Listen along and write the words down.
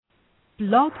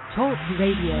Blog Talk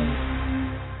Radio.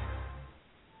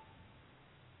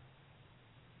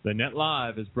 The Net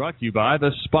Live is brought to you by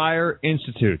the Spire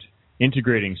Institute,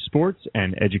 integrating sports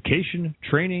and education,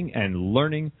 training and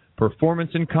learning,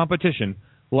 performance and competition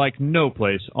like no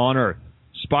place on earth.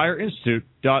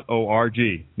 SpireInstitute.org.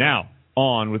 Now,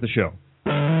 on with the show.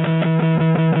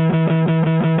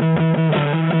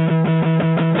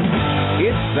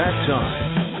 It's that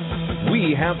time.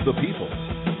 We have the people.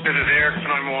 This is Eric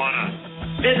from Moana.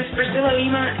 This is Priscilla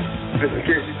Lima. This is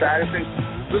Casey Patterson.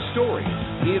 The story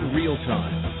in real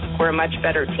time. We're a much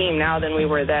better team now than we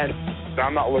were then.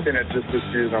 I'm not looking at just this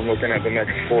season. I'm looking at the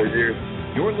next 4 years.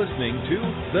 You're listening to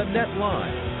The Net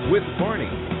Live with Barney.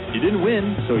 You didn't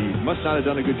win, so you must not have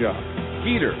done a good job.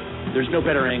 Geeter. There's no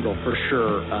better angle for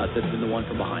sure than the one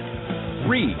from behind.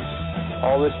 Reid.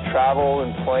 All this travel and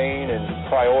playing and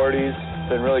priorities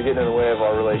been really getting in the way of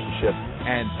our relationship.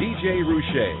 And DJ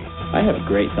Roueche. I have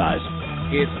great thighs.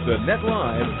 It's The Net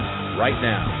Live right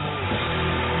now.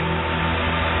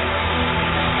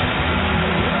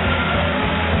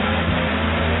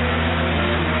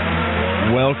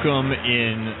 Welcome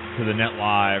in to the Net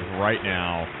Live right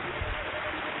now.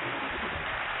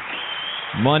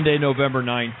 Monday, November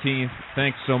 19th.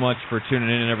 Thanks so much for tuning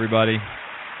in, everybody.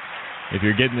 If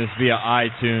you're getting this via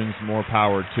iTunes, more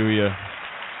power to you.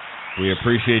 We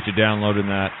appreciate you downloading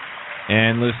that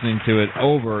and listening to it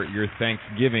over your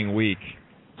Thanksgiving week.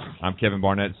 I'm Kevin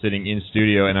Barnett, sitting in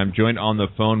studio, and I'm joined on the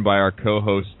phone by our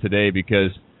co-host today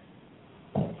because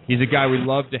he's a guy we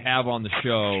love to have on the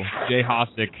show, Jay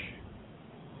Hosick.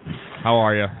 How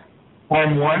are you?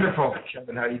 I'm wonderful.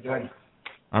 Kevin, how are you doing?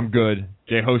 I'm good.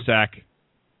 Jay Hosick.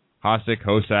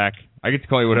 Hosick. I get to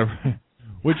call you whatever.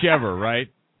 Whichever, right?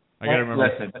 I got to remember.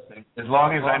 Listen, as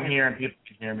long as I'm here and people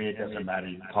can hear me, it doesn't matter.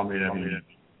 You can call me whatever you need.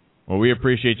 Well, we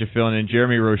appreciate you filling in.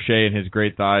 Jeremy Roche and his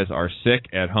great thighs are sick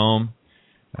at home.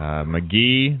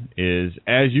 McGee is,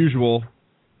 as usual,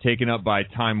 taken up by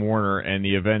Time Warner and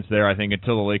the events there. I think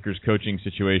until the Lakers coaching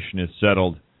situation is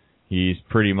settled, he's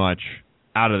pretty much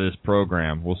out of this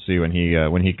program. We'll see when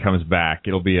he comes back.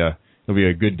 It'll be a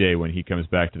good day when he comes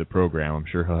back to the program. I'm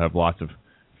sure he'll have lots of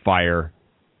fire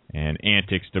and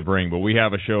antics to bring. But we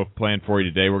have a show planned for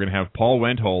you today. We're going to have Paul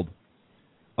Wendhold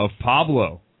of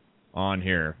Pablo on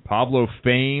here. Pablo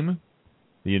fame,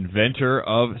 the inventor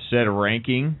of said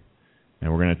ranking.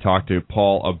 And we're going to talk to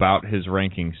Paul about his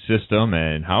ranking system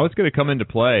and how it's going to come into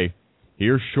play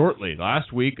here shortly.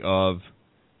 Last week of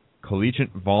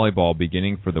collegiate volleyball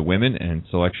beginning for the women and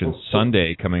Selection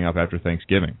Sunday coming up after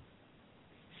Thanksgiving.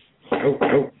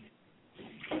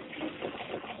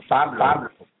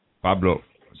 Pablo.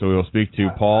 So we will speak to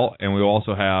Paul, and we will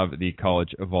also have the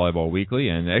College Volleyball Weekly.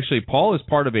 And actually, Paul is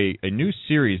part of a new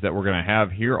series that we're going to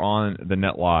have here on the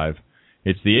Net Live.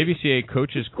 It's the AVCA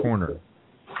Coaches Corner.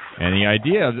 And the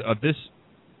idea of this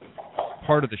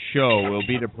part of the show will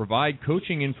be to provide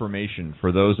coaching information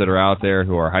for those that are out there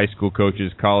who are high school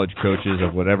coaches, college coaches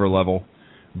of whatever level,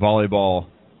 volleyball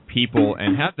people,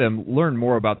 and have them learn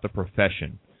more about the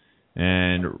profession.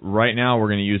 And right now we're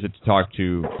going to use it to talk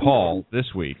to Paul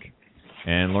this week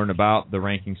and learn about the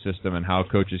ranking system and how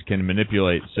coaches can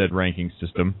manipulate said ranking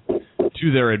system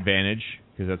to their advantage,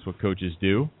 because that's what coaches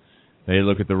do. They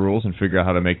look at the rules and figure out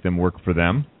how to make them work for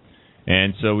them.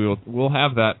 And so we'll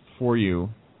have that for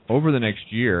you over the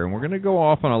next year, and we're going to go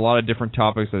off on a lot of different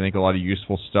topics. I think a lot of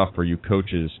useful stuff for you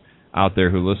coaches out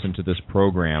there who listen to this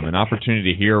program. An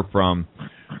opportunity to hear from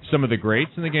some of the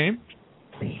greats in the game.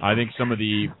 I think some of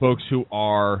the folks who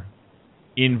are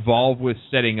involved with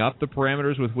setting up the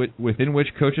parameters within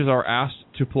which coaches are asked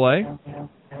to play.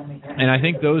 And I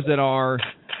think those that are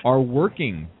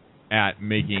working at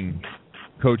making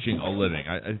coaching a living.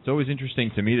 It's always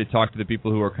interesting to me to talk to the people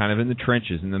who are kind of in the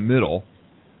trenches, in the middle.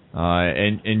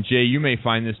 And Jay, you may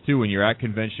find this too when you're at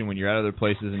convention, when you're at other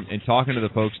places, and talking to the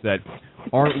folks that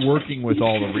aren't working with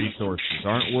all the resources,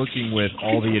 aren't working with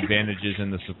all the advantages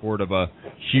and the support of a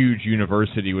huge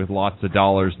university with lots of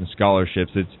dollars and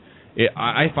scholarships.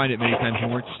 I find it many times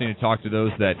more interesting to talk to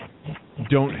those that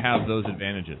don't have those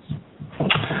advantages.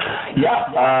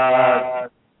 Yeah.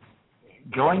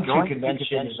 Going to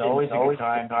convention is always a good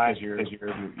time because you're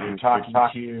talking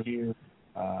to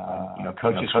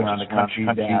coaches from around the country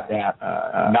that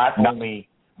not only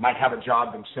might have a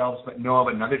job themselves, but know of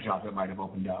another job that might have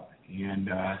opened up, and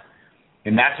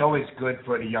that's always good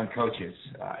for the young coaches.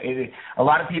 A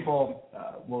lot of people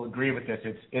will agree with this.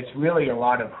 It's really a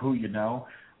lot of who you know,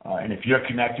 and if you're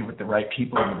connected with the right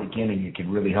people in the beginning, it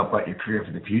can really help out your career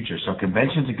for the future. So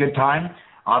convention's a good time.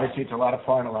 Obviously, it's a lot of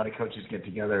fun. A lot of coaches get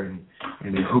together and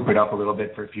they hoop it up a little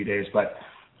bit for a few days. But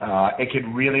it could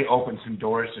really open some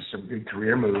doors to some good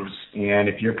career moves. And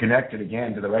if you're connected,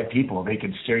 again, to the right people, they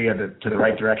can steer you to the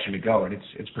right direction to go. And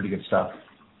it's pretty good stuff.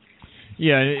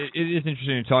 Yeah, it is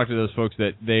interesting to talk to those folks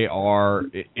that they are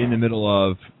in the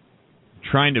middle of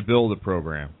trying to build a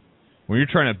program. When you're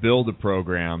trying to build a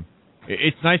program,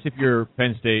 it's nice if you're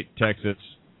Penn State, Texas,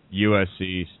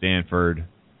 USC, Stanford,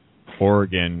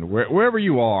 Oregon, wherever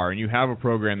you are, and you have a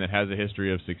program that has a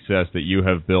history of success that you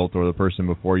have built or the person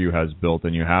before you has built,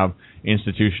 and you have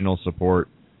institutional support,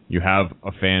 you have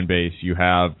a fan base, you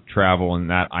have travel and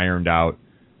that ironed out.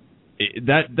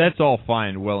 That's all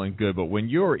fine, well and good, but when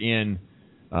you're in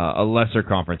a lesser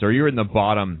conference or you're in the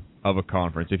bottom of a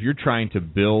conference, if you're trying to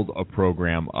build a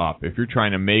program up, if you're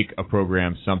trying to make a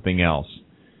program something else,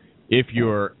 if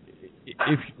you're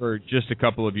just a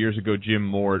couple of years ago Jim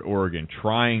Moore at Oregon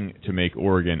trying to make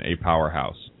Oregon a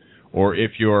powerhouse, or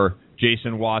if you're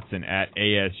Jason Watson at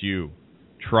ASU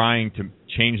trying to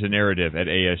change the narrative at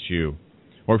ASU,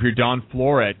 or if you're Don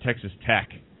Flora at Texas Tech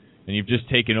and you've just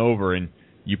taken over and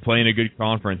you play in a good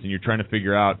conference and you're trying to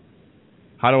figure out,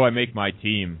 how do I make my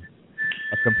team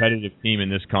a competitive team in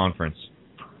this conference?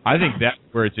 I think that's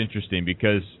where it's interesting,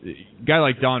 because a guy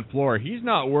like Don Flora, he's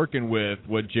not working with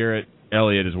what Jarrett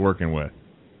Elliott is working with.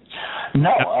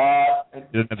 No. He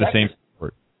doesn't have the same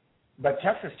support. But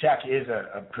Texas Tech is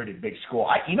a pretty big school.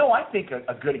 I think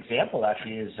a good example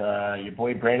actually is your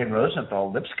boy Brandon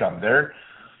Rosenthal, Lipscomb.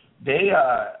 They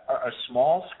are a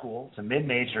small school. It's a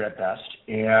mid-major at best.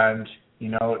 And,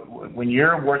 when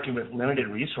you're working with limited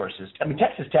resources,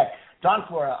 Texas Tech, Don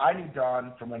Flora, I knew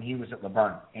Don from when he was at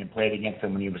Laverne and played against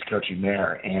him when he was coaching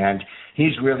there. And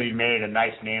he's really made a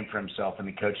nice name for himself in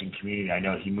the coaching community. I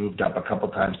know he moved up a couple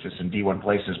times to some D1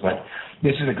 places, but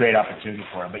this is a great opportunity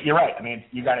for him. But you're right.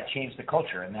 You got to change the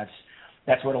culture, and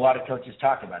that's what a lot of coaches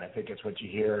talk about. I think it's what you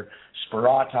hear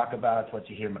Speraw talk about. It's what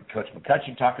you hear Coach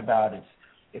McCutcheon talk about.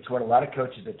 It's what a lot of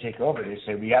coaches that take over, they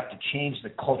say we have to change the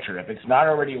culture. If it's not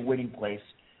already a winning place,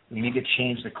 we need to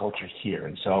change the culture here.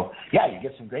 And so, yeah, you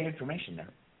get some great information there.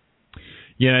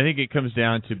 Yeah, and I think it comes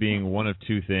down to being one of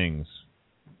two things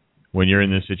when you're in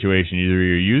this situation. Either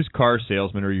you're a used car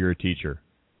salesman or you're a teacher.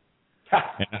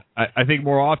 And I think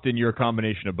more often you're a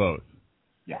combination of both.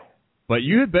 Yeah. But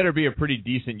you had better be a pretty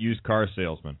decent used car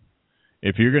salesman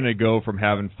if you're going to go from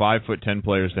having 5'10"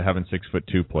 players to having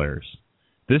 6'2" players.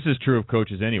 This is true of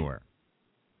coaches anywhere.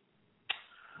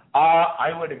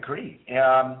 I would agree.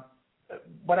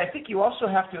 But I think you also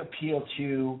have to appeal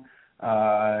to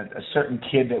a certain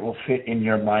kid that will fit in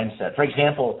your mindset. For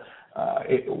example,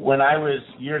 when I was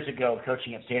years ago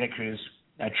coaching at Santa Cruz,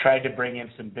 I tried to bring in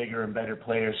some bigger and better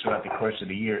players throughout the course of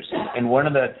the years. And one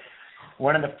of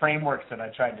the frameworks that I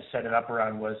tried to set it up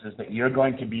around is that you're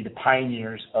going to be the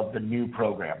pioneers of the new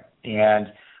program. And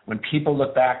when people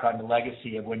look back on the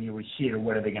legacy of when you were here,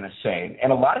 what are they going to say?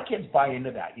 And a lot of kids buy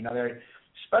into that.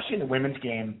 Especially in the women's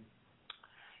game,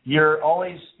 you're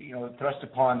always, thrust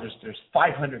upon there's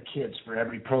 500 kids for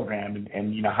every program,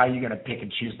 and how are you going to pick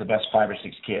and choose the best 5 or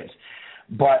 6 kids?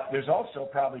 But there's also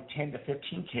probably 10 to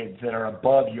 15 kids that are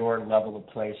above your level of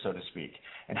play, so to speak.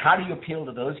 And how do you appeal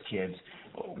to those kids?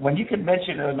 When you can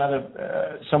mention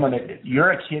someone that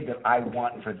you're a kid that I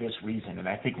want for this reason, and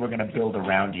I think we're going to build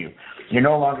around you. You're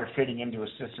no longer fitting into a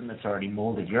system that's already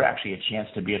molded. You're actually a chance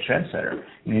to be a trendsetter.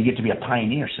 You get to be a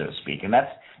pioneer, so to speak, and that's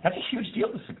a huge deal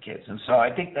to some kids. And so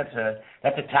I think that's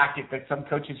a tactic that some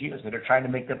coaches use that are trying to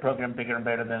make their program bigger and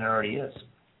better than it already is.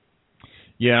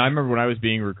 Yeah, I remember when I was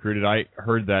being recruited, I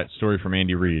heard that story from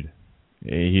Andy Reid.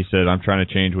 He said, I'm trying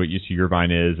to change what UC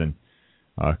Irvine is and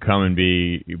come and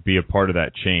be a part of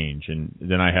that change. And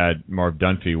then I had Marv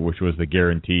Dunphy, which was the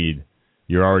guaranteed,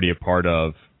 you're already a part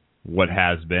of what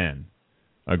has been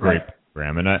a great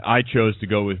program. And I chose to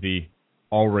go with the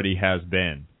already has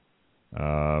been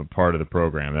part of the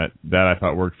program. That I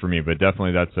thought worked for me. But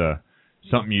definitely that's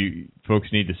something you folks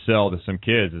need to sell to some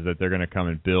kids, is that they're going to come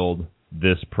and build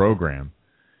this program.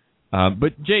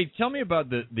 But, Jay, tell me about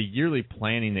the yearly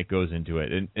planning that goes into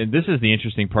it. And this is the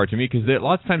interesting part to me, because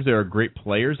lots of times there are great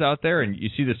players out there, and you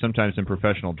see this sometimes in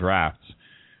professional drafts.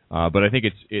 But I think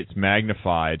it's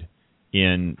magnified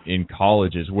in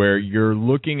colleges, where you're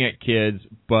looking at kids,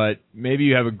 but maybe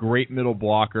you have a great middle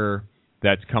blocker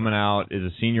that's coming out, is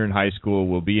a senior in high school,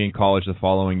 will be in college the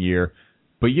following year,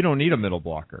 but you don't need a middle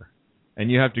blocker,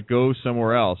 and you have to go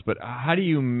somewhere else. But how do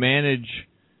you manage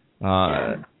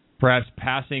perhaps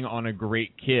passing on a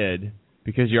great kid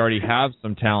because you already have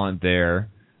some talent there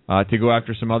to go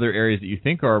after some other areas that you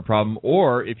think are a problem?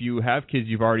 Or if you have kids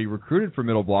you've already recruited for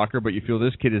middle blocker, but you feel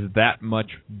this kid is that much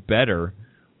better,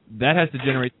 that has to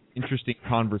generate interesting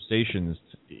conversations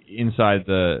inside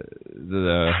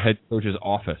the head coach's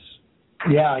office.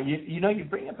 Yeah, you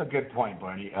bring up a good point,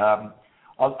 Barney.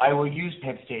 I will use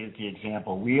Penn State as the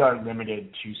example. We are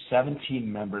limited to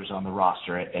 17 members on the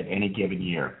roster at any given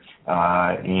year,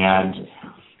 and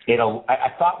I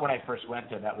thought when I first went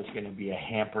there that was going to be a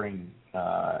hampering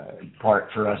part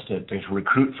for us to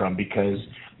recruit from, because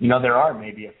there are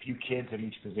maybe a few kids at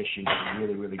each position that are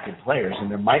really, really good players, and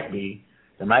there might be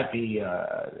a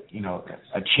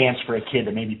chance for a kid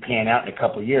to maybe pan out in a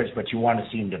couple of years, but you want to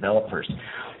see him develop first.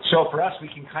 So for us, we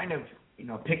can kind of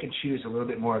pick and choose a little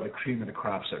bit more of the cream of the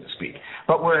crop, so to speak.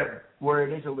 But where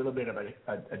it is a little bit of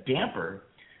a damper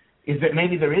is that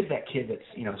maybe there is that kid that's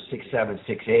 6'7",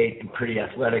 6'8", and pretty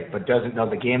athletic, but doesn't know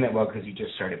the game that well because he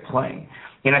just started playing.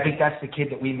 And I think that's the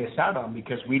kid that we miss out on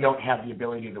because we don't have the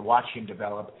ability to watch him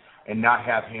develop and not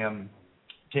have him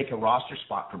take a roster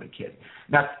spot from a kid.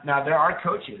 Now there are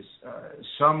coaches,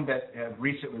 some that have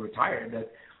recently retired,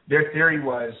 that their theory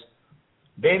was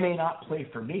they may not play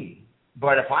for me,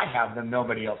 but if I have them,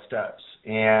 nobody else does.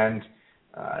 And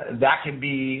that can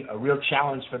be a real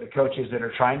challenge for the coaches that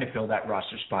are trying to fill that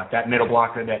roster spot, that middle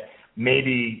blocker that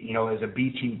maybe, is a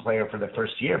B team player for the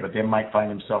first year, but then might find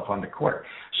himself on the court.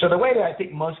 So the way that I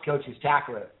think most coaches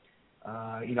tackle it,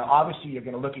 obviously you're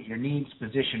going to look at your needs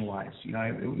position-wise.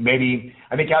 Maybe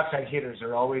I think outside hitters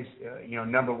are always,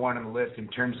 number one on the list in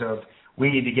terms of we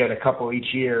need to get a couple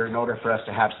each year in order for us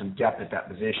to have some depth at that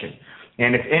position.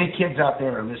 And if any kids out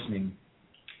there are listening,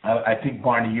 I think,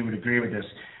 Barney, you would agree with this.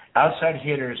 Outside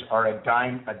hitters are a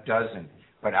dime a dozen,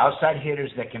 but outside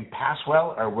hitters that can pass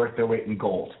well are worth their weight in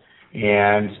gold.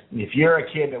 And if you're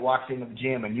a kid that walks into the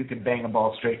gym and you can bang a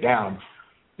ball straight down,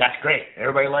 that's great.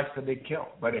 Everybody likes the big kill.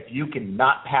 But if you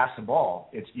cannot pass the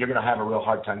ball, you're going to have a real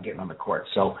hard time getting on the court.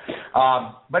 So,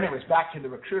 but anyways, back to the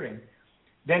recruiting.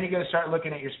 Then you're going to start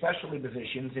looking at your specialty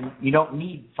positions, and you don't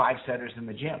need 5 setters in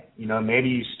the gym. Maybe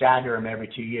you stagger them every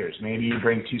 2 years. Maybe you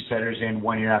bring 2 setters in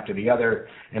one year after the other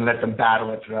and let them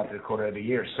battle it throughout the quarter of the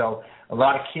year. So a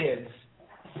lot of kids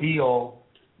feel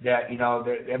that,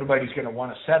 that everybody's going to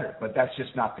want a setter, but that's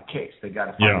just not the case. They got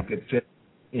to find a good fit.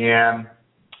 And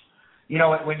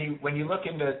when you look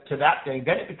into that thing,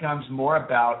 then it becomes more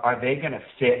about, are they going to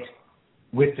fit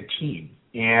with the team?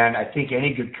 And I think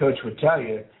any good coach would tell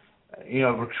you,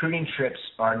 recruiting trips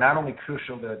are not only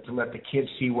crucial to let the kids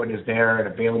see what is there and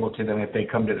available to them if they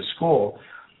come to the school,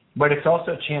 but it's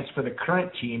also a chance for the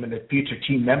current team and the future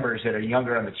team members that are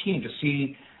younger on the team to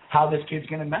see how this kid's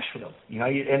going to mesh with them.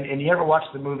 And you ever watch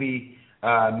the movie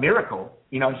Miracle?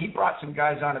 He brought some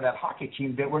guys onto that hockey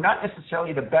team that were not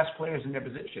necessarily the best players in their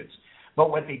positions, but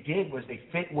what they did was they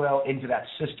fit well into that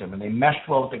system and they meshed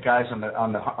well with the guys on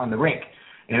the rink.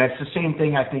 And it's the same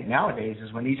thing I think nowadays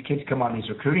is when these kids come on these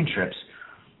recruiting trips,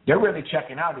 they're really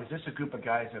checking out, is this a group of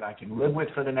guys that I can live with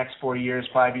for the next 4 years,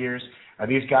 5 years? Are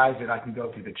these guys that I can go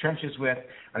through the trenches with?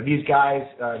 Are these guys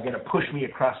going to push me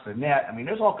across the net? I mean,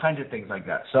 there's all kinds of things like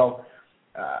that. So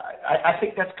I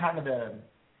think that's kind of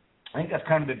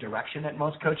the direction that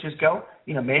most coaches go.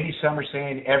 Maybe some are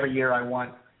saying every year I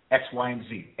want X, Y, and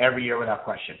Z, every year without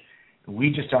question.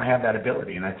 We just don't have that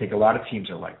ability, and I think a lot of teams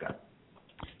are like that.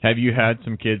 Have you had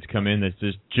some kids come in that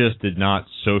just did not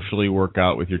socially work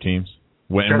out with your teams?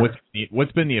 Sure.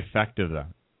 What's been the effect of that?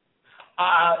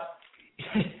 I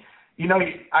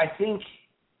think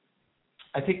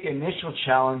the initial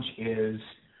challenge is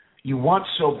you want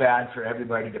so bad for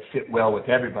everybody to fit well with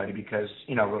everybody because,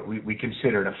 we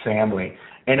consider it a family.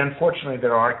 And unfortunately,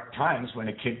 there are times when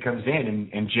a kid comes in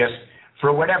and just,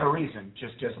 for whatever reason,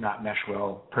 just does not mesh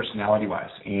well personality-wise.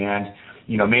 And,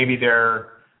 maybe they're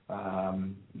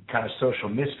kind of social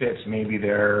misfits. Maybe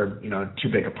they're, too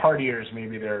big of partiers.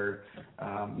 Maybe they're,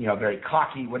 very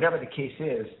cocky. Whatever the case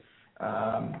is,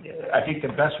 I think the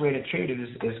best way to treat it is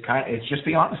just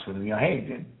be honest with them.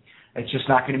 Hey, it's just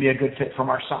not going to be a good fit from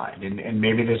our side, and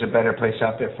maybe there's a better place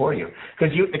out there for you.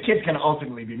 Because the kid's going to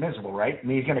ultimately be miserable, right? I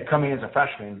mean, he's going to come in as a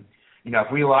freshman.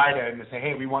 If we lie to him and say,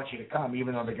 hey, we want you to come,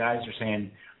 even though the guys are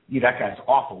saying, that guy's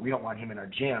awful. We don't want him in our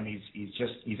gym. He's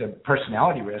a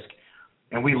personality risk.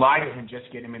 And we lie to him just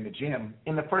to get him in the gym.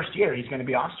 In the first year, he's going to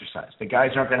be ostracized. The guys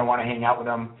aren't going to want to hang out with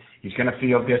him. He's going to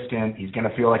feel distant. He's going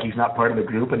to feel like he's not part of the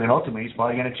group. And then ultimately, he's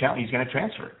probably going to he's going to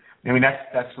transfer. I mean,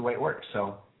 that's the way it works.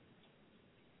 So.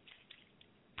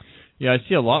 Yeah, I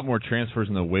see a lot more transfers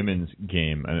in the women's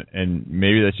game, and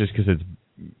maybe that's just because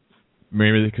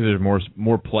there's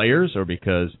more players, or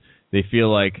because they feel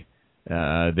like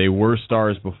they were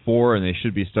stars before and they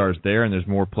should be stars there, and there's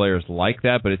more players like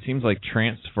that. But it seems like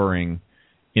transferring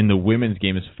in the women's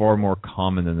game is far more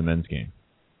common than the men's game.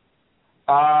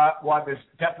 Well, there's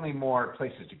definitely more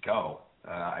places to go.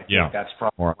 I think that's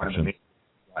probably one of the main.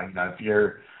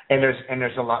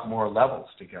 there's a lot more levels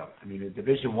to go. I mean, in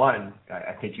Division One,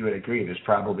 I think you would agree. There's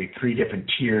probably 3 different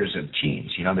tiers of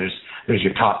teams. There's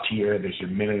your top tier, there's your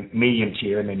medium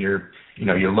tier, and then your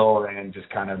lower end, just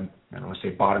kind of, I don't want to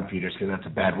say bottom feeders because that's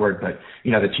a bad word, but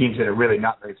the teams that are really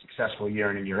not very successful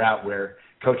year in and year out, where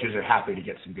coaches are happy to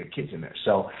get some good kids in there.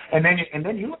 So, and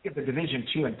then you look at the Division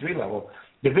 2 and 3 level.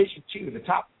 Division 2, the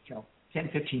top 10,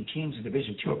 15 teams in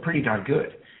Division 2 are pretty darn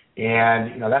good.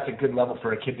 And, that's a good level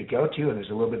for a kid to go to, and there's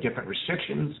a little bit different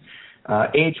restrictions,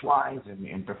 age-wise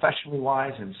and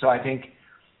professionally-wise. And so I think,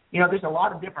 there's a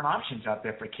lot of different options out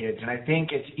there for kids. And I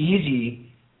think it's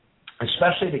easy,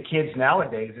 especially the kids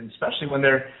nowadays, and especially when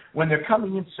they're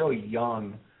coming in so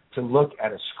young, to look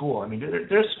at a school. I mean,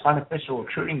 there's unofficial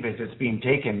recruiting visits being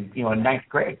taken, in 9th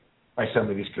grade by some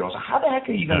of these girls. How the heck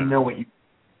are you going to know what you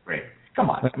grade? Come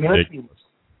on. I mean,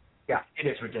 it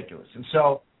is ridiculous. And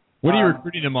so, what are you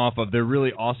recruiting them off of? Their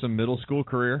really awesome middle school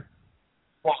career?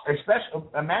 Well, especially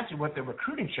imagine what the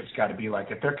recruiting trip's got to be like.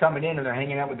 If they're coming in and they're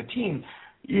hanging out with the team,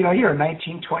 you're a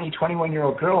 19, 20,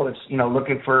 21-year-old girl that's,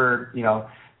 looking for,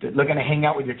 looking to hang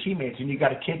out with your teammates, and you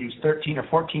got a kid who's 13 or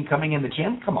 14 coming in the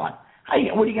gym. Come on.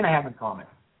 What are you going to have in common?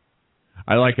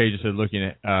 I like how you just said looking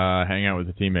at hang out with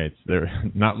the teammates. They're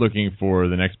not looking for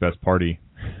the next best party.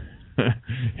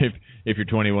 if you're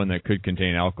 21, that could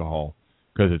contain alcohol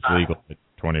because it's legal at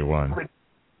 21.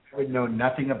 I would know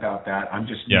nothing about that. I'm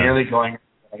just merely going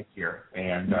right here.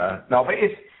 And no, but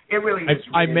it really is.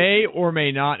 I may or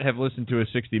may not have listened to a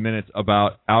 60 Minutes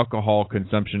about alcohol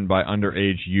consumption by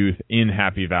underage youth in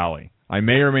Happy Valley. I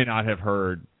may or may not have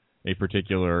heard a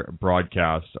particular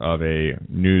broadcast of a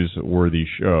newsworthy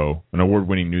show, an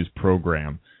award-winning news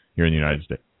program here in the United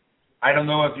States. I don't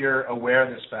know if you're aware of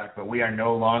this fact, but we are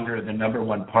no longer the number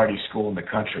one party school in the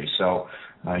country. So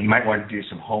you might want to do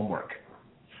some homework.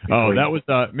 Oh, that was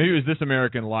maybe it was This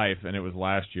American Life, and it was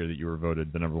last year that you were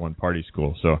voted the number one party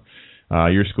school. So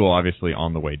your school obviously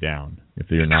on the way down if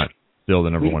you're not still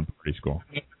the number one party school.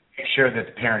 Make sure that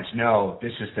the parents know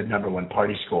this is the number one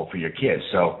party school for your kids.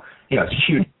 So, it's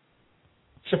huge.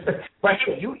 But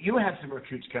you had some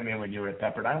recruits come in when you were at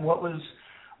Pepperdine. Was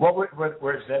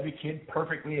every kid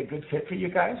perfectly a good fit for you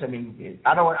guys? I mean,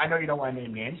 I know you don't want to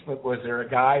name names, but was there a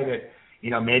guy that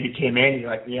maybe came in and you're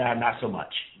like, yeah, not so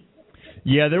much?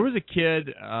 Yeah, there was a kid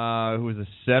who was a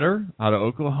setter out of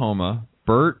Oklahoma,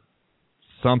 Bert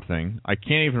something. I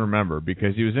can't even remember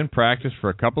because he was in practice for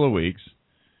a couple of weeks,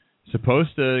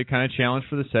 supposed to kind of challenge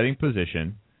for the setting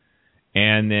position,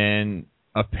 and then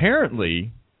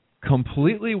apparently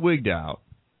completely wigged out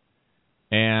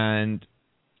and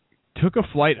took a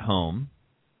flight home,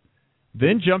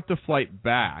 then jumped a flight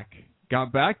back,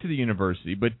 got back to the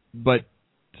university, but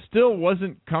still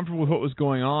wasn't comfortable with what was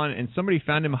going on, and somebody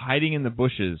found him hiding in the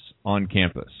bushes on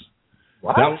campus.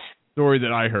 What? That was the story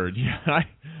that I heard. Yeah,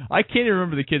 I can't even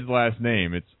remember the kid's last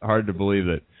name. It's hard to believe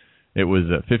that it was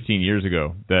 15 years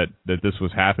ago that this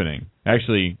was happening.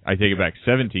 Actually, I take it back,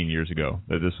 17 years ago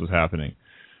that this was happening.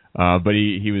 But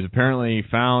he was apparently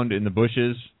found in the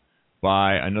bushes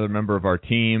by another member of our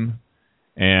team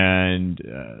and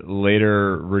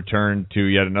later returned to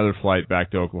yet another flight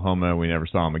back to Oklahoma, and we never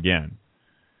saw him again.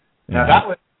 Now, that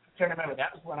was, I'm trying to remember,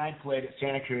 that was when I played at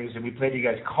Santa Cruz, and we played you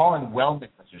guys. Colin Wellman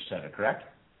was your setter, correct?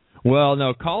 Well,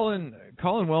 no, Colin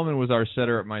Wellman was our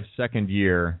setter at my second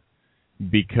year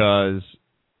because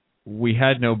we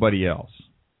had nobody else.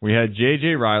 We had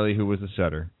J.J. Riley, who was a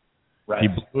setter. Right.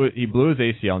 He blew his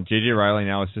ACL. J.J. Riley,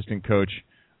 now assistant coach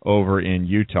over in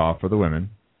Utah for the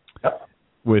women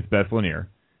with Beth Lanier.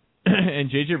 And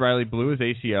J.J. Riley blew his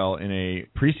ACL in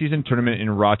a preseason tournament in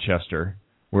Rochester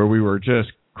where we were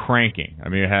just cranking. I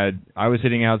mean, I was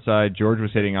hitting outside, George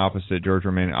was hitting opposite, George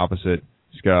remained opposite.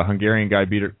 This guy, Hungarian guy,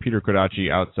 Peter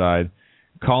Kodachi, outside.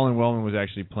 Colin Wellman was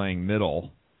actually playing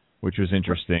middle, which was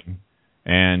interesting.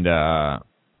 And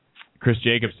Chris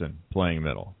Jacobson playing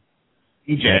middle.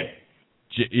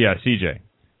 CJ,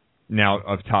 now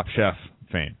of Top Chef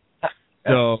fame.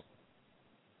 So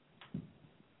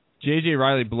J.J.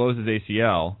 Riley blows his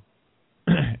ACL,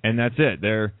 and that's it.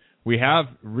 We have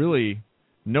really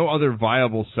no other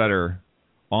viable setter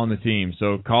on the team,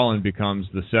 so Colin becomes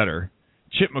the setter.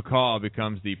 Chip McCaw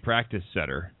becomes the practice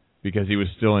setter because he was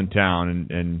still in town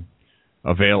and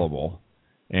available.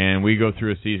 And we go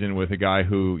through a season with a guy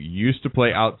who used to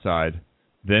play outside,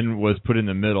 then was put in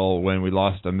the middle when we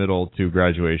lost a middle to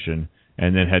graduation,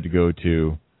 and then had to go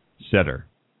to setter.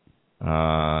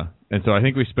 And so I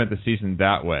think we spent the season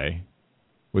that way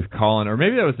with Colin, or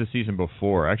maybe that was the season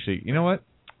before. Actually, you know what?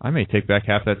 I may take back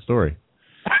half that story.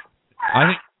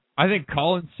 I think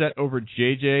Colin set over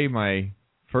JJ my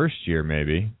first year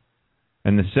maybe,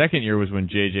 and the second year was when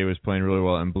JJ was playing really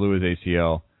well and blew his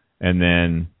ACL, and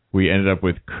then we ended up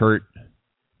with Kurt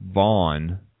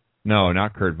Vaughn. No,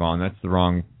 not Kurt Vaughn. That's the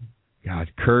wrong.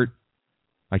 God, Kurt.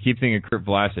 I keep thinking Kurt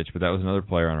Vlasic, but that was another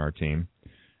player on our team.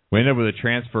 We ended up with a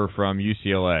transfer from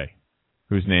UCLA,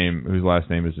 whose last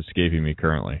name is escaping me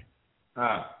currently.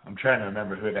 I'm trying to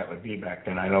remember who that would be back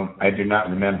then. I do not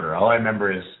remember. All I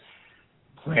remember is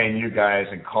playing you guys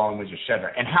and calling was your setter.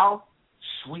 And how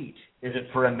sweet is it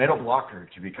for a middle blocker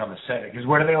to become a setter? Because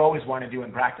what do they always want to do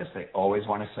in practice? They always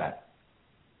want to set.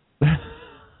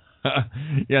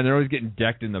 Yeah, and they're always getting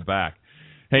decked in the back.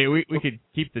 Hey, we could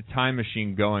keep the time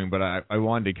machine going, but I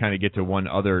wanted to kind of get to one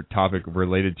other topic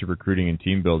related to recruiting and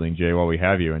team building, Jay, while we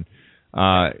have you. And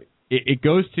it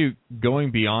goes to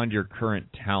going beyond your current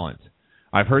talent.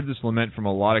 I've heard this lament from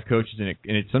a lot of coaches, and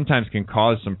it sometimes can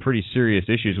cause some pretty serious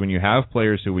issues when you have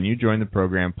players who, when you join the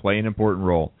program, play an important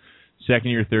role.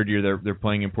 Second year, third year, they're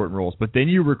playing important roles. But then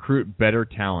you recruit better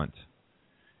talent,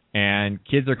 and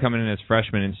kids are coming in as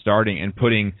freshmen and starting and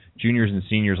putting juniors and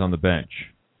seniors on the bench.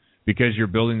 Because you're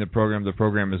building the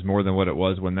program is more than what it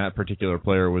was when that particular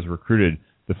player was recruited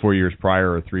the 4 years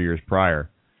prior or 3 years prior.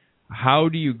 How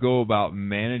do you go about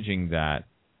managing that?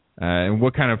 And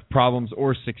what kind of problems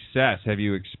or success have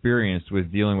you experienced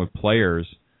with dealing with players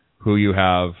who you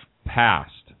have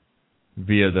passed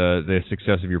via the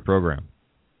success of your program?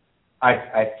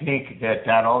 I think that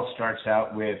all starts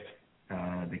out with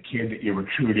the kid that you're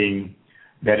recruiting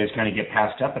that is going to get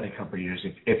passed up in a couple of years.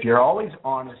 If you're always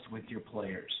honest with your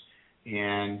players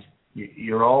and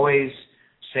you're always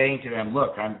saying to them,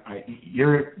 look, I'm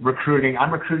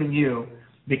recruiting you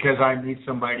because I need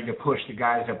somebody to push the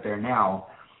guys up there now,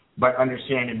 but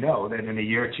understand and know that in a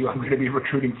year or two I'm going to be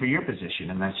recruiting for your position,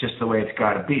 and that's just the way it's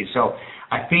got to be. So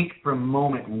I think from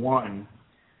moment one,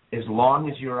 as long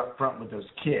as you're up front with those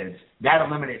kids, that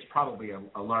eliminates probably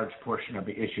a large portion of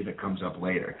the issue that comes up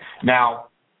later. Now,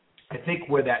 I think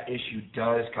where that issue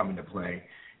does come into play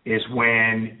is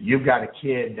when you've got a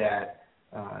kid that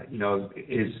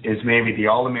is maybe the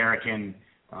All-American,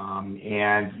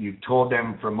 and you've told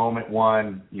them from moment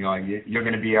one, you're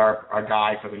going to be our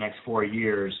guy for the next 4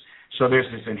 years. So there's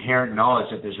this inherent knowledge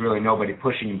that there's really nobody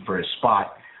pushing him for his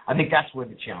spot. I think that's where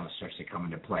the challenge starts to come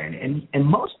into play. And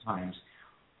most times,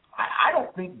 I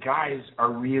don't think guys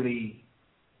are really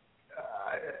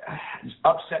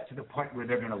upset to the point where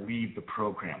they're going to leave the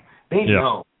program. They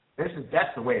know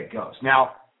that's the way it goes.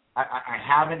 Now, I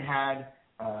haven't had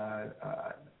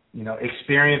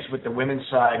experience with the women's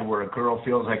side where a girl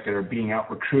feels like they're being out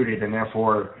recruited and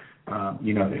therefore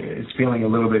it's feeling a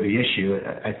little bit of the issue.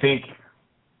 I think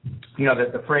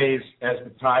that the phrase "as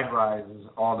the tide rises,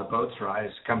 all the boats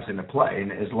rise" comes into play,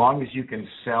 and as long as you can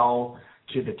sell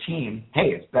to the team, hey,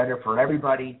 it's better for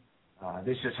everybody.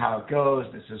 This is how it goes.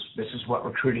 This is what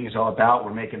recruiting is all about.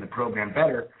 We're making the program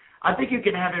better. I think you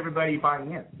can have everybody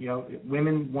buying in.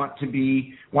 Women want to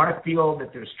feel that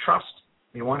there's trust.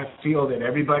 They want to feel that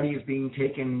everybody is being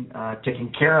taken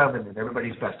care of and that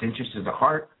everybody's best interest is at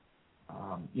heart.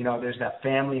 There's that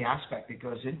family aspect that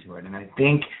goes into it, and I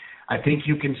think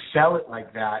you can sell it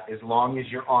like that as long as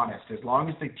you're honest. As long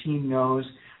as the team knows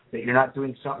that you're not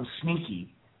doing something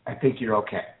sneaky, I think you're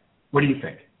okay. What do you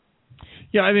think?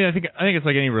 Yeah, I think it's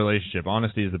like any relationship.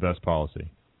 Honesty is the best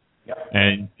policy. Yep.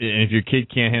 And if your kid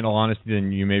can't handle honesty,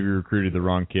 then you maybe recruited the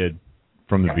wrong kid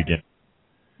from the beginning.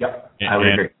 Yep, I would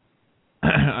agree.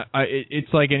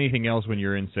 It's like anything else when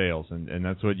you're in sales, and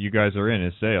that's what you guys are in,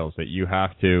 is sales, that you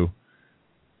have to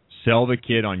sell the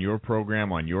kid on your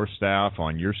program, on your staff,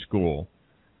 on your school,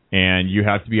 and you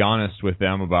have to be honest with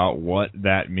them about what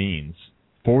that means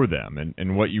for them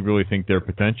and what you really think their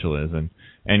potential is,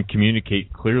 and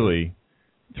communicate clearly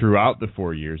throughout the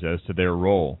 4 years as to their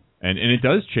role. And it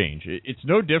does change. It's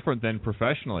no different than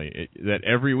professionally, that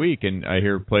every week, and I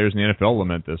hear players in the NFL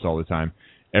lament this all the time,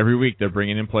 every week they're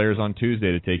bringing in players on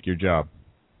Tuesday to take your job.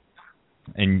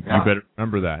 And you better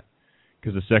remember that,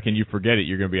 because the second you forget it,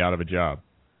 you're going to be out of a job.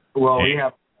 Well,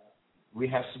 we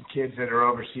have some kids that are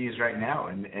overseas right now,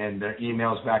 and their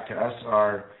emails back to us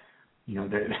are,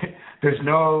 there's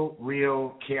no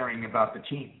real caring about the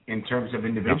team in terms of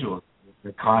individuals.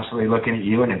 They're constantly looking at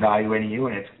you and evaluating you,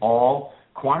 and it's all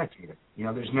quantitative.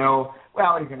 There's no,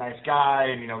 well, he's a nice guy,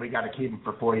 and we got to keep him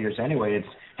for 4 years anyway. It's,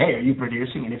 hey, are you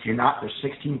producing? And if you're not, there's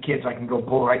 16 kids I can go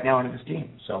pull right now into this team.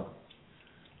 So,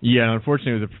 yeah, and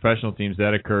unfortunately with the professional teams,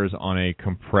 that occurs on a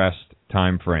compressed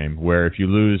time frame, where if you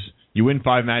win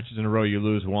 5 matches in a row, you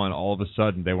lose one, all of a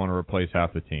sudden they want to replace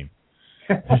half the team.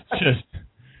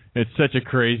 It's such a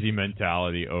crazy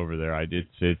mentality over there.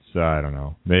 It's I don't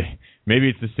know. Maybe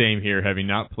it's the same here, having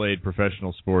not played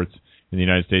professional sports in the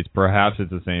United States. Perhaps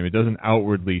it's the same. It doesn't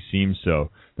outwardly seem so,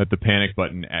 that the panic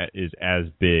button is as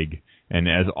big and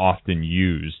as often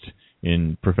used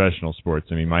in professional sports.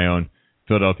 I mean, my own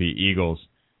Philadelphia Eagles,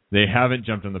 they haven't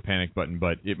jumped on the panic button,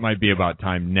 but it might be about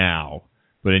time now.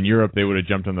 But in Europe, they would have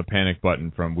jumped on the panic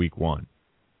button from week 1.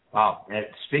 Wow. And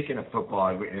speaking of football,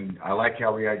 and I like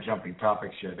how we are jumping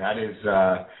topics here. That is,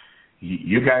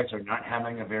 you guys are not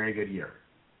having a very good year.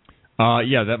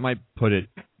 Yeah, that might put it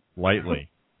lightly.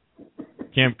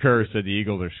 Camp Kerr said the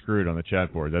Eagles are screwed on the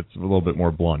chat board. That's a little bit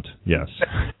more blunt, yes.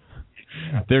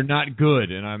 They're not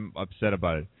good, and I'm upset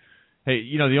about it. Hey,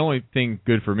 the only thing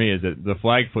good for me is that the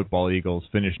flag football Eagles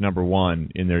finished number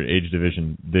 1 in their age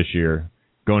division this year,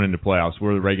 going into playoffs.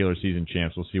 We're the regular season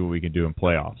champs. We'll see what we can do in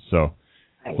playoffs. So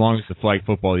as long as the flag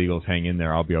football Eagles hang in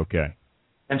there, I'll be okay.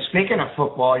 And speaking of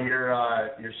football,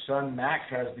 your son Max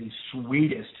has the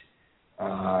sweetest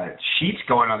sheets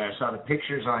going on there. I saw the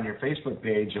pictures on your Facebook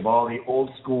page of all the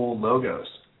old school logos.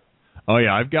 Oh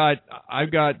yeah, I've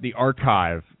got the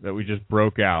archive that we just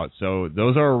broke out. So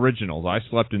those are originals. I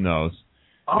slept in those.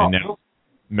 Oh. And now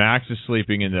Max is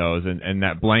sleeping in those, and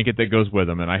that blanket that goes with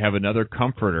them. And I have another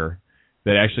comforter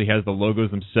that actually has the logos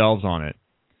themselves on it.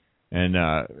 And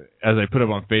as I put up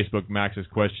on Facebook, Max's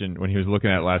question when he was looking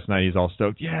at it last night, he's all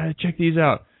stoked. Yeah, check these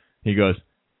out. He goes,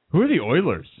 "Who are the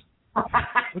Oilers?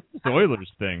 What's this Oilers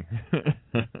thing?"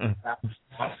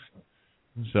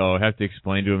 So I have to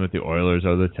explain to him that the Oilers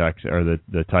are the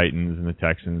Titans, and the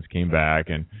Texans came back.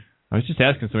 And I was just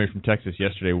asking somebody from Texas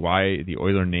yesterday why the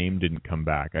Oiler name didn't come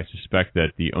back. I suspect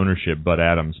that the ownership, Bud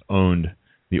Adams, owned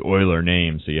the Oiler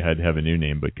name, so you had to have a new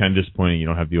name. But kind of disappointing you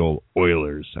don't have the old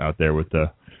Oilers out there with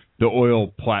the oil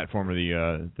platform or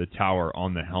the tower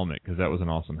on the helmet, because that was an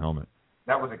awesome helmet.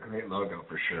 That was a great logo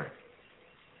for sure.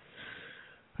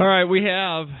 All right, we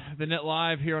have the Net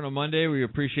Live here on a Monday. We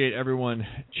appreciate everyone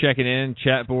checking in.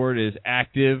 Chat board is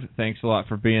active. Thanks a lot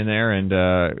for being there. And,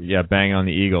 bang on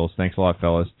the Eagles. Thanks a lot,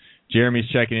 fellas. Jeremy's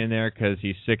checking in there because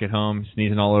he's sick at home,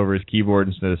 sneezing all over his keyboard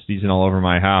instead of sneezing all over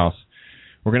my house.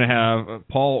 We're going to have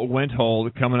Paul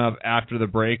Wenthold coming up after the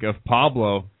break of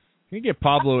Pablo. We're going to get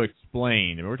Pablo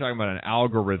explained. We're talking about an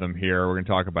algorithm here. We're going to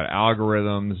talk about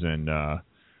algorithms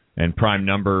and prime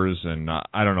numbers and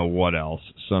I don't know what else.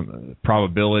 Some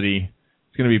probability.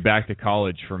 It's going to be back to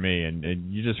college for me.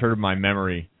 And you just heard of my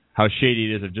memory, how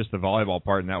shady it is of just the volleyball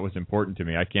part, and that was important to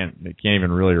me. I can't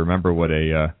even really remember what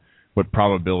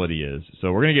probability is.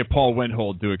 So we're going to get Paul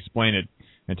Wenthold to explain it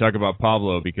and talk about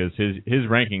Pablo, because his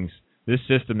rankings, this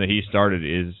system that he started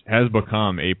has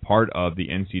become a part of the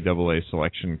NCAA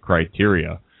selection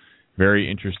criteria.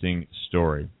 Very interesting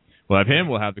story. We'll have him.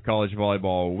 We'll have the College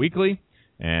Volleyball Weekly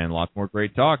and lots more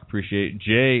great talk. Appreciate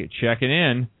Jay checking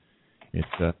in.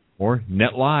 It's more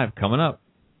Net Live coming up.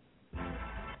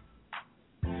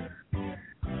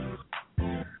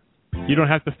 You don't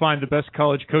have to find the best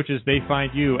college coaches. They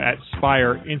find you at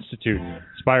Spire Institute.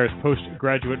 Spire's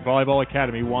postgraduate volleyball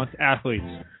academy wants athletes.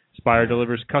 Spire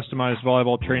delivers customized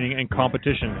volleyball training and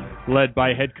competition, led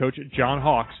by head coach John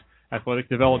Hawks, athletic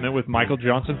development with Michael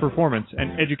Johnson Performance,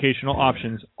 and educational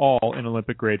options, all in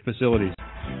Olympic-grade facilities.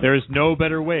 There is no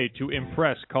better way to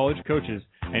impress college coaches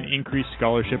and increase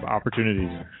scholarship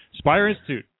opportunities. Spire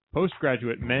Institute,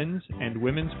 postgraduate men's and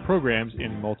women's programs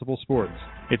in multiple sports.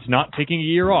 It's not taking a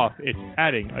year off, it's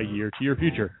adding a year to your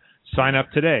future. Sign up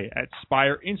today at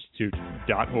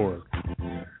spireinstitute.org.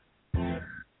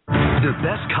 The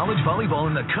best college volleyball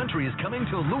in the country is coming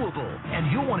to Louisville, and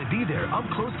you'll want to be there up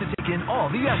close to take in all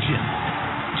the action.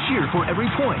 Cheer for every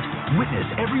point, witness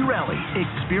every rally,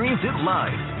 experience it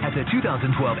live at the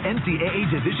 2012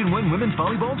 NCAA Division I Women's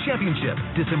Volleyball Championship,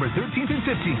 December 13th and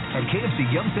 15th at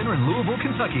KFC Yum Center in Louisville,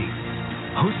 Kentucky.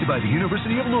 Hosted by the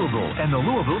University of Louisville and the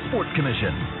Louisville Sports Commission.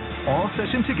 All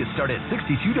session tickets start at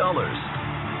 $62.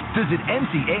 Visit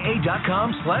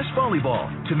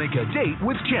ncaa.com/volleyball to make a date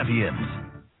with champions.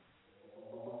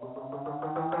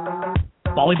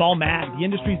 Volleyball Mag, the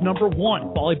industry's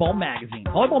 #1 volleyball magazine.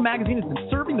 Volleyball Magazine has been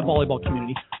serving the volleyball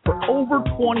community for over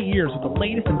 20 years with the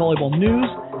latest in volleyball news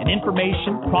and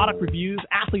information, product reviews,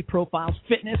 athlete profiles,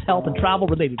 fitness, health, and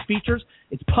travel-related features.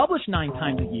 It's published 9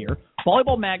 times a year.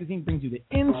 Volleyball Magazine brings you the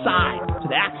inside to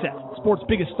the access to sport's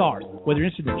biggest stars. Whether you're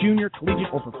interested in the junior,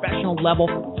 collegiate, or professional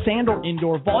level, sand or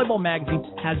indoor, Volleyball Magazine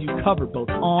has you covered both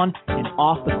on and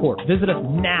off the court. Visit us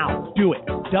now. Do it.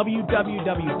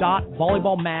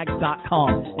 www.volleyballmag.com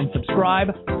and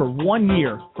subscribe for 1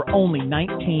 year for only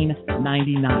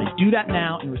 $19.99. Do that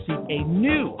now and receive a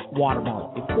new water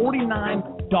bottle, a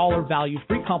 $49 value,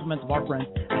 free compliments of our friends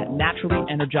at Naturally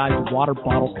Energized Water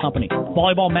Bottle Company.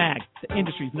 Volleyball Mag, the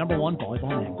industry's #1 volleyball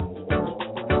magazine.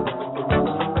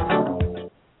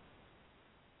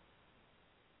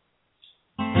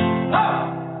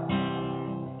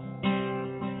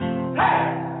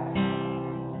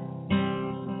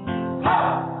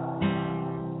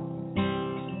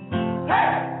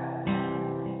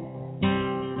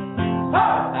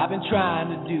 been trying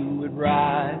to do it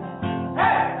right.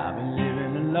 I've been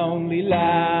living a lonely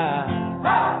life.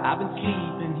 I've been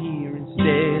sleeping here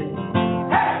instead.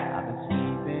 I've been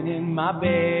sleeping in my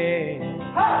bed.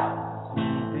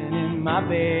 Sleeping in my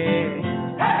bed.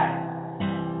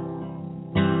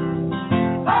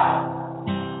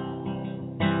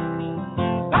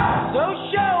 So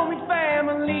show me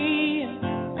family,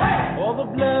 all the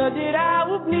blood that I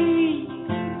will bleed.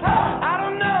 I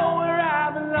don't know where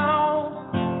I belong.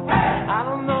 I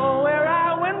don't know where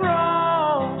I went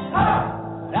wrong.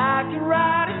 But I can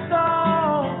write a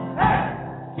song.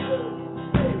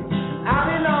 I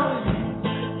belong with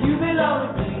you. You belong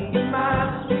with me. You're my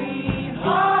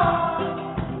sweetheart.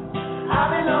 I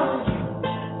belong with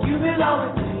you. You belong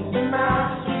with me. You're my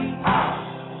sweetheart.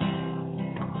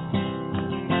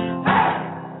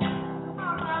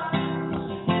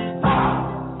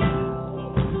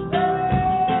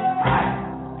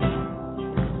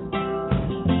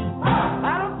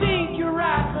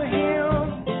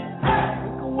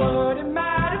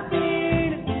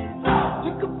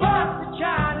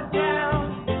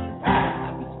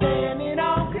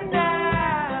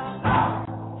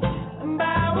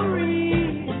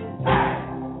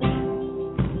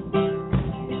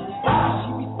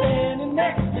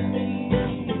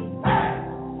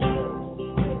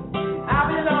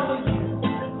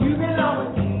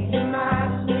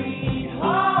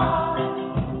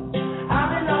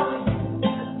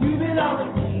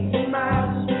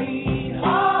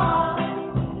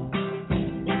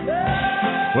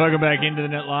 Welcome back into the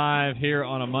Net Live here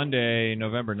on a Monday,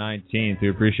 November 19th. We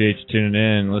appreciate you tuning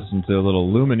in. Listen to a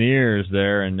little Lumineers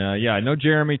there. And, I know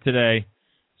Jeremy today,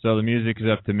 so the music is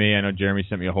up to me. I know Jeremy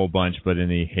sent me a whole bunch, but in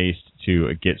the haste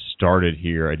to get started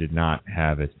here, I did not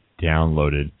have it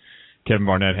downloaded. Kevin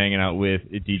Barnett hanging out with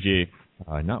DJ,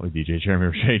 not with DJ,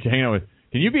 Jeremy Roueche, hanging out with,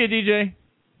 can you be a DJ?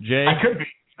 Jay? I could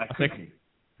be.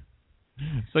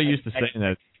 So used to saying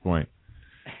that at this point.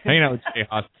 Hanging out with Jay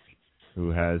Hoskins,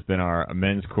 who has been our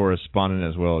men's correspondent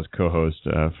as well as co-host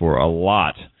for a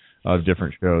lot of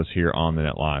different shows here on the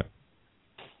Net Live.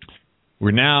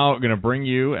 We're now going to bring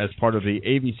you, as part of the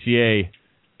AVCA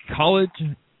College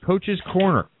Coaches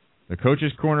Corner. The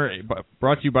Coaches Corner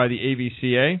brought to you by the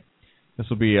AVCA. This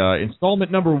will be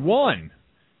installment number 1.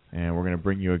 And we're going to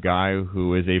bring you a guy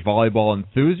who is a volleyball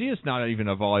enthusiast, not even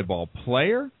a volleyball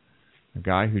player. A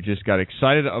guy who just got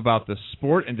excited about the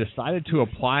sport and decided to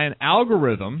apply an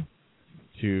algorithm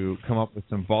to come up with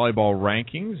some volleyball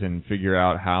rankings and figure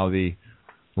out how the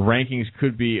rankings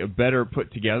could be better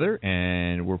put together.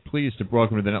 And we're pleased to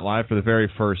welcome to the Net Live for the very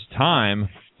first time,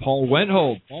 Paul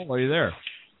Wendhold. Paul, are you there?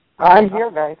 I'm here,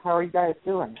 guys. How are you guys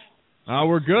doing?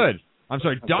 We're good. I'm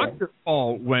sorry, Okay. Dr.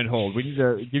 Paul Wendhold. We need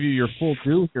to give you your full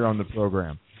due here on the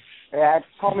program. Yeah,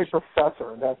 call me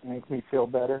Professor. That makes me feel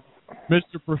better.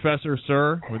 Mr. Professor,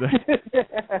 sir.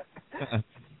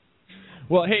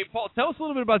 Well, hey, Paul, tell us a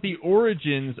little bit about the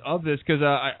origins of this, because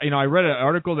I read an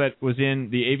article that was in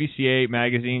the AVCA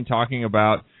magazine talking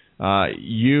about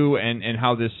you and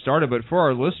how this started. But for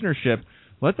our listenership,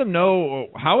 let them know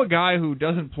how a guy who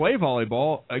doesn't play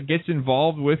volleyball gets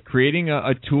involved with creating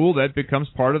a tool that becomes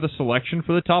part of the selection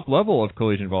for the top level of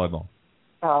collegiate volleyball.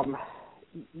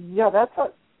 Yeah, that's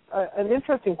an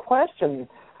interesting question.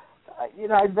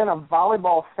 I've been a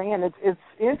volleyball fan. It's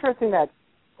interesting that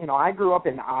I grew up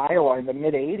in Iowa in the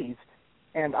mid-'80s,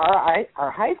 and our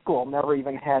high school never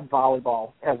even had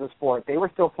volleyball as a sport. They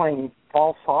were still playing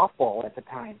fall softball at the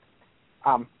time.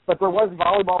 But there was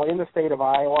volleyball in the state of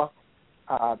Iowa.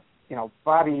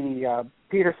 Bobby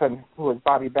Peterson, who was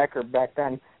Bobby Becker back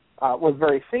then, was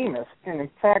very famous. And,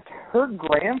 in fact, her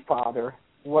grandfather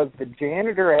was the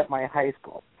janitor at my high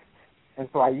school. And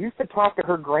so I used to talk to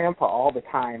her grandpa all the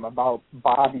time about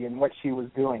Bobby and what she was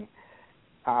doing.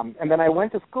 And then I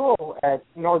went to school at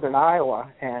Northern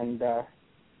Iowa, and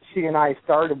she and I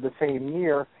started the same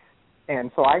year. And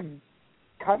so I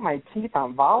cut my teeth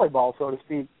on volleyball, so to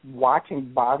speak,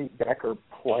 watching Bobby Becker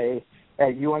play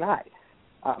at UNI.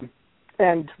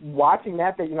 And watching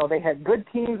that, they had good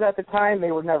teams at the time.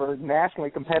 They were never nationally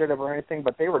competitive or anything,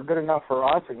 but they were good enough for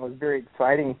us, and it was very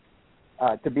exciting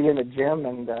to be in the gym,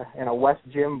 and a West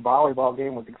Gym volleyball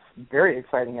game was very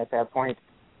exciting at that point.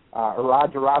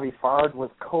 Roger Robbie Fard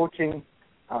was coaching.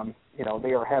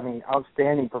 They were having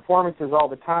outstanding performances all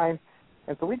the time.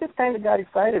 And so we just kind of got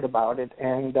excited about it.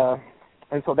 And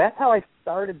so that's how I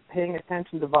started paying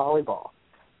attention to volleyball.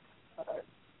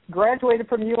 Graduated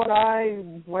from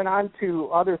UNI, went on to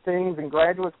other things in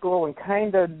graduate school and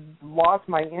kind of lost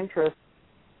my interest.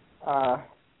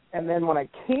 And then when I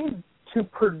came to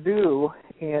Purdue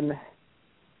in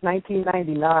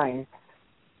 1999,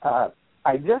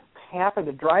 I just happened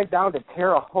to drive down to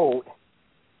Terre Haute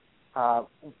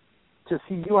to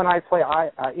see you and I play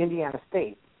Indiana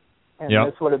State. And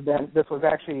yep. this was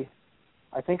actually,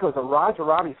 I think it was a Roger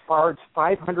Robbie Fard's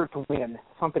 500 to win,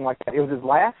 something like that. It was his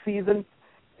last season,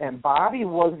 and Bobby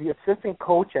was the assistant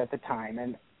coach at the time.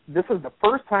 And this was the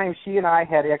first time she and I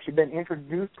had actually been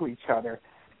introduced to each other.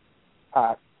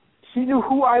 She knew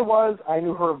who I was. I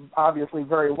knew her obviously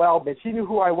very well, but she knew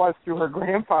who I was through her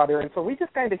grandfather. And so we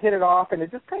just kind of hit it off, and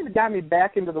it just kind of got me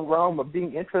back into the realm of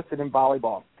being interested in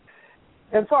volleyball.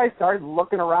 And so I started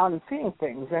looking around and seeing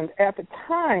things. And at the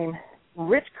time,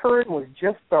 Rich Curran was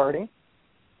just starting.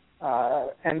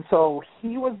 And so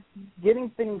he was getting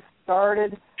things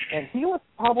started, and he was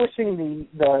publishing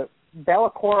the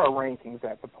Bellacora rankings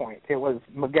at the point. It was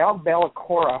Miguel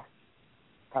Bellacora,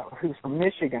 who's from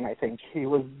Michigan, I think. He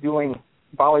was doing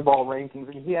volleyball rankings,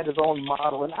 and he had his own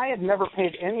model. And I had never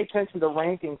paid any attention to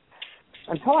rankings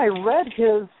until I read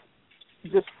his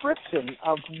description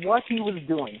of what he was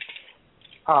doing.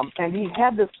 And he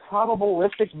had this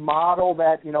probabilistic model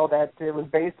that it was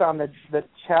based on the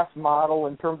chess model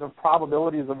in terms of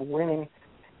probabilities of winning.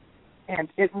 And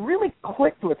it really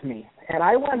clicked with me. And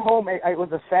I went home. It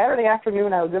was a Saturday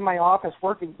afternoon. I was in my office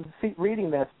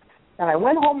reading this. And I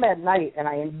went home that night, and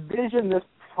I envisioned this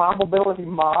probability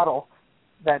model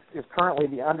that is currently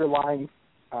the underlying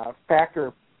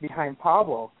factor behind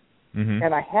Pablo. Mm-hmm.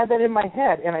 And I had that in my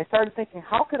head, and I started thinking,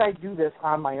 how could I do this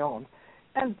on my own?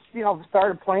 And,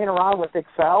 started playing around with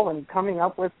Excel and coming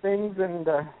up with things, and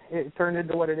it turned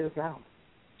into what it is now.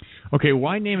 Okay,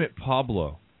 why name it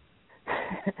Pablo?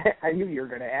 I knew you were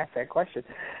going to ask that question.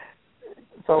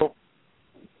 So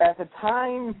at the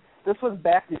time, this was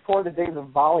back before the days of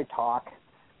Volley Talk,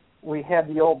 we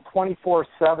had the old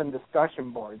 24/7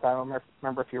 discussion boards. I don't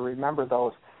remember if you remember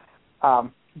those.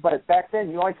 But back then,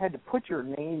 you always had to put your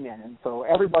name in, and so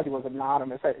everybody was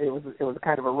anonymous. It was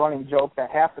kind of a running joke that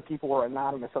half the people were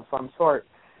anonymous of some sort.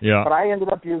 Yeah. But I ended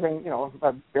up using,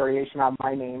 a variation on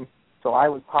my name, so I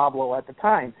was Pablo at the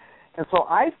time. And so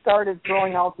I started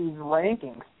throwing out these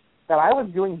rankings that I was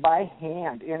doing by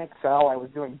hand in Excel. I was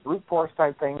doing brute force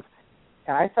type things,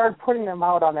 and I started putting them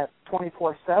out on that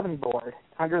 24/7 board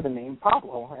under the name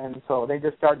Pablo. And so they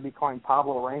just started to be calling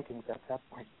Pablo rankings at that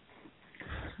point.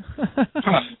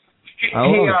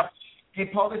 Hey,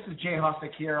 Paul, this is Jay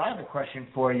Hossack here. I have a question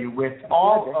for you. With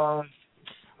all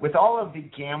of the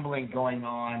gambling going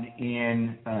on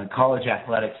in college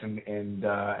athletics and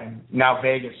now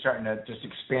Vegas starting to just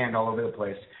expand all over the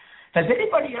place, has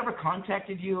anybody ever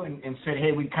contacted you and said,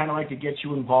 hey, we'd kind of like to get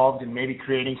you involved in maybe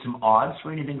creating some odds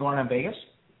for anything going on in Vegas?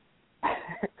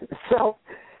 So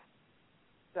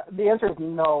the answer is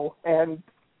no. And,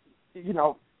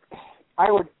 I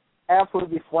would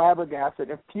absolutely be flabbergasted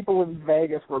if people in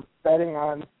Vegas were betting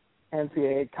on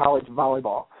NCAA college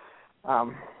volleyball.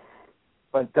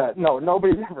 But no,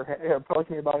 nobody's ever approached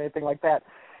me about anything like that.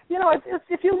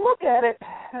 If you look at it,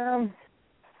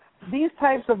 these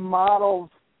types of models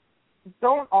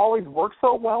don't always work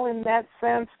so well in that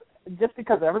sense, just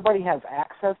because everybody has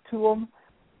access to them.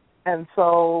 And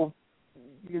so,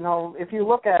 if you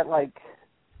look at, like,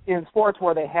 in sports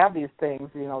where they have these things,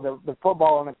 the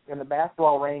football and the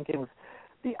basketball rankings,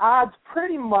 the odds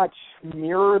pretty much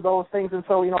mirror those things. And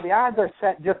so, the odds are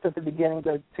set just at the beginning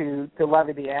to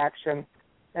levy the action,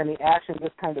 and the action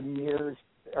just kind of mirrors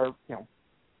or,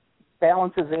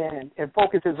 balances in and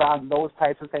focuses on those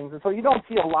types of things. And so you don't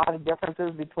see a lot of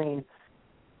differences between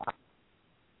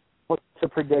what the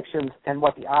predictions and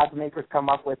what the odds makers come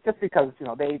up with, just because,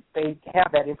 they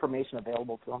have that information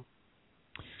available to them.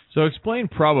 So explain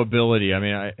probability. I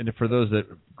mean, and for those that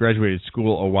graduated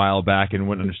school a while back and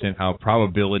wouldn't understand how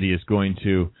probability is going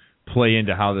to play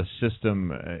into how the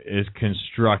system is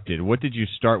constructed, what did you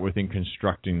start with in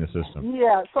constructing the system?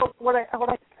 Yeah, so what I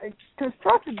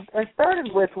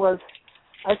started with was,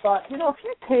 I thought, if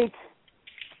you take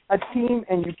a team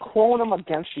and you clone them and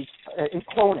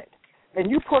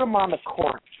you put them on the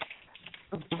court,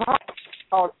 the problem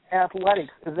about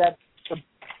athletics is that the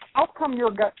outcome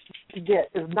you're going to get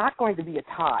is not going to be a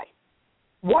tie.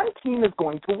 One team is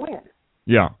going to win.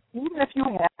 Yeah. Even if you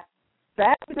have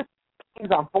that many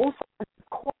teams on both sides of the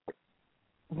court,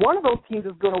 one of those teams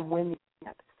is going to win the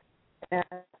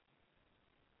event.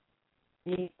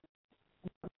 And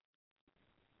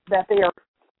that they are,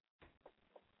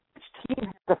 each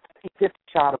team has a 50-50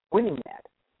 shot of winning that.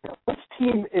 One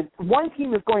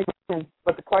team is going to win,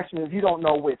 but the question is you don't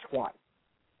know which one.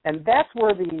 And that's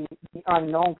where the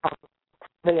unknown comes.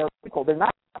 They are equal. They're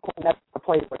not equal enough to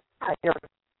play with higher.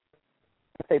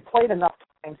 If they played enough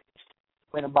times, each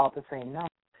win about the same number.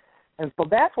 And so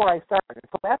that's where I started.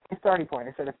 So that's my starting point.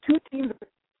 I said, if two teams,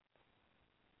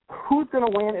 who's going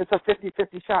to win? It's a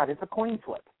 50-50 shot. It's a coin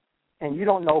flip, and you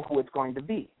don't know who it's going to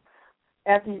be.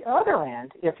 At the other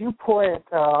end, if you put,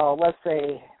 let's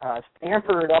say,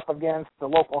 Stanford up against the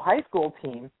local high school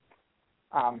team,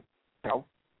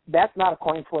 that's not a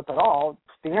coin flip at all.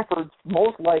 Stanford's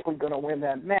most likely going to win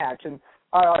that match. And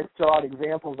I always throw out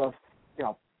examples of,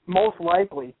 most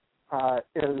likely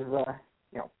is,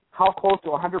 how close to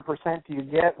 100% do you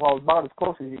get? Well, about as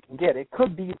close as you can get. It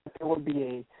could be that there would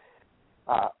be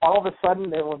all of a sudden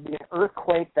there would be an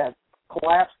earthquake that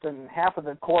collapsed in half of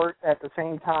the court at the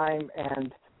same time,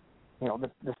 and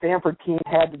the Stanford team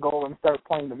had to go and start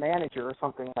playing the manager or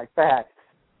something like that.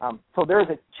 So there's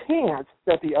a chance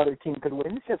that the other team could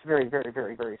win. It's just very, very,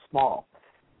 very, very small.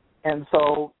 And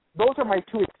so those are my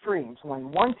two extremes.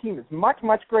 When one team is much,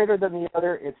 much greater than the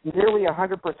other, it's nearly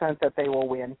 100% that they will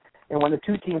win. And when the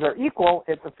two teams are equal,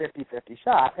 it's a 50-50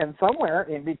 shot. And somewhere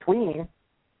in between,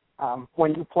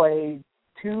 when you play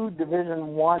two Division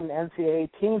I NCAA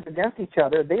teams against each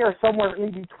other, they are somewhere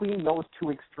in between those two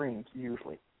extremes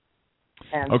usually.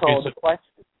 And okay, so the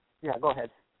question, go ahead.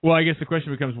 Well, I guess the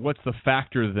question becomes, what's the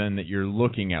factor then that you're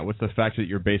looking at? What's the factor that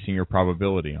you're basing your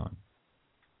probability on?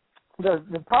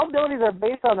 The probabilities are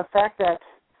based on the fact that,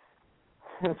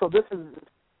 and so this is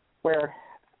where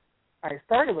I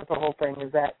started with the whole thing,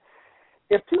 is that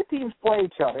if two teams play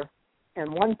each other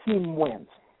and one team wins,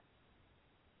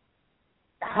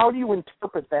 how do you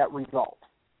interpret that result?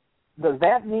 Does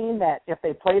that mean that if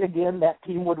they played again, that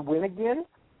team would win again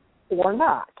or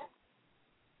not?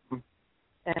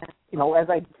 And, as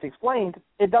I just explained,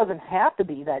 it doesn't have to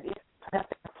be that if they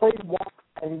played once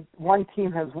and one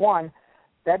team has won,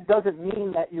 that doesn't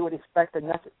mean that you would expect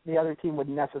the other team would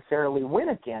necessarily win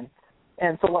again.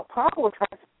 And so what Pablo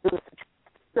tries to do is to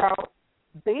figure out,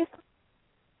 based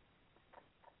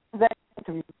on that,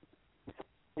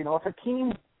 if a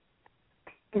team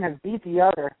has beat the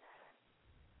other,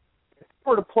 if they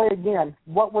were to play again,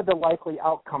 what would the likely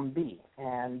outcome be?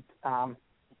 And,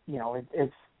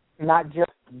 it's not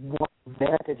just one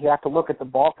event. You have to look at the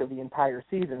bulk of the entire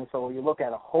season. So you look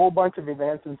at a whole bunch of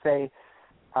events and say,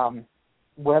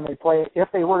 if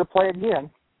they were to play again,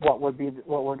 what would be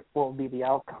the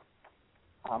outcome?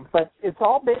 But it's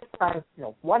all based on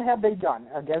what have they done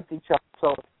against each other.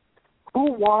 So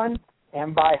who won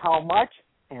and by how much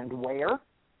and where?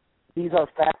 These are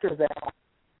factors that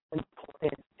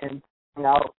and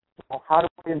now how do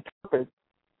we interpret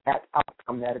that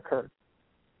outcome that occurred?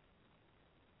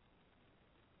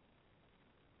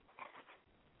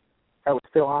 Are we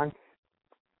still on?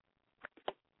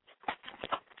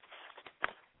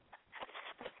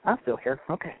 I'm still here.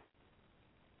 Okay.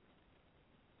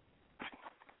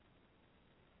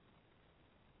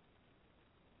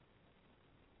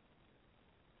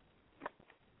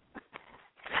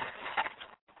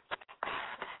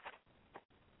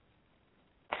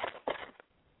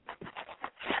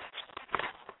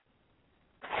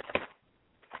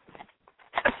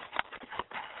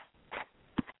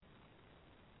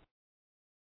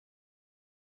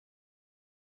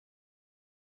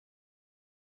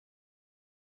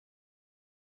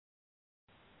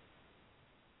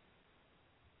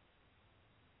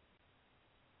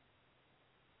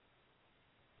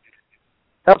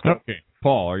 Okay.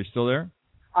 Paul, are you still there?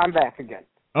 I'm back again.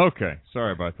 Okay.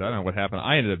 Sorry about that. I don't know what happened.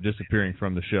 I ended up disappearing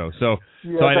from the show. So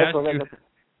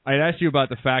I'd asked you about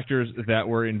the factors that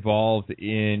were involved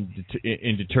in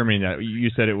determining that. You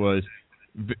said it was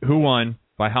who won,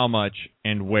 by how much,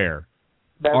 and where.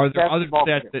 Are there other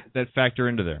stats that factor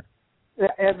into there?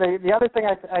 The other thing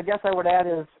I guess I would add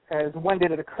is when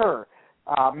did it occur?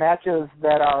 Matches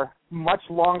that are much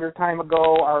longer time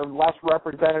ago are less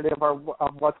representative of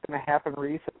what's going to happen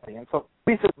recently. And so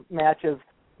recent matches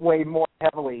weigh more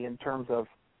heavily in terms of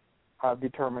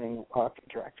determining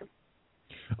future action.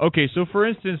 Okay, so for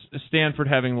instance, Stanford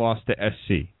having lost to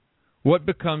SC, what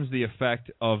becomes the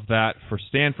effect of that for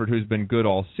Stanford, who's been good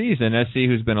all season, SC,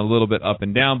 who's been a little bit up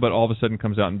and down, but all of a sudden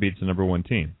comes out and beats the number one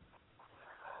team?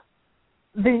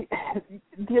 The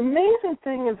amazing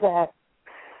thing is that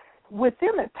within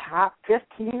the top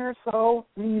 15 or so,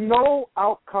 no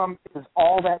outcome is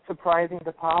all that surprising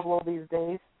to Pablo these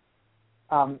days.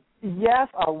 Yes,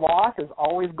 a loss is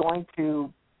always going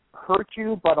to hurt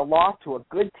you, but a loss to a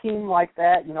good team like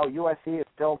that, USC is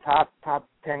still top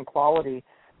 10 quality.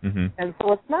 Mm-hmm. And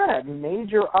so it's not a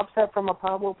major upset from a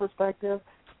Pablo perspective.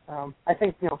 I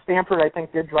think, Stanford,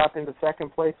 did drop into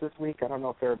second place this week. I don't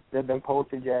know if they've been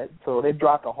posted yet. So they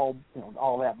dropped a whole,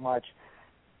 all that much.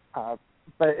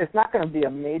 But it's not going to be a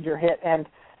major hit. And,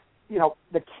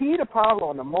 the key to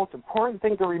Pablo and the most important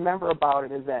thing to remember about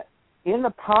it is that in the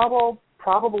Pablo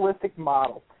probabilistic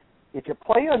model, if you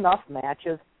play enough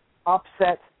matches,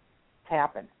 upsets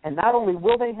happen. And not only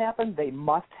will they happen, they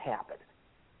must happen.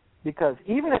 Because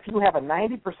even if you have a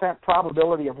 90%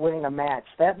 probability of winning a match,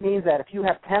 that means that if you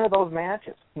have 10 of those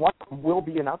matches, one of them will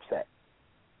be an upset.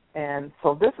 And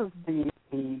so this is the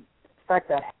effect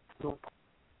that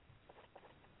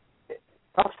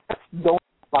upsets don't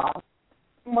bother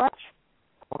much,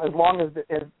 as long as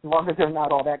they're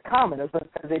not all that common. As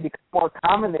they become more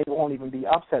common, they won't even be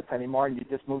upsets anymore, and you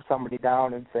just move somebody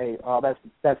down and say, oh,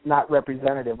 that's not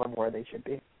representative of where they should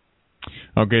be.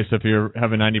 Okay, so if you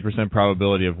have a 90%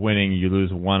 probability of winning, you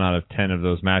lose 1 out of 10 of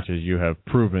those matches, you have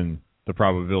proven the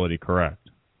probability correct.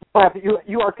 But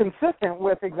you are consistent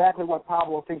with exactly what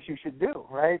Pablo thinks you should do,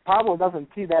 right? Pablo doesn't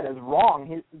see that as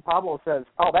wrong. Pablo says,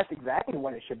 "Oh, that's exactly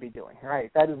what it should be doing." Right?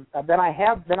 That is. Then I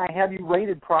have you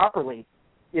rated properly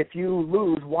if you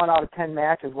lose 1 out of 10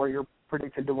 matches where you're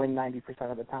predicted to win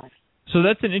 90% of the time. So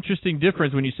that's an interesting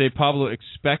difference when you say Pablo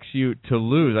expects you to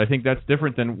lose. I think that's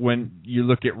different than when you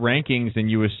look at rankings and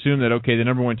you assume that, okay, the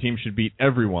number 1 team should beat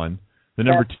everyone. The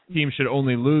number 2 team should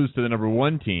only lose to the number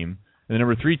 1 team. And the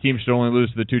number 3 team should only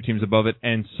lose to the 2 teams above it,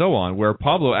 and so on, where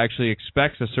Pablo actually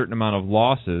expects a certain amount of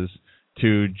losses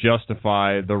to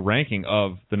justify the ranking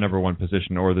of the number 1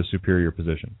 position or the superior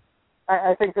position.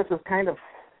 I think this is kind of,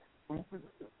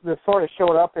 this sort of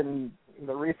showed up in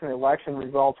the recent election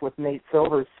results with Nate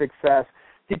Silver's success.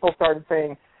 People started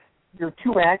saying, you're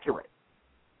too accurate.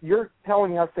 You're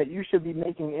telling us that you should be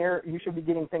making error, you should be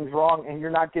getting things wrong, and you're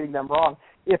not getting them wrong.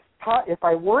 If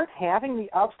I weren't having the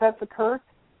upsets occur,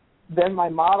 then my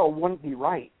model wouldn't be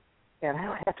right, and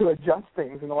I have to adjust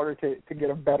things in order to get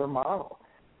a better model.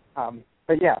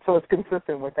 But yeah, so it's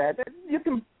consistent with that.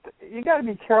 You got to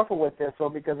be careful with this, though,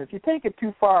 because if you take it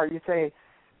too far, you say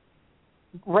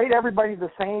rate everybody the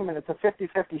same, and it's a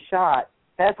 50-50 shot.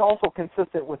 That's also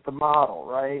consistent with the model,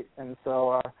 right? And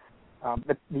so,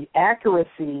 but the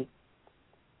accuracy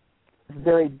is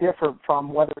very different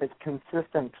from whether it's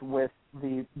consistent with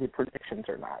the predictions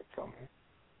or not. So.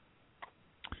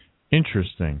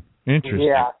 Interesting.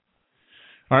 Yeah.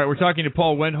 All right, we're talking to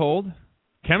Paul Wendhold,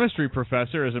 chemistry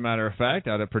professor, as a matter of fact,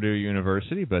 out at Purdue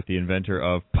University, but the inventor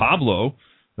of Pablo,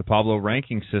 the Pablo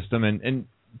ranking system. And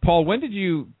Paul, when did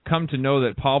you come to know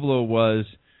that Pablo was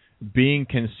being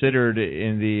considered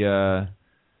in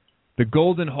the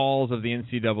golden halls of the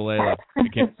NCAA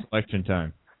against election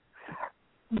time?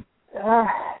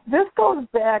 This goes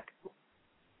back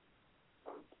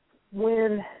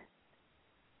when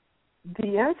the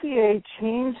NCAA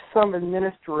changed some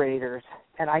administrators,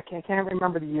 and I can't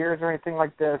remember the years or anything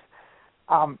like this.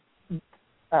 Kathy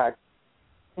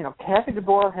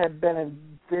DeBoer had been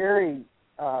in very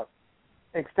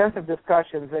extensive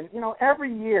discussions, and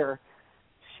every year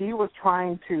she was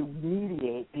trying to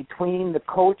mediate between the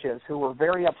coaches who were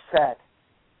very upset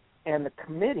and the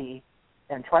committee,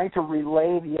 and trying to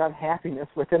relay the unhappiness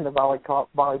within the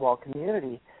volleyball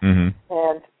community. Mm-hmm.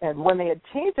 And when they had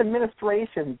changed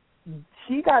administration,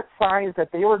 she got signs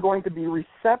that they were going to be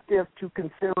receptive to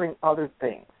considering other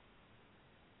things.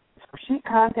 So she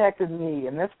contacted me,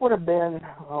 and this would have been,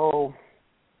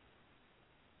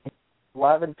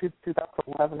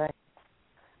 2011,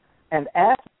 and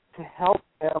asked to help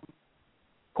them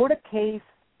put a case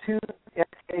to the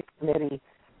NCAA committee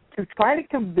to try to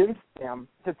convince them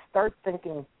to start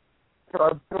thinking there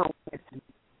are better ways to do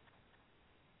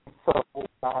it. So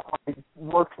I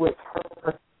worked with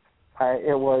her.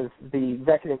 It was the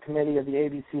executive committee of the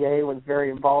ABCA was very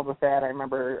involved with that. I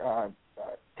remember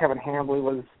Kevin Hambley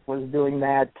was doing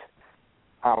that.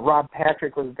 Rob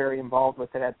Patrick was very involved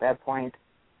with it at that point.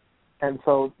 And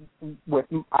so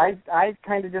I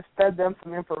kind of just fed them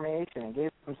some information and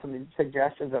gave them some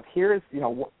suggestions of here's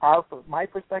my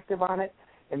perspective on it,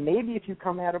 and maybe if you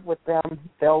come at it with them,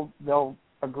 they'll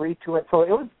agree to it. So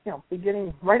it was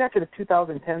beginning right after the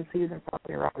 2010 season,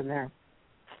 probably around in there.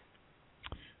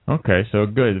 Okay, so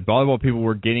good. The volleyball people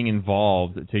were getting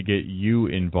involved to get you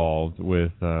involved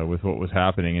with what was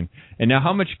happening. And now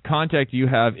how much contact do you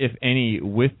have, if any,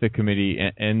 with the committee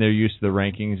and their use of the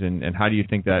rankings, and how do you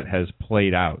think that has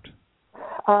played out?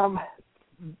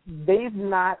 They've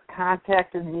not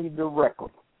contacted me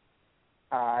directly.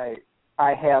 I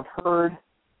have heard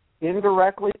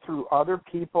indirectly through other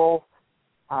people,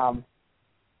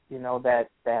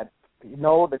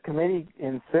 the committee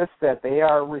insists that they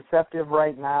are receptive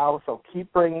right now, so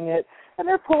keep bringing it. And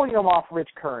they're pulling them off Rich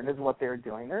Kern is what they're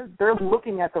doing. They're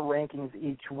looking at the rankings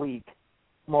each week,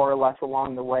 more or less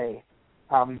along the way,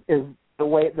 is the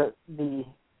way the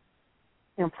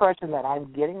impression that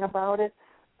I'm getting about it.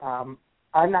 I'm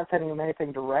not sending them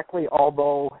anything directly,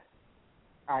 although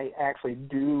I actually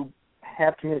do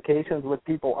have communications with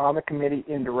people on the committee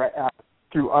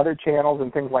through other channels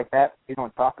and things like that, we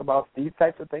don't talk about these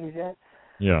types of things yet.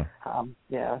 Yeah.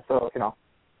 So,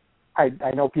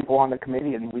 I know people on the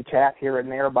committee, and we chat here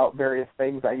and there about various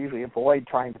things. I usually avoid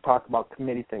trying to talk about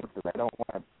committee things because I don't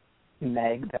want to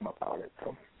nag them about it.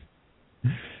 So,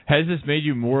 has this made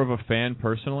you more of a fan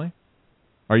personally?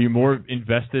 Are you more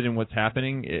invested in what's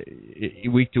happening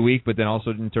week to week, but then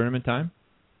also in tournament time?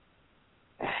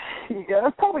 Yeah,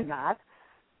 probably not.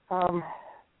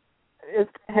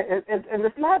 It's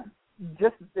not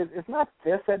just it's not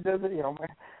this that does it.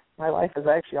 My life is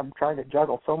actually, I'm trying to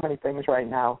juggle so many things right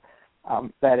now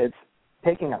that it's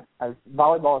taking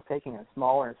volleyball is taking a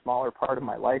smaller and smaller part of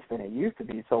my life than it used to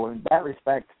be. So in that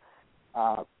respect,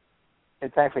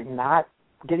 it's actually not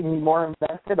getting me more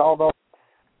invested. Although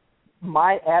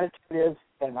my attitude is,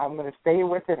 and I'm going to stay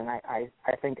with it, and I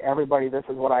think everybody, this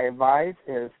is what I advise,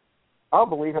 is I'll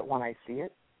believe it when I see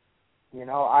it.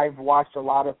 I've watched a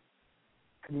lot of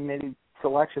committee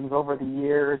selections over the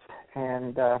years,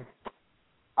 and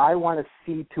I want to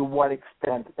see to what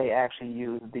extent they actually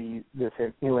use this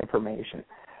new information.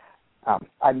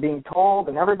 I'm being told,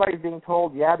 and everybody's being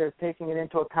told, yeah, they're taking it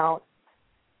into account.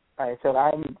 I said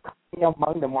I'm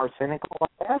among the more cynical, I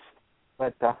guess,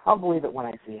 but I'll believe it when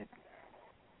I see it.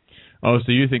 Oh,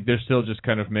 so you think they're still just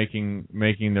kind of making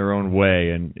their own way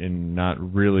and not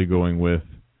really going with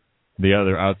the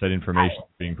other outside information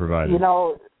being provided?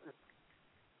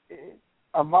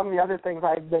 Among the other things,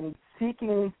 I've been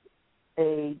seeking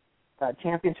a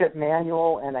championship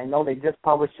manual, and I know they just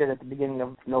published it at the beginning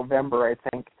of November, I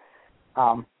think.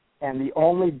 And the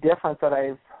only difference that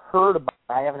I've heard about,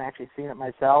 I haven't actually seen it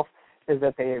myself, is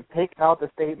that they have taken out the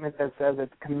statement that says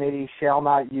that the committee shall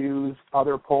not use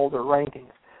other polls or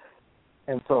rankings.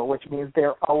 And so, which means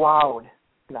they're allowed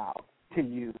now to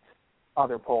use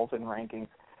other polls and rankings.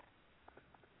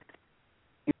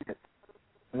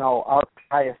 No, our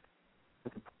highest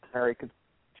is the primary.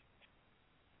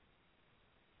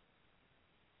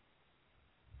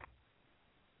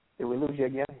 Did we lose you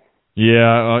again?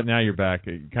 Yeah, now you're back.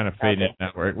 You're kind of fading in.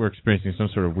 We're experiencing some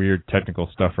sort of weird technical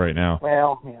stuff right now.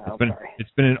 Well, yeah,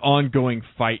 it's been an ongoing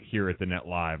fight here at the Net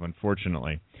Live,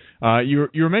 unfortunately. You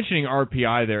were mentioning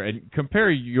RPI there, and compare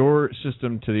your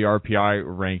system to the RPI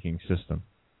ranking system.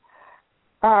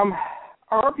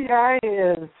 RPI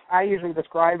is, I usually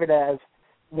describe it as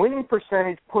winning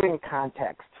percentage put in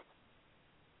context,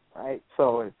 right?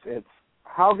 So it's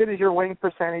how good is your winning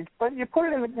percentage, but you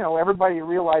put it in, everybody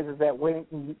realizes that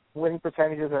winning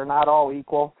percentages are not all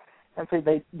equal, and so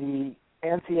the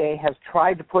NCAA has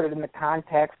tried to put it in the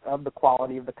context of the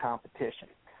quality of the competition.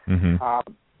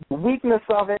 Mm-hmm. The weakness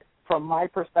of it, from my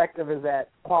perspective, is that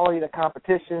quality of the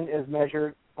competition is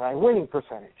measured by winning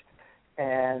percentage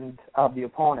and of the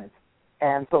opponent,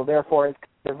 and so therefore it's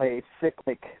kind of a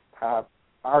cyclic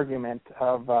argument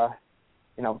of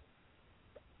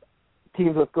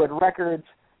teams with good records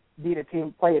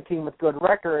play a team with good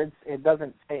records. It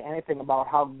doesn't say anything about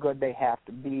how good they have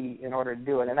to be in order to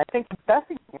do it. And I think the best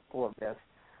example of this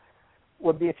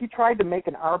would be if you tried to make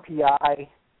an RPI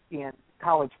in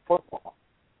college football,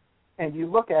 and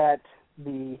you look at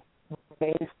the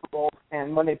main schools,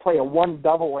 and when they play a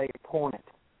 1AA opponent,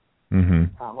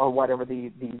 mm-hmm. Or whatever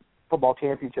the football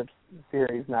championship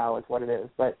series now is what it is,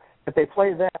 but if they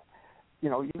play that,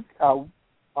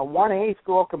 a 1A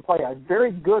school can play a very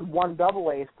good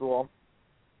 1AA school,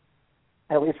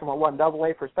 at least from a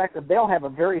 1AA perspective. They'll have a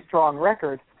very strong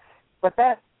record, but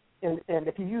and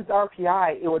if you use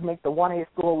RPI, it would make the 1A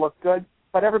school look good,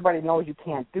 but everybody knows you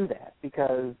can't do that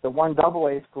because the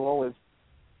 1AA school is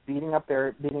beating up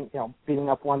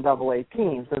 1AA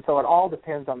teams, and so it all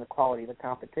depends on the quality of the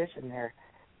competition there.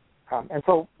 And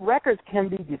so records can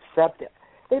be deceptive.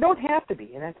 They don't have to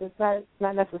be, and it's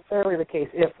not necessarily the case.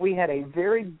 If we had a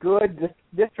very good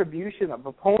distribution of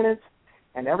opponents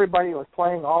and everybody was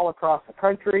playing all across the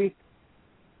country,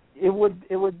 it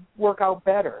would work out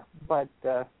better. But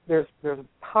there's a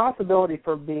possibility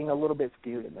for being a little bit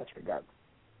skewed in this regard.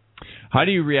 How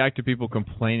do you react to people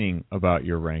complaining about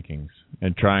your rankings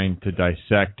and trying to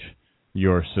dissect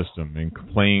your system and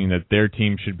complaining that their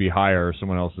team should be higher or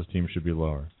someone else's team should be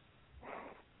lower?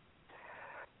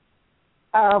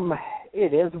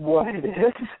 It is what it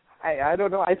is. I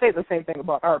don't know. I say the same thing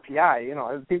about RPI.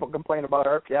 As people complain about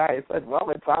RPI, I said, well,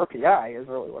 it's RPI is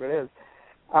really what it is.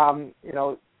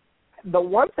 The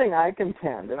one thing I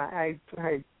contend, and I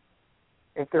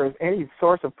if there's any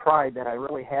source of pride that I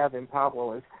really have in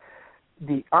Pablo, is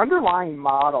the underlying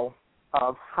model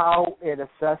of how it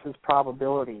assesses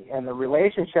probability and the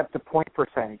relationship to point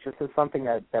percentage. This is something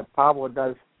that Pablo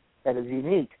does that is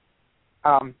unique.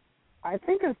 I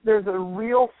think there's a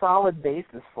real solid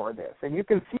basis for this, and you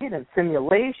can see it in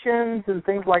simulations and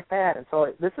things like that. And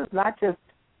so this is not just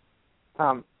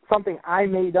something I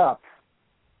made up.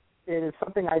 It is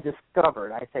something I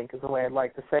discovered, I think, is the way I'd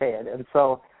like to say it. And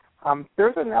so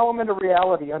there's an element of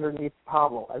reality underneath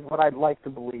Pablo, is what I'd like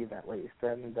to believe, at least.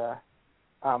 And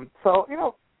so,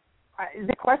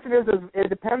 the question is, it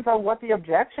depends on what the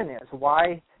objection is.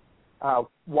 Why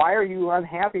are you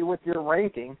unhappy with your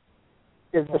ranking?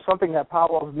 Is there something that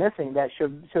Pablo's missing that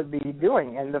should be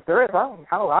doing? And if there is,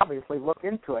 I'll obviously look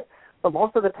into it. But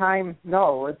most of the time,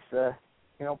 no. It's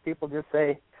people just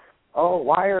say, "Oh,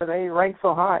 why are they ranked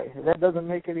so high? That doesn't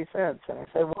make any sense." And I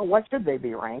say, "Well, what should they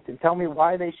be ranked? And tell me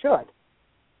why they should."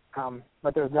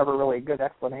 But there's never really a good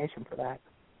explanation for that.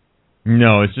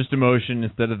 No, it's just emotion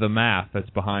instead of the math that's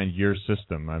behind your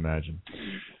system, I imagine.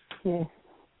 Yeah.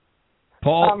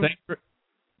 Paul, thanks for...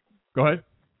 Go ahead.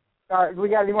 We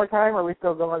got any more time, or are we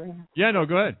still going? Yeah, no,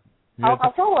 go ahead.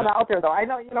 I'll throw one out there, though. I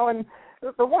know, and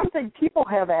the one thing people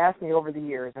have asked me over the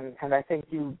years, and I think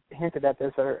you hinted at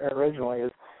this originally,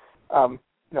 is,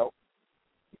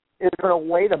 is there a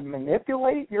way to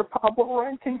manipulate your Pablo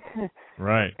ranking?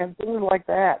 Right. And things like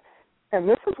that. And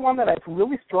this is one that I've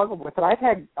really struggled with, and I've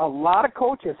had a lot of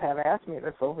coaches have asked me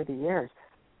this over the years,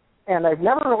 and I've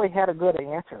never really had a good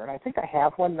answer. And I think I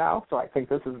have one now, so I think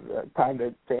this is time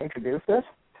to introduce this.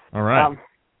 All right.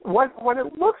 What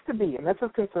it looks to be, and this is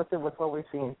consistent with what we've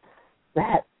seen,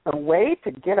 that the way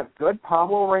to get a good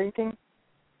Pablo ranking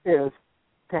is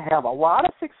to have a lot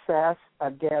of success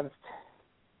against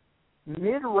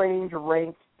mid-range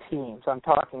ranked teams. I'm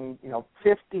talking,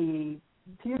 50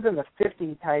 teams in the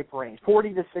 50 type range,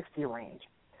 40 to 60 range.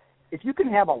 If you can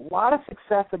have a lot of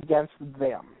success against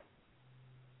them,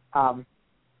 and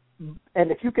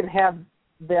if you can have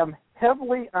them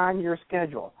heavily on your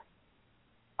schedule,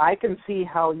 I can see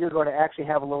how you're going to actually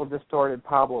have a little distorted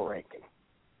Pablo ranking.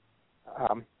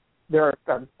 There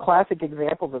are classic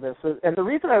examples of this. And the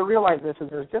reason I realize this is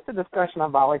there's just a discussion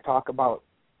on Volley Talk about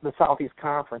the Southeast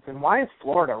Conference and why is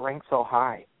Florida ranked so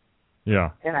high.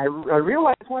 Yeah. And I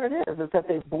realize what it is that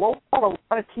they blow out a lot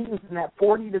of teams in that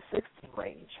 40 to 60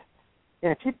 range.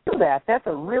 And if you do that, that's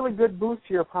a really good boost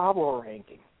to your Pablo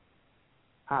ranking.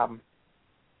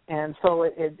 And so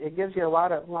it gives you a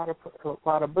lot of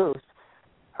boost.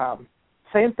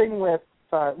 Same thing with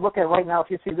look at right now.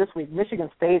 If you see this week, Michigan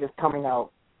State is coming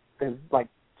out is like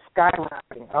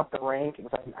skyrocketing up the rankings.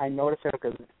 I notice it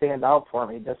because it stands out for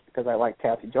me just because I like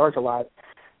Kathy George a lot.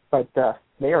 But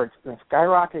they are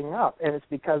skyrocketing up, and it's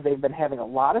because they've been having a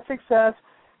lot of success,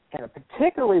 and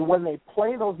particularly when they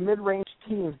play those mid-range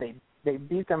teams, they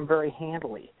beat them very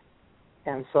handily.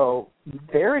 And so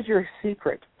there's your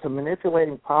secret to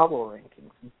manipulating Pablo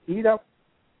rankings. Beat up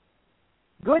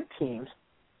good teams,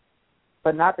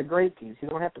 but not the great teams. You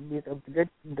don't have to beat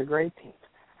the great teams.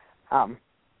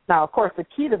 Now, of course, the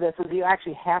key to this is you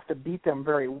actually have to beat them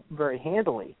very, very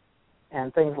handily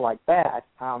and things like that.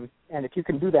 And if you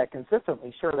can do that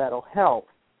consistently, sure, that'll help.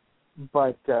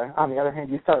 But on the other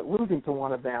hand, you start losing to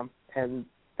one of them, and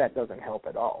that doesn't help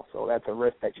at all. So that's a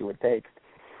risk that you would take.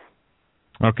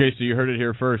 Okay, so you heard it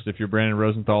here first. If you're Brandon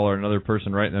Rosenthal or another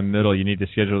person right in the middle, you need to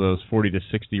schedule those 40 to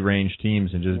 60 range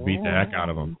teams and just beat the heck out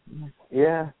of them.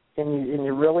 Yeah, and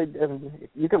you really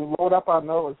you can load up on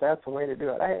those. That's the way to do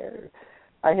it.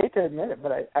 I hate to admit it,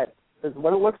 but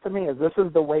what it looks to me is this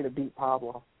is the way to beat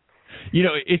Pablo.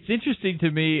 It's interesting to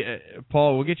me,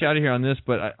 Paul, we'll get you out of here on this,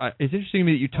 but it's interesting to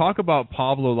me that you talk about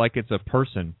Pablo like it's a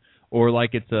person or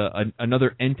like it's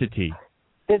another entity.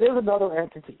 It is another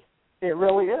entity. It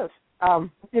really is.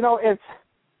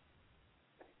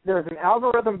 There's an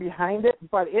algorithm behind it,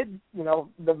 but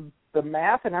the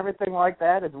math and everything like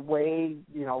that is way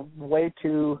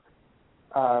too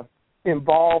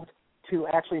involved to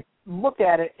actually look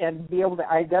at it and be able to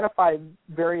identify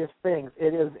various things.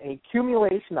 It is a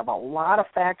accumulation of a lot of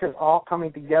factors all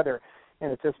coming together,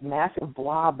 and it's this massive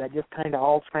blob that just kind of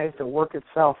all tries to work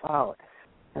itself out.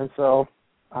 And so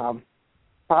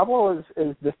Pablo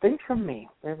is distinct from me.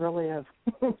 It really is.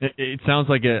 It sounds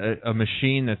like a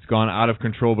machine that's gone out of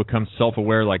control becomes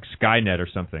self-aware like Skynet or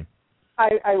something.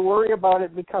 I worry about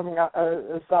it becoming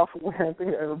a self-aware thing.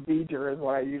 A beager is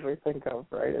what I usually think of,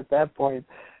 right, at that point.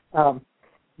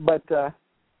 But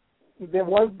there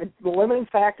was the limiting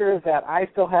factor is that I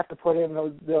still have to put in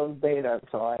those data.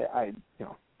 So I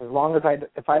as long as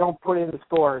if I don't put in the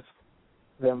scores,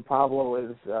 then Pablo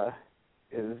is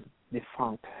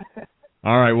defunct.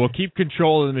 All right, well, keep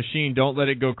control of the machine. Don't let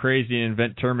it go crazy and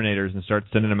invent Terminators and start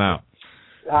sending them out.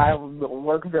 I will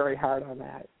work very hard on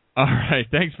that. All right,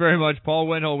 thanks very much, Paul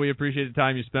Wendell. We appreciate the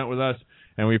time you spent with us,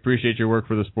 and we appreciate your work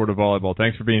for the sport of volleyball.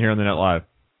 Thanks for being here on the Net Live.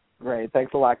 Great.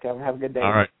 Thanks a lot, Kevin. Have a good day.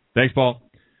 All right. Thanks, Paul.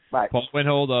 Bye. Paul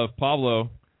Winhold of Pablo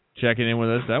checking in with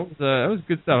us. That was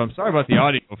good stuff. I'm sorry about the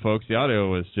audio, folks. The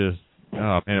audio was just,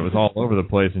 it was all over the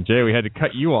place. And, Jay, we had to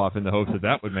cut you off in the hopes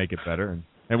that would make it better. And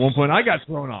at one point I got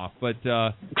thrown off. But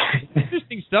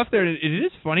interesting stuff there. It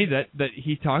is funny that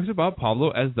he talks about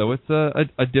Pablo as though it's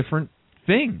a different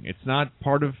thing. It's not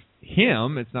part of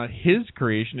him. It's not his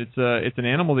creation. It's an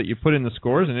animal that you put in the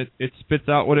scores, and it spits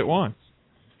out what it wants.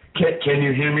 Can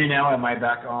you hear me now? Am I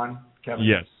back on, Kevin?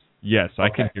 Yes, okay. I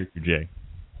can hear you, Jay.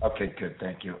 Okay, good,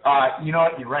 thank you. You know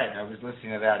what? You're right. I was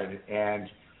listening to that, and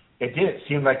it did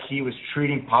seem like he was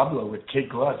treating Pablo with kid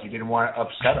gloves. He didn't want to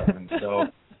upset him, and so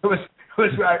it was.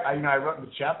 I wrote in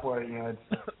the chat board.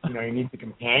 You need the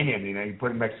companion. You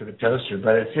put him next to the toaster,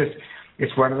 but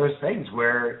it's one of those things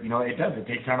where it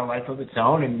takes on a life of its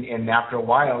own, and after a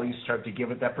while you start to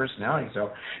give it that personality. So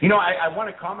I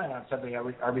want to comment on something.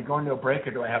 Are we going to a break,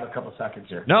 or do I have a couple seconds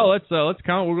here? No, let's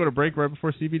comment. We'll go to break right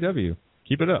before CBW.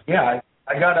 Keep it up. Yeah,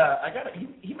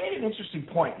 he made an interesting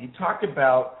point. He talked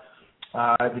about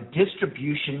the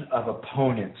distribution of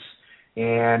opponents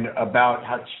and about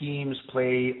how teams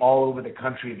play all over the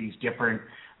country, these different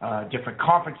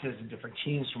conferences and different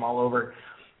teams from all over.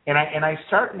 And I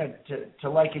starting to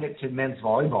liken it to men's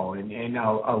volleyball, and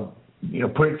I'll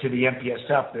put it to the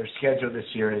MPSF. Their schedule this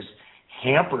year has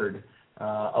hampered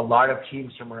a lot of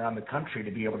teams from around the country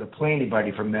to be able to play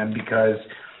anybody from them because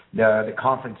the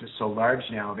conference is so large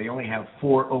now. They only have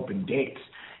 4 open dates,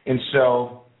 and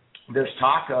so there's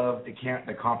talk of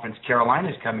the conference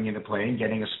Carolinas coming into play and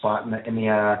getting a spot in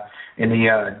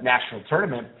the national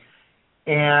tournament.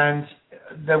 And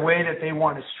the way that they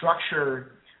want to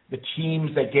structure the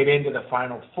teams that get into the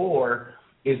Final Four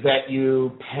is that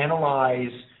you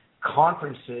penalize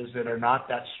conferences that are not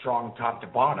that strong top to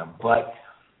bottom. But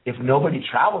if nobody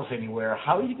travels anywhere,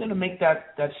 how are you going to make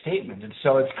that statement? And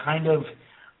so it's kind of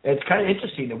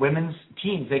interesting. The women's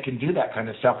teams, they can do that kind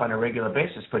of stuff on a regular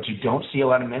basis, but you don't see a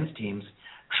lot of men's teams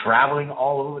traveling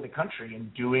all over the country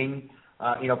and doing,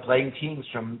 playing teams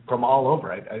from all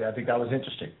over. I think that was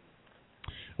interesting.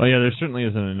 Well, yeah, there certainly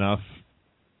isn't enough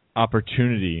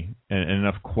opportunity and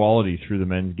enough quality through the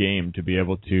men's game to be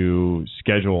able to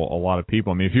schedule a lot of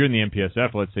people. I mean, if you're in the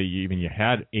MPSF, let's say you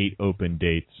had 8 open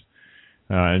dates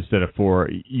instead of 4,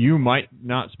 you might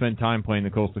not spend time playing the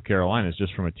Coastal Carolinas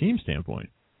just from a team standpoint.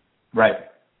 Right.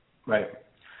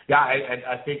 Yeah,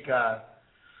 I think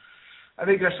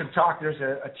there's some talk. There's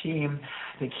a team.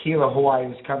 I think Gila Hawaii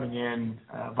is coming in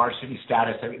varsity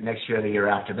status next year or the year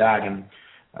after that, and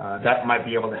that might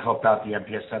be able to help out the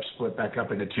MPSF split back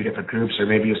up into 2 different groups, or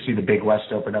maybe you'll see the Big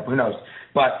West open up. Who knows?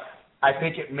 But I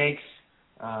think it makes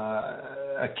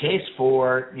a case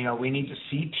for we need to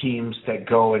see teams that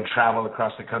go and travel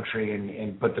across the country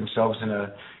and put themselves in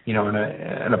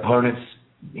an opponent's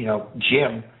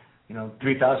gym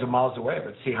 3,000 miles away.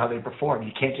 Let's see how they perform.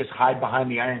 You can't just hide behind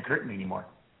the Iron Curtain anymore.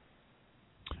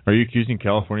 Are you accusing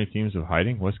California teams of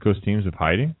hiding? West Coast teams of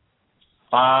hiding?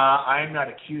 I'm not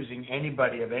accusing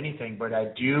anybody of anything, but I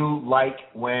do like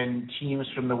when teams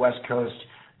from the West Coast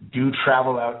do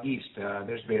travel out east.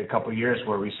 There's been a couple of years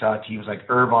where we saw teams like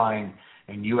Irvine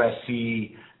and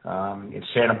USC and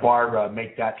Santa Barbara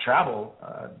make that travel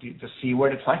to see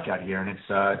what it's like out here, and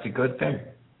it's a good thing.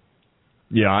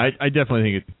 Yeah, I definitely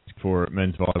think it's for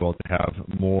men's volleyball to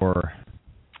have more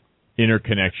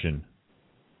interconnection,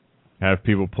 have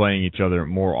people playing each other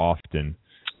more often.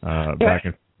 Back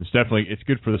and it's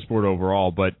good for the sport overall,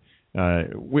 but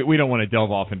we don't want to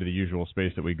delve off into the usual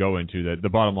space that we go into. The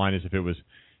bottom line is if it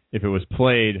was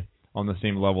played on the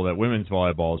same level that women's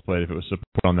volleyball is played, if it was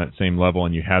supported on that same level,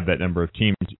 and you had that number of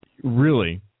teams,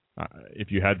 really,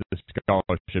 if you had the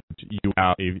scholarship, you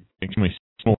have an extremely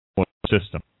small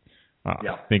system. I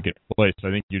think it plays. I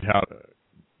think you'd have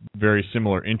very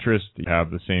similar interest. You'd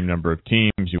have the same number of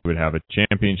teams. You would have a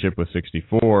championship with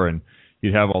 64, and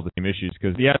you'd have all the same issues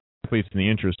because the athletes and the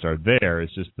interest are there.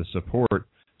 It's just the support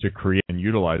to create and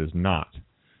utilize is not.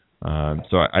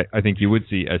 So I think you would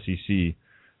see SEC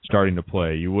starting to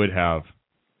play. You would have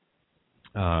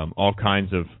all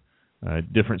kinds of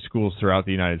different schools throughout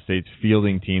the United States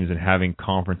fielding teams and having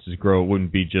conferences grow. It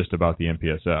wouldn't be just about the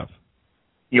MPSF.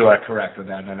 You are correct with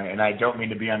that, and I don't mean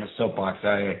to be on a soapbox.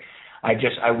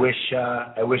 I wish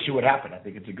it would happen. I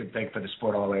think it's a good thing for the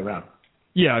sport all the way around.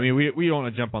 Yeah, I mean, we don't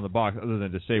want to jump on the box other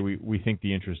than to say we think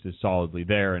the interest is solidly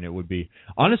there, and it would be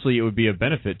a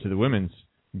benefit to the women's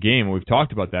game. We've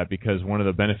talked about that because one of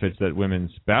the benefits that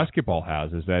women's basketball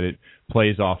has is that it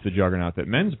plays off the juggernaut that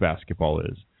men's basketball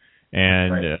is,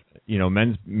 and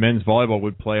men's volleyball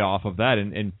would play off of that,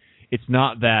 and it's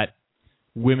not that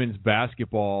women's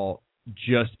basketball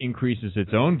just increases its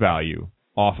own value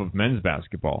off of men's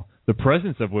basketball. The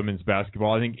presence of women's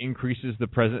basketball, I think, increases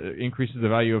the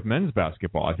value of men's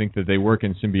basketball. I think that they work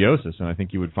in symbiosis, and I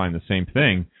think you would find the same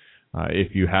thing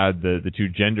if you had the two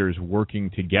genders working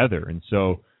together. And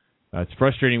so it's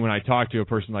frustrating when I talk to a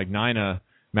person like Nina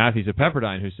Matthews of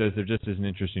Pepperdine who says there just isn't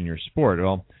interest in your sport.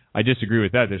 Well, I disagree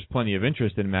with that. There's plenty of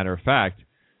interest. And matter of fact,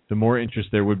 the more interest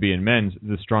there would be in men's,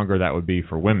 the stronger that would be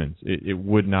for women's. It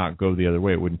would not go the other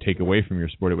way. It wouldn't take away from your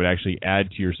sport. It would actually add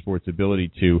to your sport's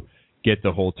ability to get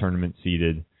the whole tournament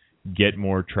seeded, get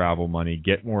more travel money,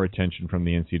 get more attention from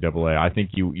the NCAA. I think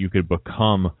you could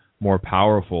become more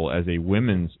powerful as a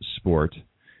women's sport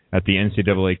at the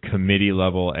NCAA committee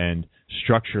level and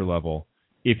structure level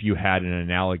if you had an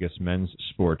analogous men's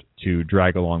sport to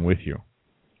drag along with you.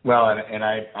 Well, and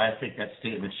I think that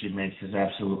statement she makes is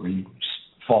absolutely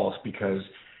false, because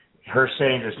her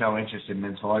saying there's no interest in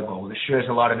men's volleyball, there sure is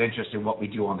a lot of interest in what we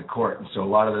do on the court. And so a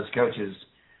lot of those coaches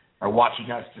are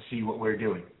watching us to see what we're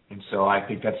doing. And so I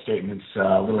think that statement's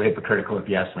a little hypocritical, if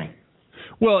you ask me.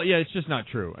 Well, yeah, it's just not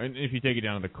true. And if you take it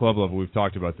down to the club level, we've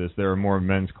talked about this, there are more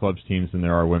men's clubs teams than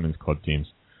there are women's club teams.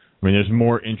 I mean, there's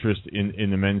more interest in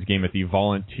the men's game at the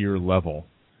volunteer level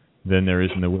than there is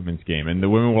in the women's game. And the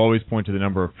women will always point to the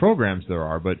number of programs there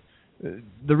are, but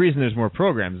the reason there's more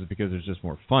programs is because there's just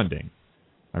more funding.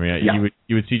 I mean, yeah.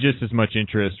 you would see just as much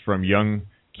interest from young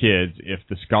kids if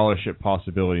the scholarship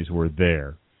possibilities were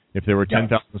there. If there were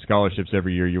 10,000 scholarships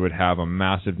every year, you would have a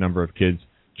massive number of kids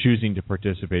choosing to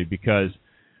participate, because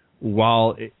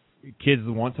while kids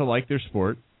want to like their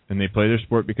sport, and they play their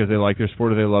sport because they like their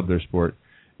sport or they love their sport,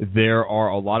 there are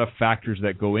a lot of factors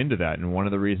that go into that. And one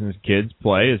of the reasons kids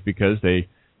play is because they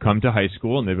come to high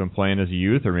school and they've been playing as a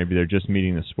youth, or maybe they're just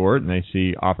meeting the sport and they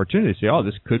see opportunity. They say, oh,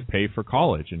 this could pay for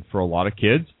college. And for a lot of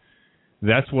kids,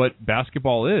 that's what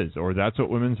basketball is, or that's what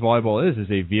women's volleyball is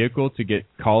a vehicle to get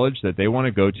college that they want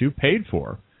to go to paid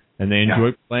for. And they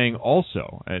enjoy playing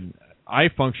also. And I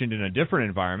functioned in a different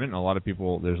environment, and a lot of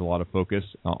people, there's a lot of focus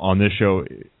on this show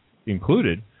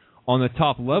included, on the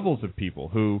top levels of people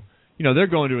who, they're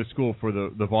going to a school for the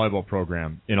volleyball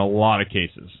program in a lot of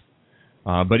cases.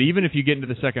 But even if you get into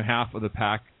the second half of the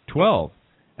Pac-12,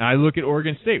 and I look at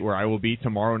Oregon State, where I will be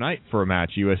tomorrow night for a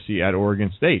match, USC at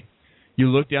Oregon State, you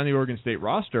look down the Oregon State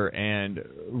roster and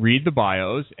read the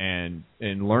bios and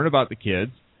learn about the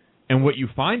kids, and what you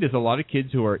find is a lot of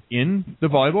kids who are in the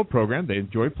volleyball program, they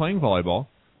enjoy playing volleyball,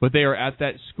 but they are at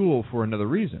that school for another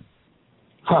reason.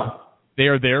 They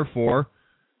are there for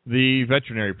the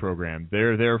veterinary program.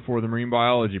 They're there for the marine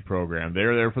biology program.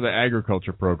 They're there for the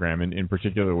agriculture program, in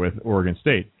particular with Oregon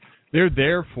State. They're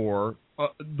there for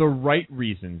the right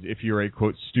reasons if you're a,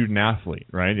 quote, student athlete,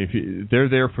 right? They're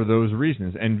there for those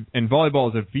reasons. And volleyball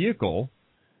is a vehicle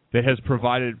that has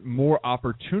provided more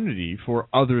opportunity for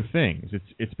other things.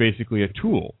 It's basically a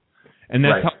tool. And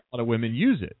that's how a lot of women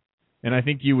use it. And I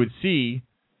think you would see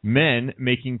men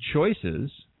making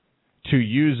choices to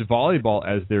use volleyball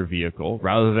as their vehicle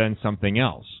rather than something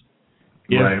else,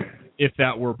 if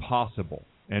that were possible.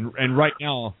 And right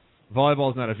now,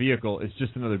 volleyball is not a vehicle. It's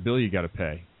just another bill you got to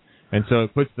pay. And so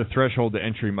it puts the threshold to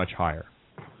entry much higher.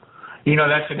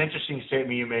 That's an interesting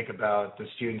statement you make about the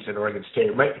students at Oregon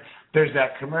State. Right? There's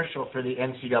that commercial for the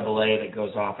NCAA that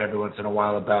goes off every once in a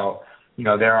while about,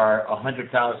 there are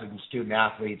 100,000 student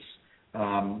athletes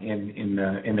in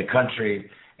the country,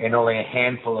 and only a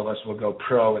handful of us will go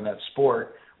pro in that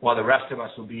sport, while the rest of us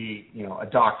will be, a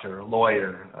doctor, a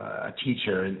lawyer, a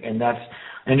teacher,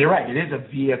 and you're right, it is a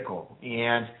vehicle.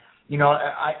 And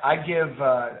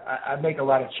I make a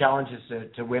lot of challenges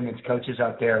to women's coaches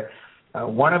out there.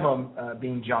 One of them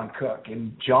being John Cook,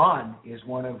 and John is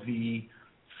one of the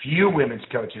few women's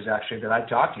coaches actually that I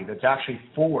talk to that's actually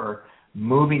for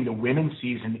moving the women's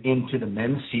season into the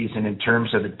men's season in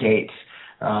terms of the dates.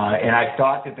 And I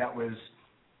thought that was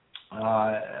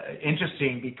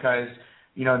interesting because,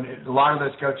 a lot of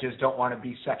those coaches don't want to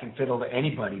be second fiddle to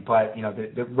anybody, but,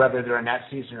 whether they're in that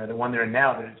season or the one they're in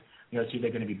now, it's either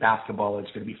going to be basketball or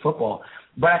it's going to be football.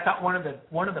 But I thought one of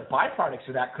the byproducts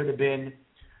of that could have been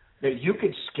that you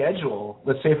could schedule,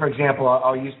 let's say, for example,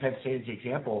 I'll use Penn State as the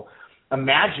example.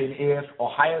 Imagine if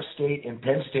Ohio State and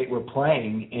Penn State were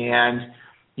playing and,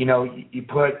 you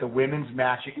put the women's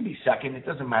match, it can be second, it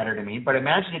doesn't matter to me, but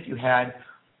imagine if you had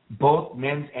both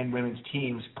men's and women's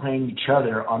teams playing each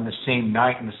other on the same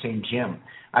night in the same gym.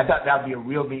 I thought that would be a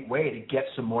real neat way to get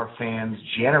some more fans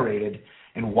generated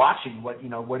and watching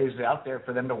what is out there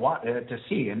for them to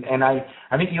see. And I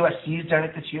think USC has done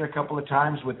it this year a couple of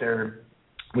times with their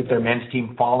men's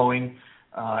team following,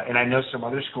 and I know some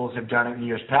other schools have done it in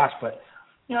years past. But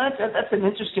that's an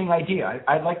interesting idea.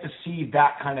 I'd like to see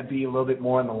that kind of be a little bit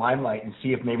more in the limelight and see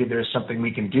if maybe there's something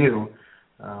we can do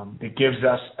that gives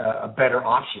us a better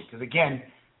option. Because, again,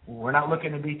 we're not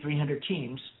looking to be 300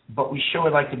 teams, but we sure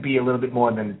would like to be a little bit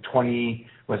more than 20,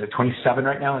 was it 27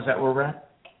 right now? Is that where we're at?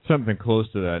 Something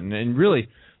close to that. And really,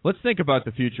 let's think about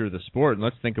the future of the sport, and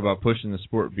let's think about pushing the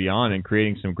sport beyond and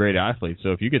creating some great athletes.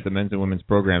 So if you get the men's and women's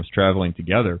programs traveling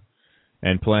together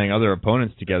and playing other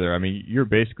opponents together, I mean, you're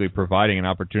basically providing an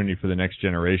opportunity for the next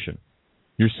generation.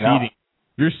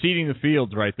 You're seeding the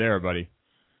fields right there, buddy.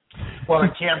 Well,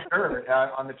 and Cam Kerr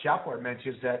on the chat board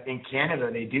mentions that in Canada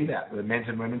they do that, where the men's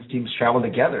and women's teams travel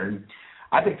together, and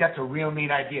I think that's a real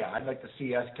neat idea. I'd like to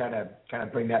see us kind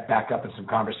of bring that back up in some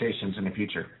conversations in the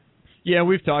future. Yeah,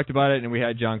 we've talked about it, and we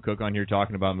had John Cook on here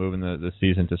talking about moving the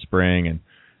season to spring, and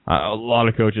a lot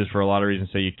of coaches, for a lot of reasons,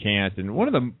 say you can't. And one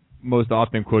of the most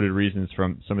often quoted reasons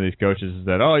from some of these coaches is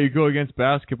that, you go against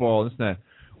basketball, this and that.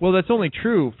 Well, that's only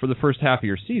true for the first half of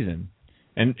your season.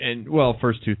 And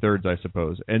first 2/3, I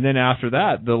suppose. And then after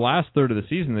that, the last third of the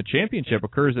season, the championship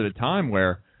occurs at a time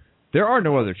where there are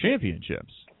no other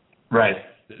championships. Right.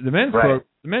 The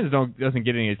men's doesn't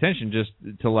get any attention just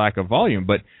to lack of volume,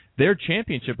 but their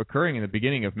championship occurring in the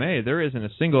beginning of May, there isn't a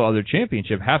single other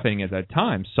championship happening at that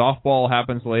time. Softball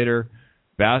happens later,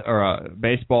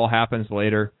 baseball happens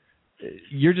later.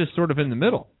 You're just sort of in the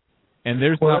middle. And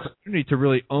there's an opportunity to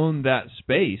really own that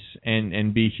space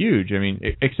and be huge. I mean,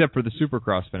 except for the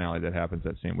Supercross finale that happens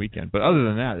that same weekend. But other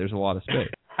than that, there's a lot of space.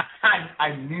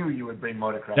 I knew you would bring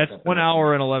motocross That's up. 1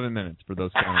 hour and 11 minutes for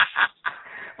those guys.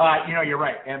 You're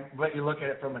right. But you look at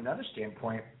it from another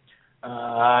standpoint,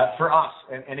 for us,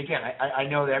 and again, I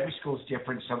know that every school is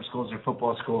different. Some schools are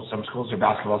football schools, some schools are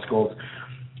basketball schools.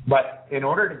 But in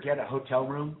order to get a hotel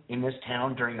room in this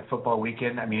town during a football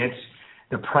weekend, I mean,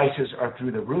 the prices are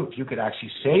through the roof. You could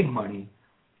actually save money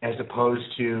as opposed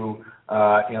to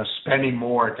spending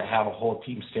more to have a whole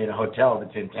team stay in a hotel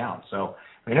that's in town. So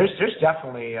I mean, there's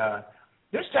definitely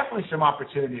some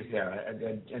opportunities there,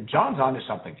 and John's onto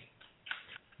something.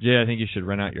 Yeah, I think you should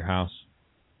rent out your house.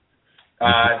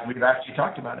 We've actually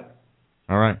talked about it.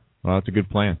 All right. Well, that's a good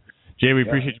plan. Jay, we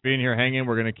appreciate you being here. Hang in.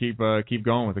 We're going to keep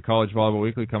going with the College Volleyball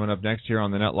Weekly coming up next here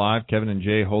on the Net Live. Kevin and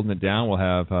Jay holding it down. We'll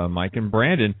have Mike and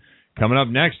Brandon coming up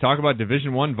next. Talk about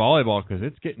Division I volleyball because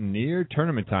it's getting near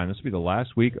tournament time. This will be the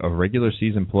last week of regular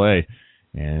season play,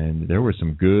 and there were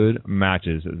some good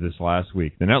matches this last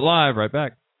week. The Net Live, right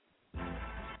back.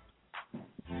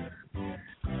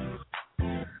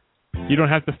 You don't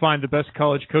have to find the best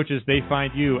college coaches. They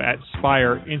find you at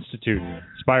Spire Institute.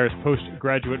 Spire's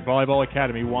postgraduate volleyball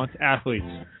academy wants athletes.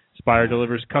 Spire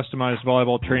delivers customized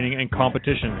volleyball training and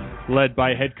competition, led by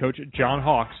head coach John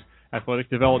Hawks, athletic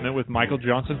development with Michael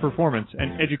Johnson Performance,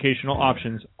 and educational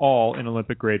options, all in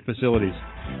Olympic-grade facilities.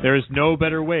 There is no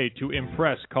better way to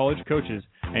impress college coaches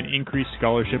and increase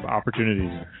scholarship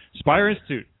opportunities. Spire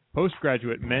Institute,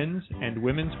 postgraduate men's and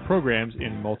women's programs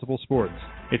in multiple sports.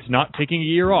 It's not taking a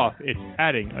year off, it's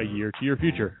adding a year to your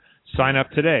future. Sign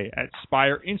up today at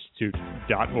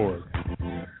spireinstitute.org.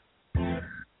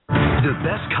 The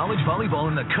best college volleyball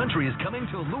in the country is coming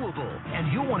to Louisville,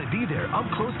 and you'll want to be there up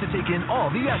close to take in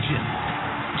all the action.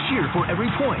 Cheer for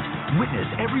every point, witness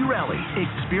every rally,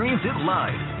 experience it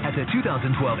live at the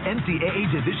 2012 NCAA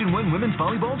Division I Women's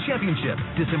Volleyball Championship,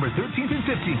 December 13th and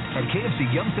 15th at KFC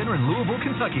Yum Center in Louisville,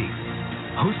 Kentucky.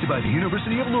 Hosted by the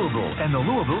University of Louisville and the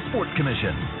Louisville Sports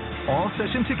Commission. All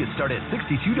session tickets start at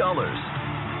 $62.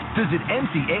 Visit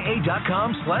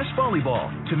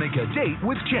ncaa.com/volleyball to make a date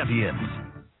with champions.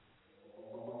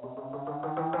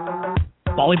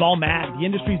 Volleyball Mag, the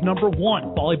industry's #1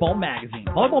 volleyball magazine.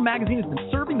 Volleyball Magazine has been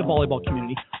serving the volleyball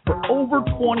community for over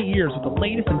 20 years with the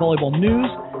latest in volleyball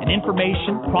news and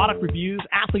information, product reviews,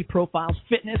 athlete profiles,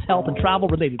 fitness, health, and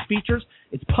travel-related features.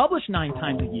 It's published 9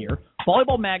 times a year.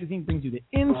 Volleyball Magazine brings you the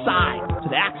inside to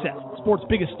the access to the sport's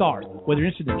biggest stars. Whether you're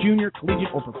interested in the junior,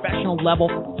 collegiate, or professional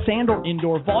level, sand or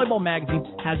indoor, Volleyball Magazine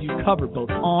has you covered both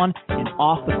on and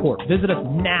off the court. Visit us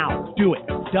now. Do it.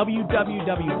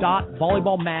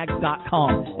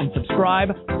 www.volleyballmag.com and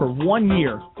subscribe for 1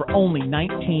 year for only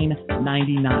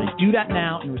 $19.99. Do that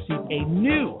now and receive a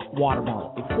new water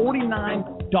bottle, a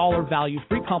 $49 value,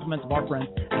 free compliments of our friends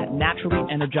at Naturally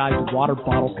Energized Water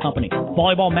Bottle Company.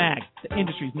 Volleyball Mag, the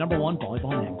industry's #1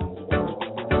 volleyball magazine.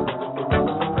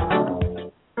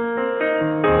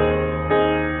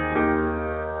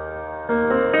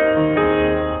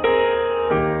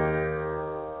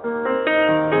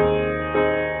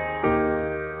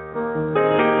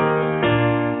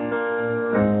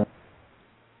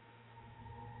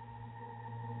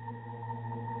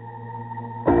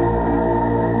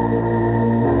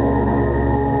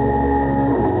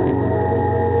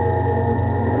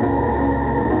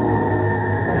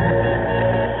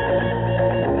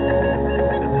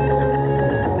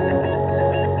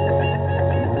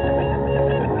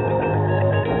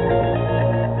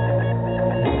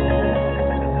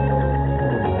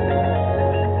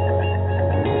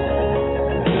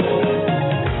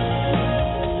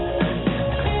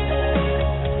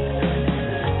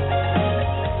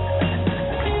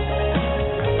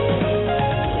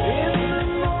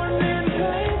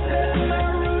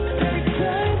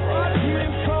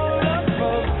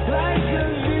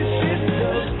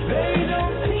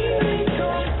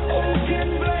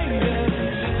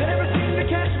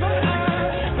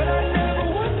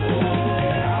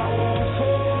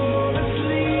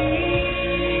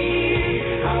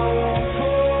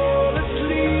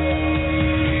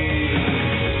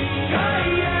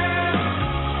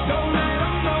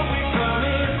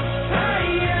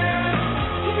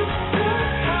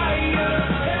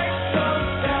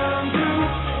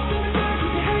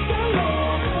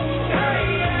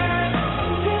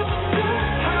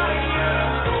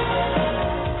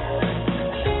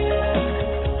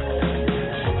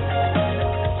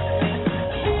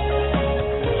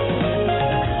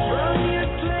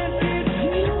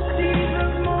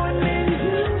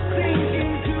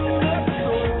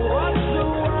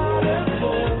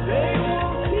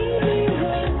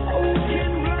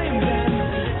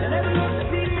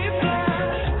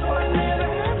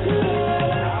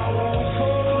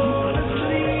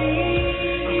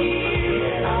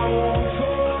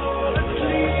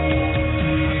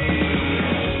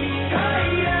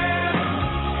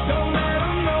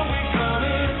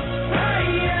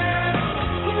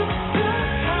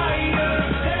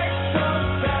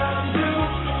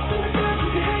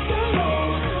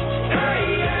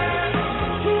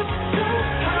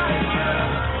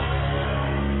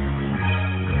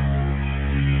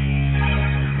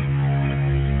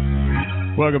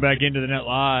 Welcome back into the Net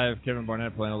Live. Kevin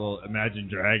Barnett playing a little Imagine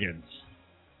Dragons.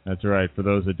 That's right. For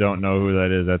those that don't know who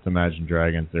that is, that's Imagine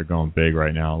Dragons. They're going big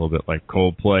right now, a little bit like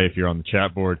Coldplay if you're on the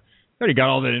chat board. Already got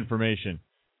all that information.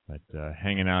 But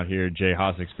hanging out here, Jay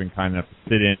Hossack's been kind enough to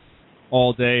sit in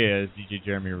all day as DJ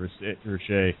Jeremy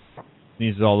Roueche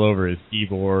sneezes all over his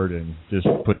keyboard and just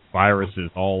put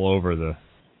viruses all over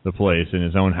the place in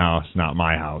his own house, not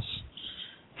my house.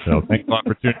 So thanks a lot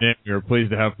for tuning in. We were pleased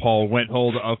to have Paul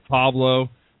Wenthold of Pablo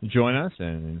join us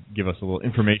and give us a little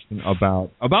information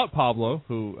about Pablo,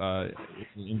 who is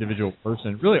an individual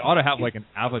person. Really ought to have like an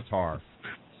avatar.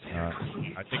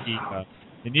 I think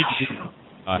he needs to be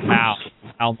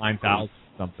HAL 9000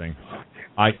 something.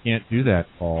 I can't do that,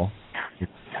 Paul.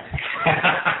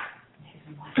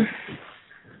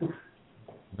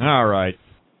 All right.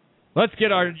 Let's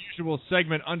get our usual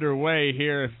segment underway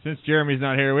here. Since Jeremy's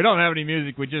not here, we don't have any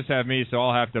music. We just have me, so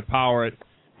I'll have to power it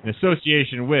in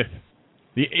association with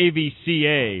the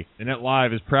AVCA. The Net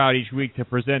Live is proud each week to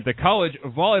present the College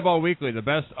Volleyball Weekly, the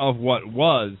best of what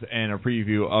was, and a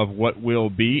preview of what will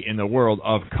be in the world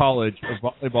of college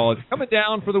volleyball. It's coming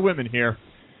down for the women here.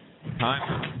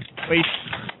 Time wait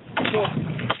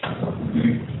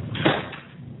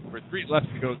for 3 left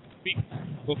to go this week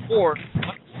before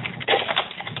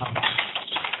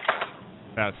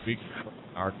past week.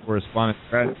 Our correspondent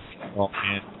Brad and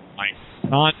Mike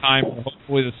Sondheim.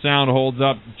 Hopefully the sound holds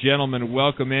up. Gentlemen,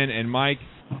 welcome in. And Mike,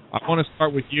 I want to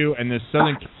start with you. And this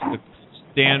Southern Cal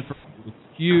Stanford was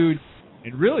huge.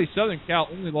 And really, Southern Cal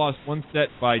only lost one set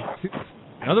by 2.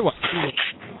 And otherwise,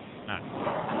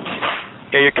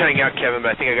 yeah, you're cutting out, Kevin,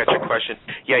 but I think I got your question.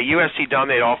 Yeah, USC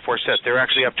dominated all 4 sets. They were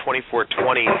actually up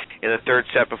 24-20 in the 3rd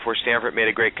set before Stanford made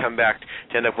a great comeback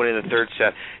to end up winning the 3rd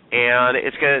set. And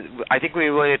I think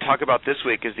we really need to talk about this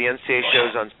week is the NCAA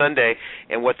shows on Sunday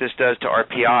and what this does to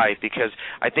RPI, because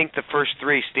I think the first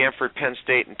 3, Stanford, Penn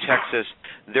State, and Texas,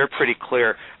 they're pretty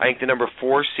clear. I think the number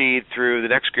 4 seed through the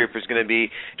next group is going to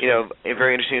be,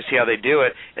 very interesting to see how they do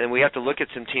it. And we have to look at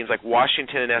some teams like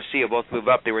Washington and SC will both move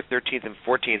up. They were 13th and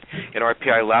 14th in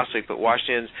RPI last week, but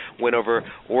Washington's win over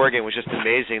Oregon was just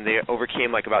amazing. They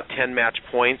overcame like about 10 match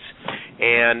points,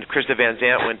 and Krista Van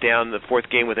Zandt went down the 4th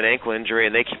game with an ankle injury,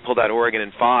 and they pulled out Oregon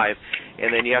in 5.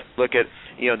 And then you have to look at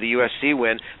the USC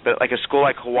win, but like a school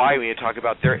like Hawaii, when you talk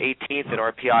about they're 18th in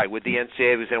RPI, would the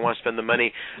NCAA, because they don't want to spend the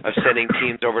money of sending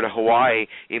teams over to Hawaii,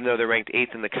 even though they're ranked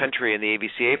 8th in the country in the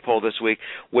AVCA poll this week,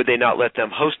 would they not let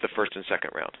them host the 1st and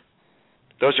 2nd round?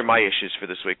 Those are my issues for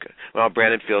this week. Well,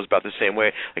 Brandon feels about the same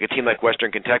way. Like a team like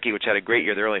Western Kentucky, which had a great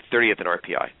year, they're only 30th in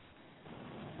RPI.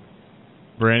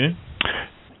 Brandon?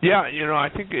 Yeah, I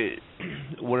think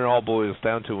when it all boils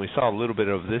down to, and we saw a little bit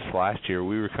of this last year,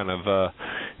 we were kind of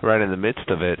right in the midst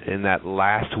of it. In that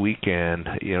last weekend,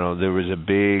 there was a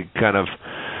big kind of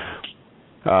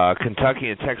Kentucky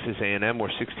and Texas A&M were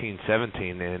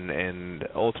 16-17, and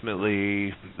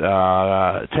ultimately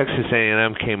Texas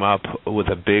A&M came up with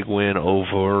a big win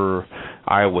over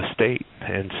Iowa State.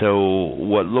 And so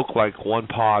what looked like one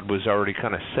pod was already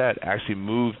kind of set actually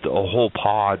moved a whole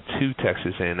pod to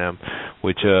Texas A&M,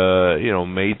 which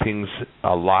made things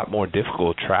a lot more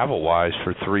difficult travel-wise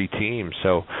for 3 teams.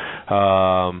 So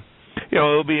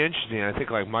it'll be interesting. I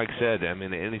think, like Mike said, I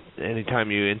mean,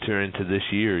 anytime you enter into this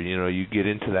year, you get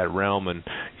into that realm, and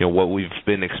what we've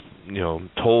been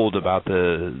told about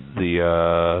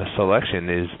the selection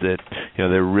is that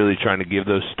they're really trying to give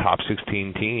those top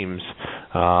 16 teams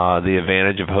the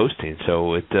advantage of hosting.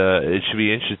 So it should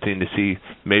be interesting to see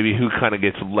maybe who kind of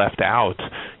gets left out,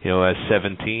 as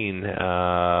 17,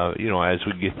 as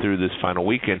we get through this final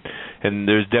weekend. And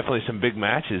there's definitely some big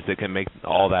matches that can make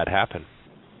all that happen.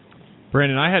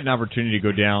 Brandon, I had an opportunity to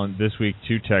go down this week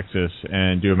to Texas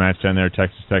and do a match down there,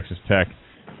 Texas Tech.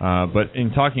 But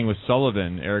in talking with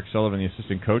Eric Sullivan, the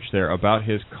assistant coach there, about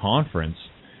his conference,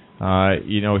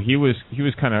 he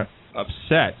was kind of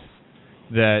upset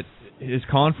that his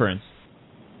conference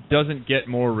doesn't get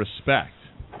more respect.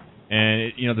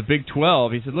 And the Big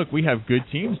 12, he said, look, we have good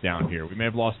teams down here. We may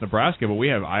have lost Nebraska, but we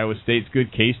have Iowa State's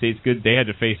good, K-State's good. They had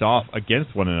to face off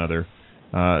against one another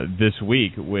this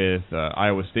week, with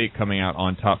Iowa State coming out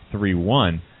on top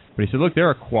 3-1. But he said, look, there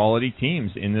are quality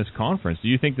teams in this conference. Do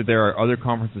you think that there are other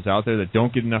conferences out there that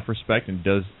don't get enough respect, and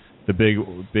does the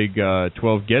Big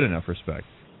 12 get enough respect?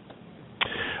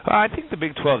 I think the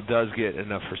Big 12 does get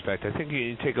enough respect. I think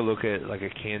you take a look at like a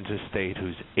Kansas State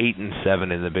who's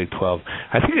 8-7 in the Big 12.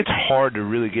 I think it's hard to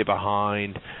really get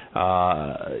behind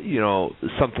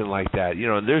something like that.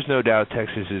 There's no doubt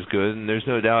Texas is good, and there's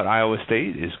no doubt Iowa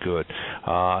State is good.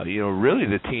 Really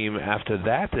the team after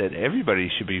that everybody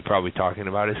should be probably talking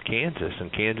about is Kansas,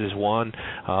 and Kansas won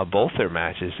both their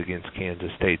matches against Kansas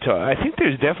State. So I think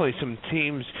there's definitely some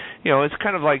teams, it's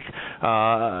kind of like,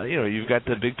 you've got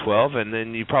the Big 12, and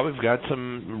then you probably got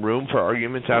some room for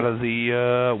arguments out of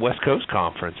the West Coast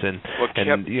Conference, and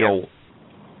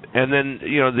then,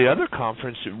 the other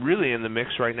conference really in the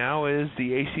mix right now is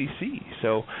the ACC.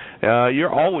 So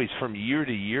you're always, from year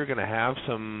to year, going to have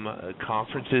some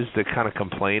conferences that kind of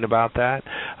complain about that.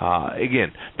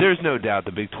 Again, there's no doubt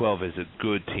the Big 12 is a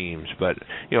good teams, but,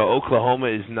 Oklahoma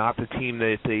is not the team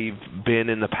that they've been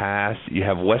in the past. You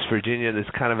have West Virginia that's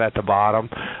kind of at the bottom.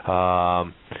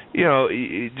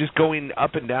 Just going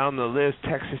up and down the list,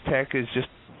 Texas Tech is just,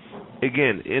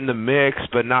 again, in the mix,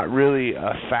 but not really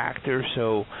a factor.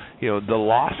 So, the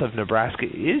loss of Nebraska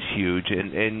is huge,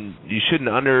 and you shouldn't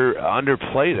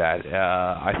underplay that.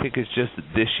 I think it's just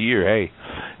this year, hey,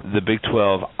 the Big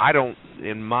 12,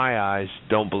 in my eyes,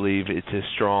 don't believe it's as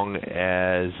strong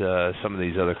as some of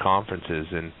these other conferences.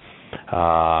 And,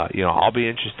 I'll be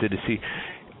interested to see.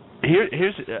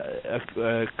 Here's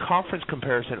a conference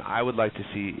comparison I would like to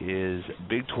see is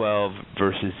Big 12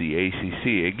 versus the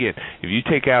ACC. Again, if you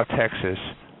take out Texas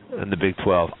and the Big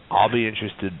 12, I'll be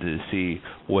interested to see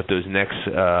what those next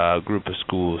group of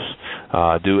schools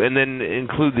do, and then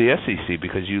include the SEC,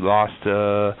 because you lost,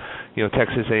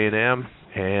 Texas A&M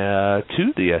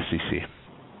to the SEC.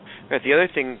 Right, the other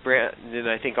thing, Brandon,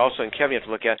 I think also, and Kevin, you have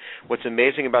to look at what's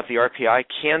amazing about the RPI.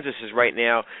 Kansas is right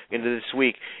now, into this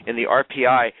week, in the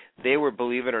RPI, they were,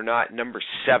 believe it or not, number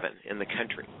 7 in the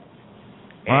country.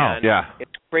 Wow, and yeah.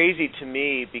 It's crazy to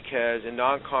me because in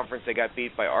non-conference they got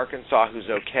beat by Arkansas, who's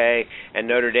okay, and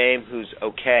Notre Dame, who's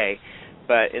okay.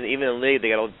 But even in league, they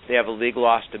have a league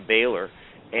loss to Baylor.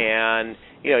 And,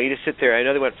 you just sit there. I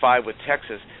know they went 5 with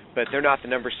Texas, but they're not the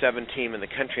number 7 team in the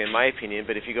country, in my opinion.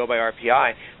 But if you go by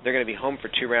RPI, they're going to be home for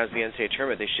 2 rounds of the NCAA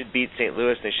tournament. They should beat St.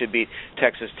 Louis, and they should beat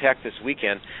Texas Tech this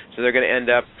weekend. So they're going to end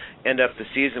up the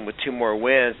season with 2 more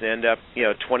wins and end up,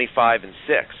 25-6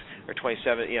 or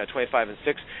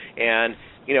 25-6. And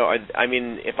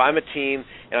if I'm a team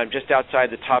and I'm just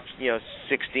outside the top,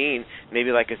 16,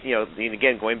 maybe like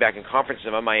again going back in conferences,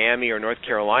 if I'm Miami or North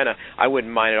Carolina, I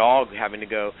wouldn't mind at all having to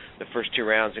go the first 2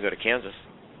 rounds and go to Kansas.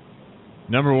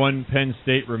 Number 1, Penn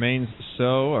State remains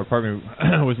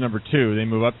was number 2. They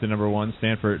move up to number 1.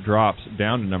 Stanford drops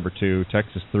down to number 2.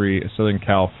 Texas 3, Southern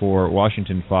Cal 4,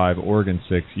 Washington 5, Oregon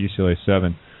 6, UCLA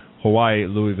 7, Hawaii,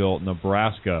 Louisville,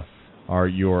 Nebraska are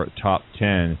your top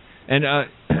 10. And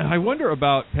I wonder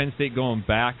about Penn State going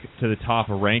back to the top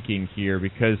of ranking here,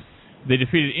 because they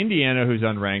defeated Indiana, who's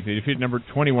unranked. They defeated number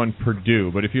 21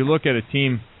 Purdue. But if you look at a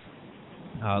team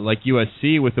like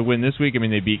USC with the win this week,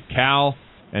 they beat Cal,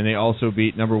 and they also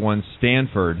beat number 1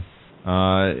 Stanford.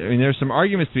 There's some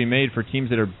arguments to be made for teams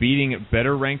that are beating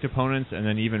better-ranked opponents and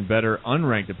then even better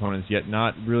unranked opponents, yet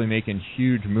not really making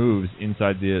huge moves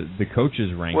inside the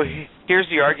coaches' ranking. Well, here's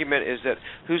the argument, is that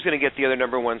who's going to get the other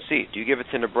number 1 seed? Do you give it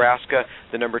to Nebraska,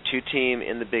 the number 2 team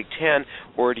in the Big Ten,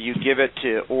 or do you give it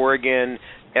to Oregon,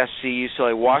 SC,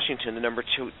 UCLA, Washington, the number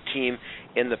 2 team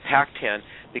in the Pac-10?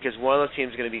 Because one of those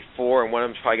teams is going to be 4 and one of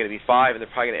them is probably going to be 5, and they're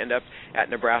probably going to end up at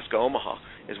Nebraska, Omaha,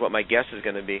 is what my guess is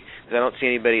going to be. Because I don't see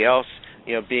anybody else,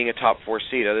 being a top 4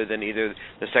 seed other than either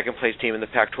the second-place team in the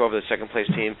Pac-12 or the second-place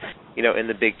team, in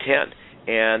the Big Ten.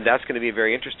 And that's going to be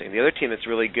very interesting. The other team that's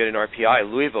really good in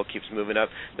RPI, Louisville, keeps moving up.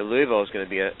 The Louisville is going to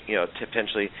be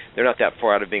potentially, they're not that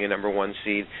far out of being a number 1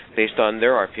 seed based on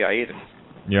their RPI either.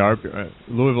 Yeah,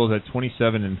 Louisville's at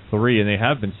 27-3, and they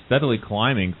have been steadily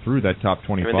climbing through that top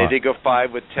 25. They did go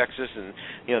 5 with Texas, and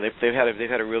they've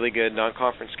had a really good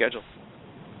non-conference schedule.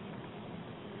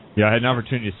 Yeah, I had an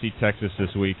opportunity to see Texas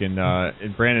this week, and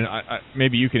Brandon,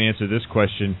 maybe you can answer this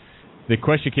question. The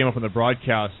question came up on the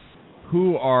broadcast: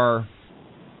 who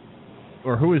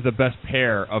is the best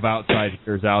pair of outside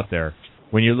hitters out there?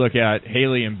 When you look at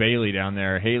Haley and Bailey down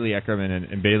there, Haley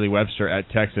Eckerman and Bailey Webster at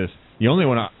Texas, the only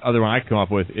other one I come up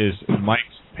with is Mike's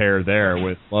pair there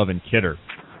with Love and Kidder.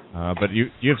 But do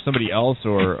you have somebody else,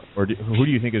 or who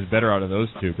do you think is better out of those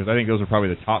 2? Because I think those are probably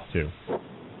the top 2.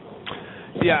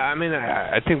 Yeah,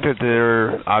 I think that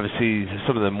they're obviously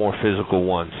some of the more physical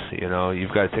ones.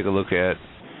 You've got to take a look at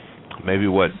maybe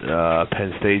what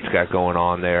Penn State's got going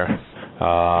on there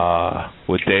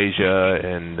with Deja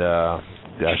and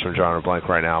gosh, I'm drawing a blank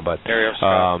right now, but Ariel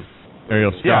Scott.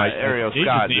 Ariel Scott. Yeah, Ariel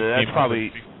Scott. That's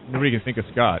probably nobody can think of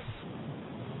Scott.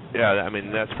 Yeah,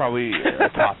 that's probably a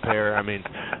top pair.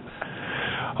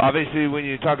 Obviously, when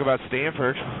you talk about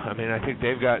Stanford, I mean, I think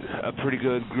they've got a pretty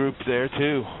good group there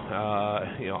too.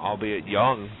 Albeit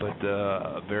young, but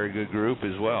a very good group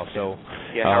as well. So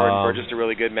yeah, Howard and Burgess are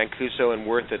really good. Mancuso and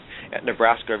Worth at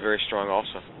Nebraska are very strong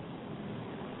also.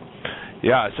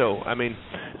 Yeah, so I mean,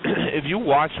 if you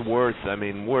watch Worth,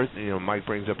 Mike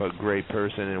brings up a great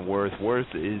person in Worth. Worth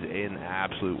is an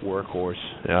absolute workhorse.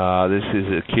 This is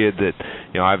a kid that,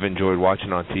 I've enjoyed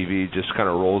watching on TV, just kind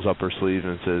of rolls up her sleeves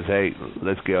and says, hey,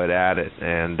 let's get at it.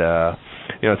 And,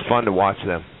 it's fun to watch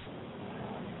them.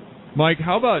 Mike,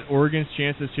 how about Oregon's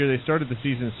chances here? They started the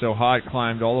season so hot,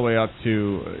 climbed all the way up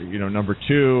to, number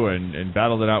 2 and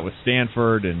battled it out with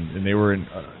Stanford, and they were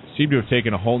seemed to have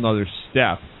taken a whole nother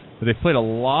step. But they played a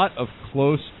lot of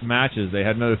close matches. They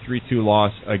had another 3-2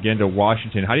 loss again to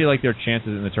Washington. How do you like their chances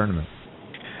in the tournament?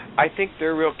 I think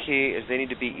their real key is they need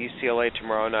to beat UCLA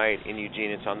tomorrow night in Eugene.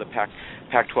 It's on the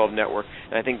Pac-12 network.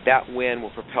 And I think that win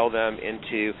will propel them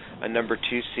into a number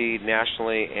 2 seed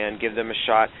nationally and give them a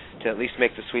shot to at least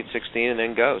make the Sweet 16 and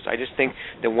then goes. I just think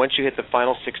that once you hit the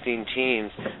final 16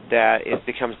 teams, that it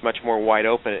becomes much more wide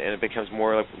open and it becomes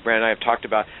more, like Brandon and I have talked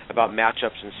about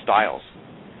matchups and styles.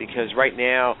 Because right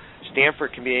now,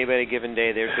 Stanford can be anybody given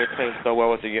day. They're playing so well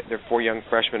with their 4 young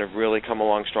freshmen have really come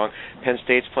along strong. Penn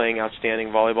State's playing outstanding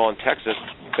volleyball in Texas.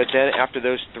 But then after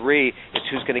those 3, it's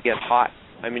who's going to get hot.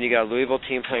 I mean, you got a Louisville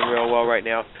team playing real well right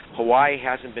now. Hawaii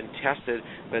hasn't been tested,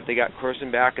 but they got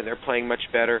Corson back, and they're playing much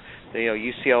better.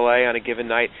 UCLA on a given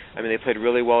night, they played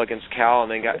really well against Cal,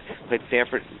 and then played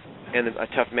Stanford in a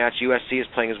tough match. USC is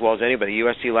playing as well as anybody.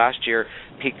 USC last year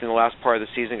peaked in the last part of the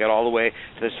season, got all the way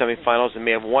to the semifinals, and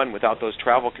may have won without those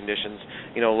travel conditions,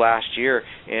 last year.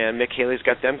 And Mick Haley's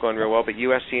got them going real well. But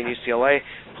USC and UCLA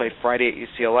play Friday at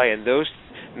UCLA, and those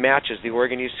matches, the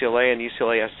Oregon UCLA and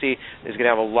UCLA SC, is going to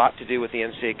have a lot to do with the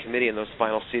NCAA committee in those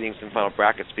final seedings and final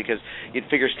brackets, because you'd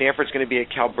figure Stanford's going to be at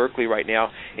Cal Berkeley right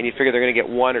now, and you figure they're going to get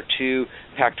 1 or 2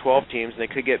 Pac-12 teams, and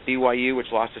they could get BYU, which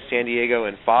lost to San Diego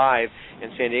in 5,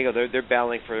 and San Diego, they're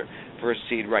battling for a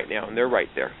seed right now, and they're right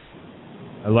there.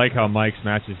 I like how Mike's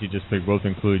matches he just picked both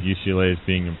include UCLA as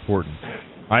being important.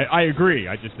 I agree.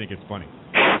 I just think it's funny.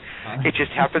 It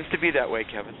just happens to be that way,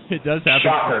 Kevin. It does happen.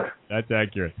 Shocker. That's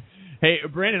accurate. Hey,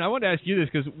 Brandon, I wanted to ask you this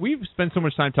because we've spent so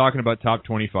much time talking about top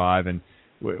 25, and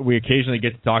we occasionally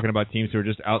get to talking about teams who are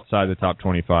just outside the top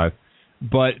 25.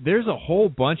 But there's a whole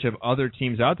bunch of other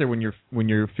teams out there when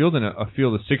you're fielding a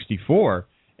field of 64.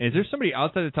 And is there somebody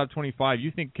outside the top 25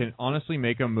 you think can honestly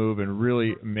make a move and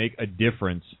really make a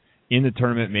difference in the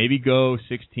tournament? Maybe go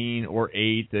 16 or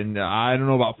 8, and I don't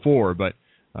know about 4, but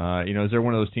is there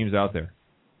one of those teams out there?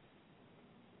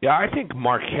 Yeah, I think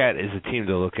Marquette is a team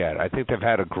to look at. I think they've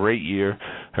had a great year.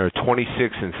 They're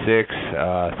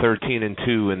 26-6,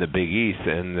 13-2 in the Big East,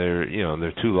 and their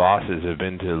 2 losses have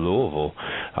been to Louisville.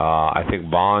 I think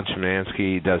Bon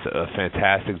Szymanski does a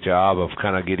fantastic job of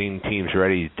kind of getting teams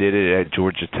ready. He did it at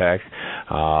Georgia Tech.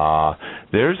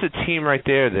 There's a team right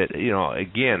there that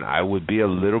again, I would be a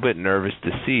little bit nervous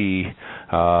to see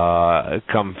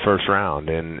come first round,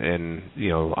 and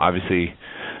obviously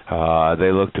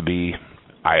they look to be.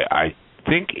 I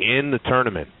think in the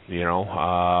tournament, they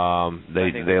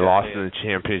lost in the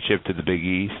championship to the Big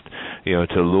East,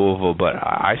 to Louisville, but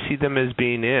I see them as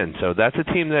being in. So that's a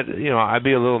team that I'd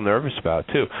be a little nervous about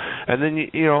too. And then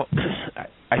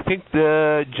I think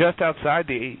just outside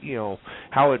the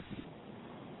how it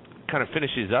kind of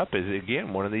finishes up is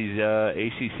again one of these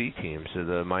ACC teams. So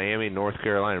the Miami, North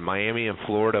Carolina, Miami and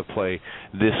Florida play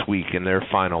this week in their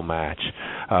final match,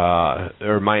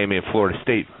 or Miami and Florida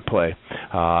State play.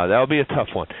 That'll be a tough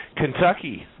one.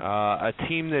 Kentucky, a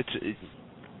team that's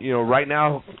right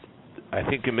now, I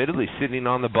think admittedly sitting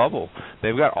on the bubble.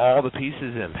 They've got all the pieces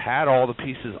and had all the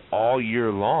pieces all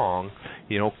year long.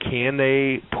 Can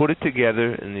they put it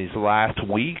together in these last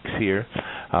weeks here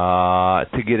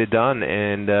to get it done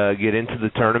and get into the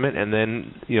tournament and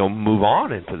then, move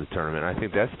on into the tournament? I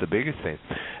think that's the biggest thing.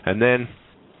 And then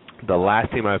the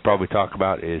last team I'd probably talk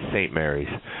about is St. Mary's.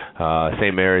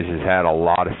 St. Mary's has had a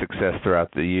lot of success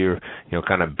throughout the year,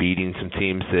 kind of beating some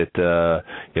teams that,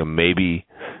 maybe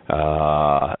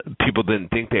people didn't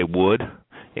think they would.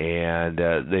 And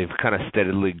they've kind of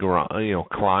steadily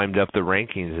climbed up the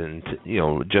rankings and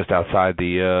just outside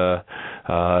the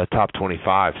top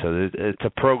 25. So it's a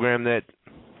program that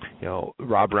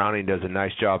Rob Browning does a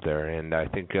nice job there, and I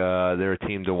think they're a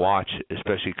team to watch,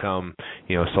 especially come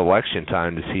selection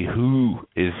time, to see who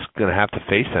is going to have to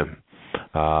face them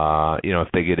if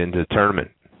they get into the tournament.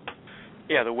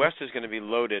 Yeah, the West is going to be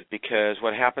loaded because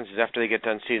what happens is after they get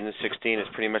done seeding the 16, it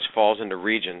pretty much falls into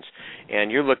regions.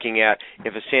 And you're looking at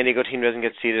if a San Diego team doesn't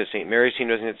get seeded, a St. Mary's team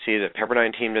doesn't get seeded, a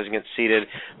Pepperdine team doesn't get seeded,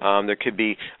 there could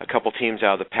be a couple teams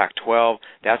out of the Pac-12.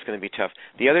 That's going to be tough.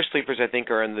 The other sleepers, I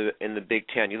think, are in the Big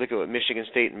Ten. You look at what Michigan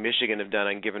State and Michigan have done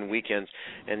on given weekends,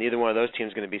 and neither one of those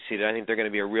teams is going to be seeded. I think they're going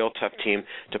to be a real tough team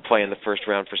to play in the first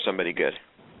round for somebody good.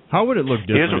 How would it look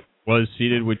different if it was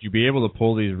seeded? Would you be able to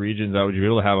pull these regions out? Would you be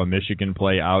able to have a Michigan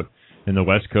play out in the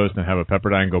West Coast and have a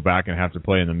Pepperdine go back and have to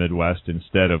play in the Midwest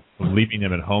instead of leaving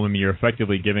them at home? I mean, you're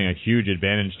effectively giving a huge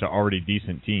advantage to already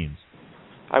decent teams.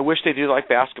 I wish they do like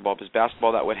basketball, because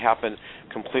basketball that would happen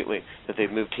completely, that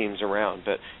they'd move teams around.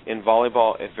 But in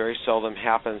volleyball, it very seldom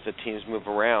happens that teams move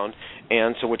around.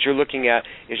 And so what you're looking at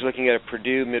is a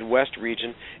Purdue Midwest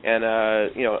region, and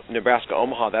Nebraska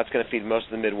Omaha. That's going to feed most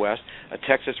of the Midwest. A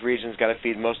Texas region's got to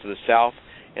feed most of the South.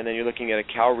 And then you're looking at a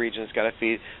Cal region that's got to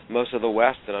feed most of the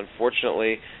West. And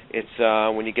unfortunately, it's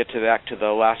when you get back to the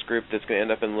last group that's going to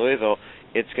end up in Louisville,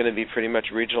 it's going to be pretty much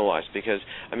regionalized. Because,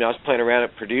 I was playing around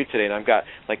at Purdue today, and I've got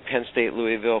like Penn State,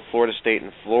 Louisville, Florida State,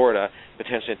 and Florida.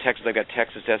 Potentially in Texas, I've got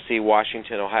Texas, SC,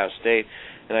 Washington, Ohio State.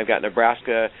 And I've got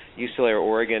Nebraska, UCLA or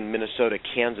Oregon, Minnesota,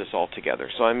 Kansas all together.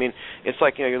 So, it's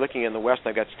like, you're looking in the West, and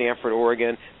I've got Stanford,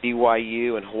 Oregon,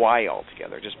 BYU, and Hawaii all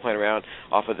together, just playing around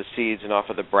off of the seeds and off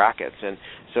of the brackets. And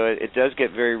so it does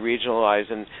get very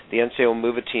regionalized, and the NCAA will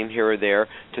move a team here or there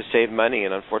to save money.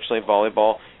 And unfortunately,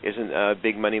 volleyball isn't a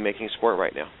big money-making sport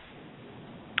right now.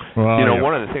 Well,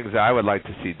 one of the things I would like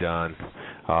to see done,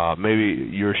 maybe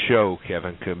your show,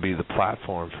 Kevin, could be the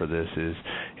platform for this,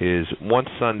 is once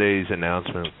Sunday's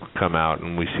announcement come out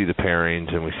and we see the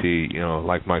pairings and we see,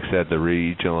 like Mike said, the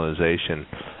regionalization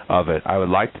of it, I would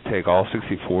like to take all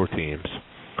 64 teams,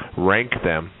 rank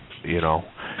them,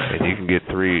 and you can get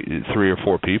three or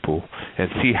four people and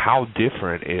see how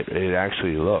different it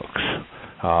actually looks.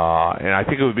 And I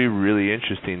think it would be really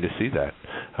interesting to see that.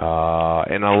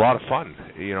 And a lot of fun,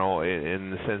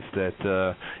 in the sense that,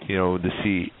 to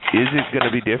see, is it going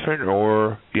to be different,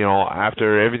 or,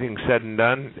 after everything's said and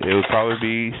done, it would probably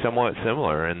be somewhat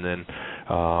similar. And then,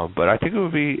 but I think it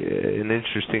would be an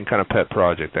interesting kind of pet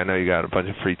project. I know you got a bunch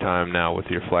of free time now with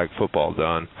your flag football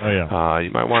done. Oh, yeah. You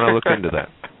might want to look into that.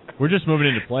 We're just moving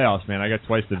into playoffs, man. I got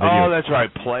twice the video. Oh, that's right,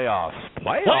 playoffs.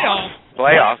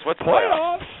 Playoffs? What's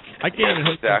playoffs? I can't even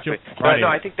hook exactly. No,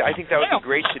 I think that would be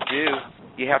great to do.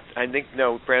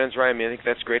 Brandon's right. I think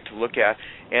that's great to look at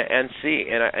and see.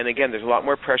 And again, there's a lot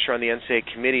more pressure on the NCAA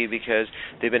committee because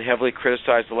they've been heavily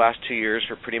criticized the last 2 years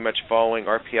for pretty much following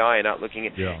RPI and not looking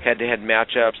at head-to-head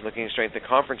matchups and looking at strength of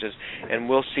conferences. And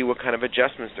we'll see what kind of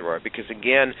adjustments there are. Because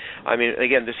again,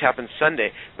 this happens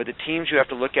Sunday, but the teams you have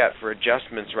to look at for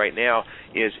adjustments right now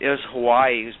is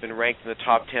Hawaii, who's been ranked in the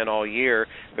top 10 all year,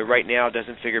 but right now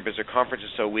doesn't figure because their conference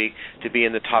is so weak to be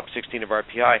in the top 16 of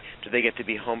RPI. Do they get to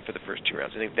be home for the first 2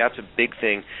 rounds? I think that's a big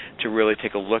thing to really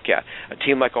take a look at. A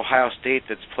team like Ohio State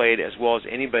that's played as well as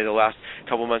anybody the last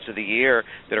couple months of the year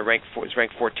that are ranked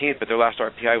 14th, but their last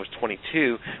RPI was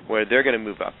 22, where they're going to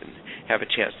move up and have a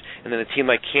chance. And then a team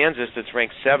like Kansas that's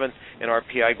ranked 7th in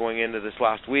RPI going into this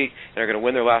last week and are going to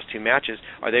win their last 2 matches,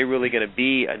 are they really going to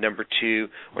be a number 2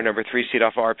 or number 3 seed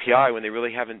off RPI when they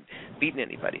really haven't beaten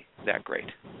anybody that great?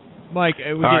 Mike,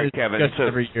 we get this discussion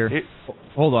every year.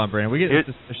 Hold on, Brandon. We get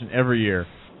this discussion every year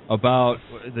about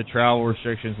the travel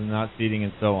restrictions and not seating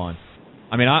and so on.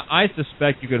 I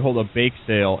suspect you could hold a bake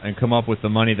sale and come up with the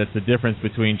money that's the difference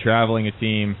between traveling a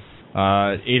team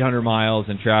 800 miles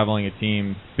and traveling a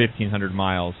team 1,500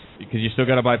 miles, because you still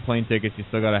got to buy plane tickets, you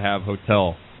still got to have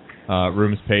hotel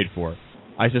rooms paid for.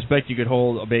 I suspect you could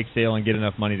hold a bake sale and get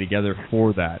enough money together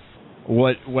for that.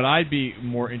 What I'd be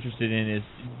more interested in is,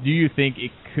 do you think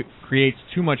it creates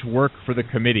too much work for the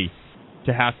committee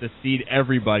to have to seed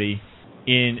everybody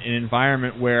in an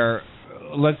environment where,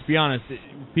 let's be honest,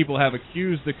 people have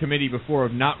accused the committee before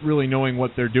of not really knowing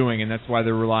what they're doing, and that's why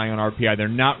they're relying on RPI. They're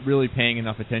not really paying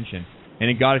enough attention.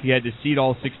 And, God, if you had to seed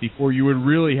all 64, you would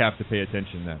really have to pay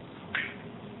attention then.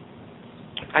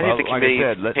 I think the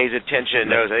committee pays attention and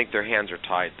knows. I think their hands are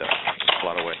tied, though, in a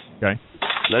lot of ways. Okay.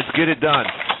 Let's get it done.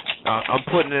 I'm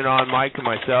putting it on Mike and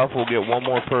myself. We'll get one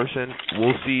more person.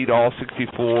 We'll seed all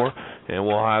 64, and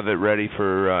we'll have it ready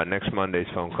for next Monday's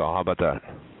phone call. How about that?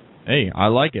 Hey, I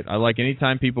like it. I like any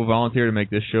time people volunteer to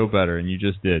make this show better, and you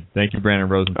just did. Thank you, Brandon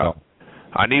Rosenthal.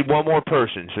 I need one more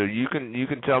person, so you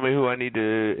can tell me who I need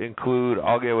to include.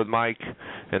 I'll get with Mike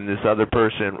and this other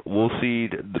person. We'll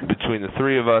seed between the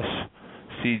 3 of us,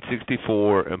 seed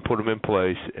 64, and put them in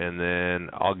place, and then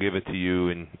I'll give it to you,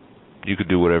 and you can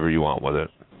do whatever you want with it.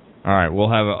 All right, we'll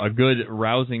have a good,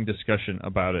 rousing discussion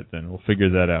about it then. We'll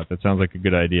figure that out. That sounds like a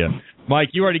good idea. Mike,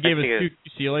 you already gave us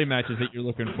 2 UCLA matches that you're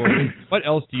looking forward to. What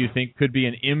else do you think could be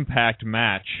an impact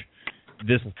match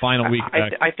this final week?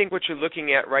 I think what you're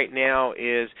looking at right now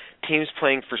is teams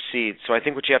playing for seeds. So I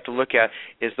think what you have to look at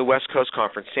is the West Coast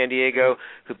Conference. San Diego,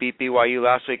 who beat BYU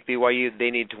last week, BYU,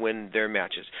 they need to win their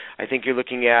matches. I think you're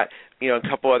looking at, a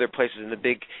couple other places in the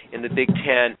Big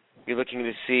Ten. You're looking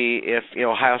to see if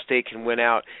Ohio State can win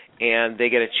out and they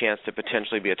get a chance to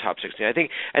potentially be a top 16. I think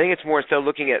it's more, instead of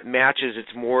looking at matches, it's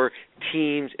more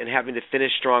teams and having to finish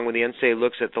strong when the NCAA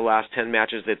looks at the last 10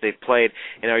 matches that they've played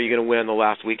and are you going to win on the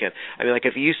last weekend. I mean, like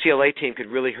if a UCLA team could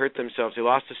really hurt themselves, they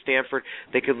lost to Stanford,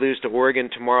 they could lose to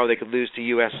Oregon tomorrow, they could lose to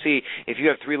USC. If you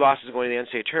have 3 losses going to the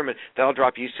NCAA tournament, that'll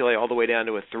drop UCLA all the way down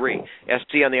to a 3.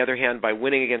 SC, on the other hand, by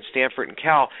winning against Stanford and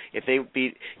Cal, if they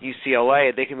beat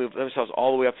UCLA, they can move themselves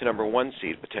all the way up to number 1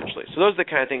 seed potentially. So those are the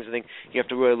kind of things I think you have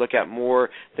to really look at more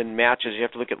than matches. You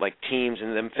have to look at like teams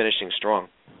and them finishing strong.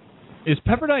 Is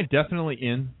Pepperdine definitely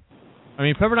in? I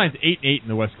mean, Pepperdine's 8-8 in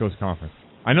the West Coast Conference.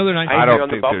 I know they're 9. I don't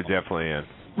think they're definitely in.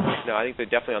 No, I think they're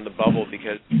definitely on the bubble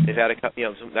because they've had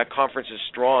that conference is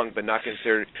strong but not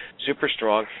considered super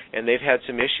strong, and they've had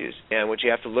some issues. And what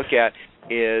you have to look at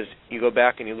is you go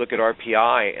back and you look at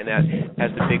RPI, and that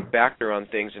has the big factor on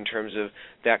things in terms of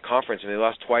that conference. And they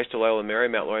lost twice to Loyola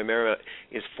Marymount. Loyola Marymount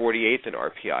is 48th in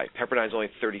RPI. Pepperdine's only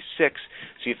 36,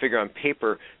 so you figure on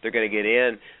paper they're going to get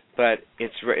in, but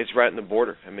it's right in the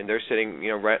border. I mean, they're sitting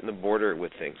right in the border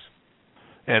with things.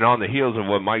 And on the heels of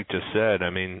what Mike just said,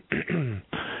 I mean,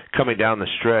 coming down the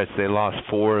stretch, they lost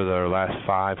 4 of their last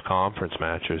 5 conference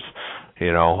matches.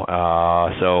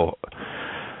 So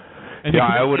and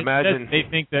I would imagine they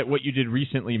think that what you did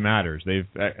recently matters.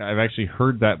 I've actually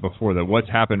heard that before, that what's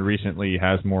happened recently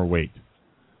has more weight.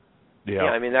 Yeah,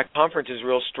 I mean that conference is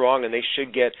real strong, and they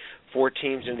should get 4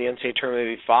 teams in the NCAA tournament,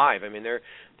 maybe 5. I mean their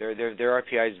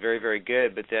RPI is very, very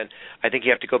good, but then I think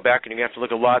you have to go back and you have to look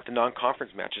a lot at the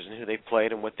non-conference matches and who they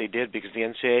played and what they did, because the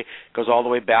NCAA goes all the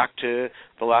way back to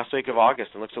the last week of August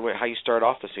and looks at how you start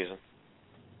off the season.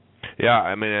 Yeah,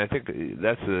 I mean, I think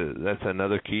that's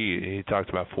another key. He talked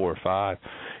about 4 or 5.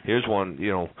 Here's one.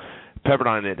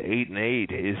 Pepperdine at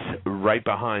 8-8 is right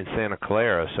behind Santa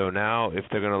Clara. So now, if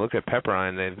they're going to look at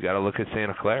Pepperdine, they've got to look at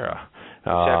Santa Clara.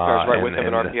 Santa Clara's right with them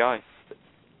in RPI.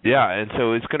 Yeah, and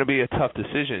so it's going to be a tough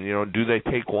decision. Do they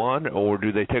take one, or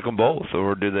do they take them both,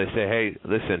 or do they say, "Hey,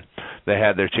 listen, they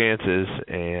had their chances,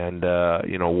 and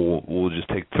we'll just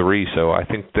take 3." So I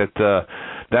think that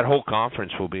that whole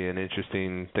conference will be an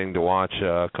interesting thing to watch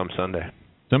come Sunday.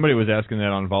 Somebody was asking that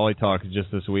on Volley Talk just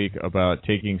this week about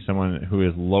taking someone who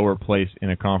is lower place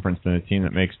in a conference than a team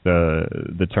that makes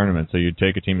the tournament. So you'd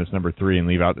take a team that's number 3 and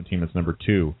leave out the team that's number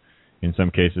 2. In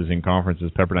some cases, in conferences,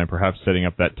 Pepperdine perhaps setting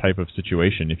up that type of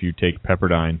situation if you take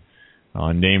Pepperdine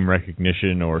on name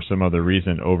recognition or some other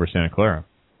reason over Santa Clara.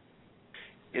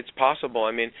 It's possible.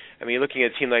 I mean, you're looking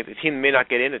at a team like the team that may not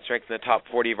get in. It's ranked in the top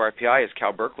 40 of RPI is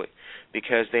Cal Berkeley,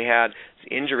 because they had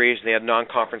injuries and they had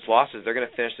non-conference losses. They're going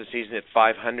to finish the season at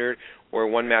 500 or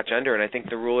 1 match under, and I think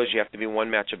the rule is you have to be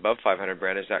 1 match above 500.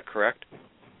 Brad, is that correct?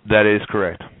 That is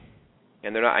correct.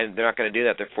 And they're not going to do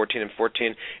that. They're 14-14,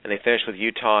 and they finish with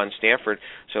Utah and Stanford,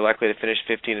 so they're likely to finish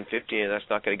 15-15, and that's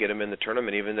not going to get them in the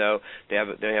tournament, even though they have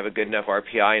a good enough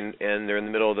RPI and they're in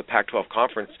the middle of the Pac-12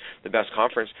 conference, the best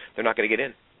conference. They're not going to get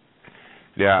in.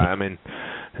 Yeah, I mean,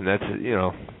 and that's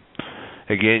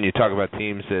again, you talk about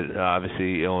teams that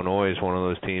obviously Illinois is one of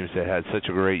those teams that had such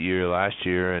a great year last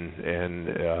year,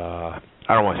 and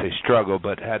I don't want to say struggle,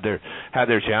 but had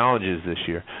their challenges this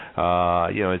year.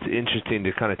 It's interesting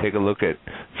to kind of take a look at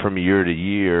from year to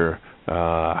year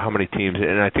how many teams,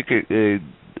 and I think it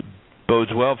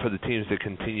bodes well for the teams that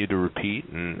continue to repeat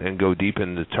and go deep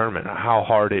in the tournament. How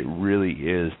hard it really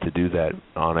is to do that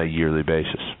on a yearly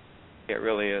basis. It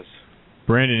really is.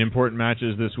 Brandon, important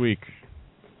matches this week.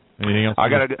 Anything else?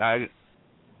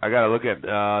 I gotta look at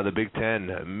the Big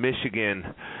Ten.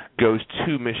 Michigan goes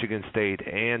to Michigan State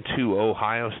and to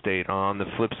Ohio State on the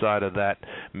flip side of that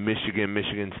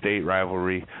Michigan State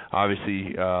rivalry.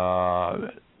 Obviously,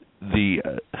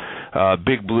 the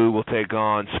Big Blue will take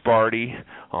on Sparty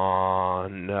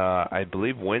on, I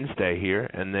believe, Wednesday here,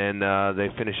 and then they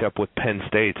finish up with Penn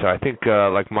State. So I think,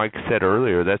 like Mike said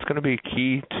earlier, that's going to be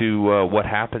key to what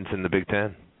happens in the Big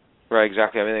Ten. Right,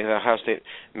 exactly. I mean, the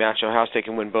Ohio State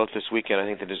can win both this weekend. I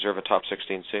think they deserve a top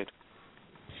 16 seed.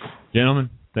 Gentlemen,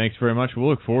 thanks very much. We'll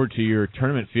look forward to your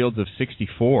tournament fields of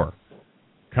 64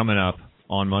 coming up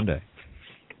on Monday.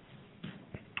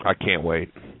 I can't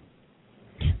wait.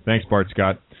 Thanks, Bart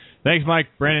Scott. Thanks, Mike.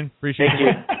 Brandon, appreciate you.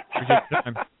 Appreciate the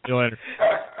time. See you later.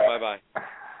 Bye-bye.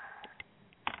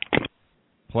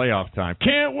 Playoff time.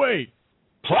 Can't wait.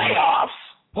 Playoffs.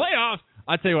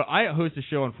 I tell you what, I host a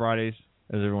show on Fridays,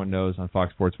 as everyone knows, on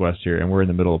Fox Sports West here, and we're in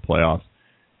the middle of playoffs.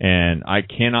 And I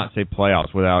cannot say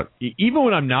playoffs without, even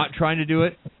when I'm not trying to do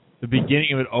it, the beginning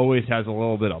of it always has a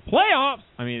little bit of playoffs.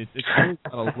 I mean, it's always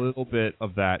got a little bit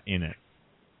of that in it.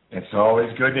 It's always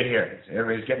good to hear.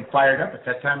 Everybody's getting fired up. It's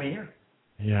that time of year.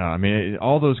 Yeah, I mean,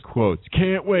 all those quotes.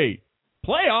 Can't wait.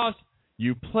 Playoffs.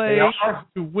 You play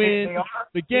to win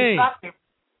the game.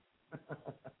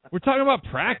 We're talking about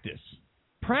practice.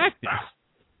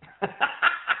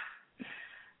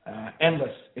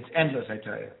 Endless. It's endless, I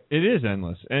tell you. It is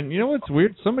endless. And you know what's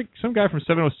weird? Some guy from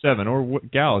 707 or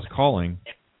gal is calling.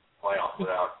 Playoffs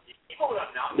without people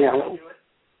that not yeah. Do it.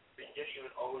 The beginning of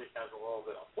it always has a little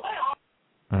bit of playoffs.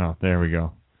 Oh, there we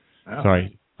go. Oh.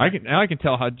 Sorry. I can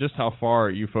tell just how far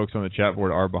you folks on the chat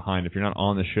board are behind. If you're not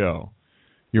on the show,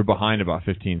 you're behind about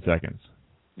 15 seconds.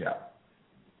 Yeah.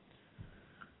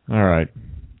 All right.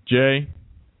 Jay?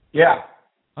 Yeah.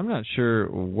 I'm not sure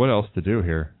what else to do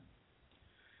here.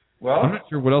 Well, I'm not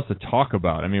sure what else to talk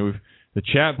about. I mean, the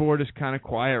chat board is kind of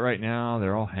quiet right now.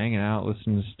 They're all hanging out,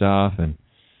 listening to stuff, and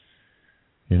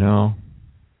you know,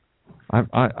 I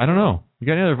don't know. You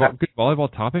got any other good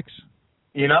volleyball topics?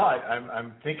 You know,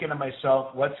 I'm thinking to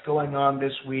myself, what's going on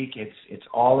this week? It's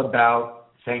all about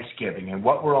Thanksgiving and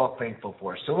what we're all thankful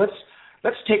for. So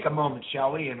let's take a moment,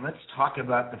 shall we, and let's talk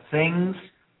about the things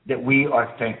that we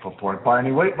are thankful for.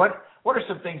 Barney, what are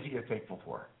some things that you're thankful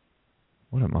for?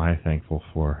 What am I thankful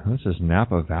for? This is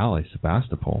Napa Valley,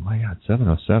 Sebastopol. My God,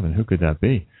 707. Who could that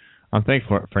be? I'm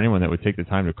thankful for anyone that would take the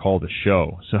time to call the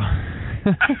show. So,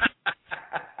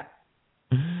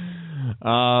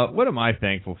 what am I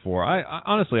thankful for? I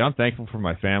honestly, I'm thankful for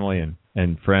my family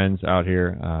and friends out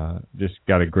here. Just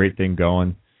got a great thing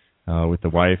going with the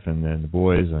wife and then the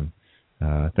boys, and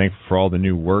thankful for all the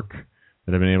new work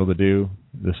that I've been able to do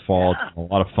this fall. It's been a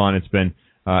lot of fun. It's been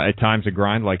at times a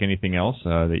grind like anything else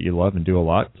that you love and do a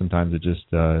lot. Sometimes it just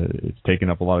it's taken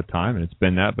up a lot of time, and it's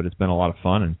been that, but it's been a lot of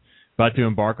fun. And about to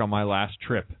embark on my last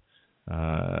trip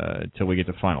until we get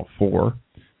to Final Four.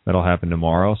 That'll happen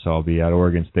tomorrow, so I'll be at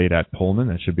Oregon State at Pullman.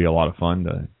 That should be a lot of fun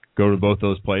to go to both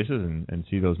those places and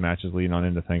see those matches leading on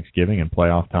into Thanksgiving and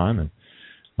playoff time. And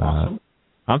awesome.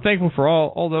 I'm thankful for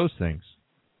all those things.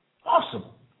 Awesome.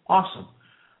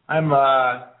 I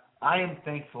am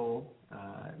thankful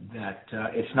that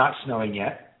it's not snowing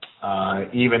yet,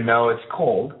 even though it's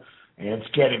cold, and it's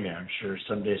getting there. I'm sure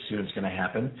someday soon it's going to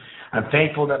happen. I'm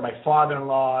thankful that my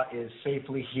father-in-law is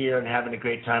safely here and having a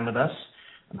great time with us.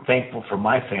 I'm thankful for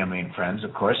my family and friends,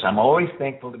 of course. I'm always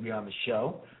thankful to be on the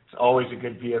show. It's always a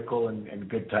good vehicle and a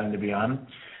good time to be on.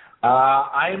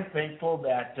 I am thankful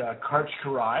that Karch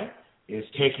Karai is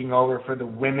taking over for the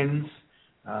women's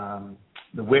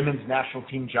national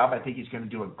team job. I think he's going to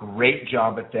do a great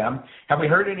job at them. Have we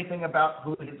heard anything about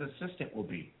who his assistant will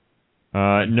be?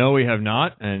 No, we have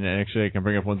not. And actually, I can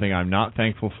bring up one thing I'm not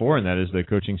thankful for, and that is the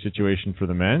coaching situation for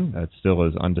the men. That still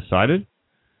is undecided.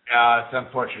 It's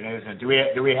unfortunate, isn't it? Do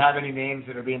we have any names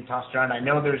that are being tossed around? I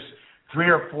know there's 3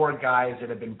 or 4 guys that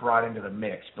have been brought into the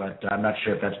mix, but I'm not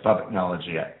sure if that's public knowledge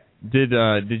yet. Did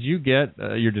you get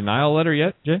your denial letter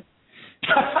yet, Jay?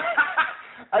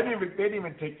 They didn't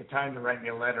even take the time to write me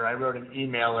a letter. I wrote an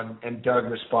email, and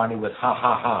Doug responded with ha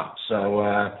ha ha. So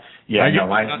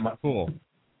cool.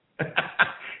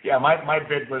 Yeah, my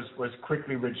bid was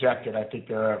quickly rejected. I think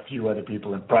there are a few other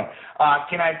people in front.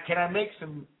 Can I make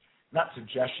some, not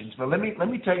suggestions, but let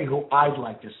me tell you who I'd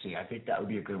like to see. I think that would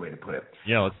be a good way to put it.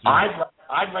 Yeah, let's do it.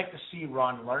 I'd like to see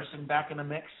Ron Larson back in the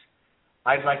mix.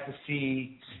 I'd like to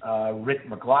see Rick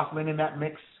McLaughlin in that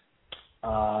mix.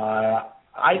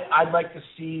 I'd like to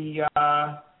see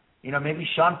maybe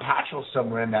Sean Patchell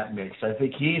somewhere in that mix. I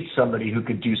think he's somebody who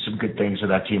could do some good things with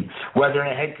that team. Whether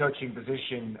in a head coaching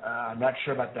position, I'm not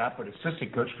sure about that, but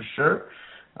assistant coach for sure.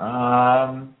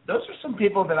 Those are some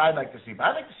people that I'd like to see. But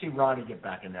I'd like to see Ronnie get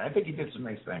back in there. I think he did some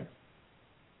nice things.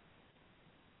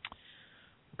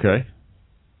 Okay.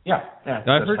 Yeah.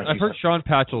 I've heard Sean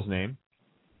Patchell's name.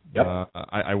 Yep.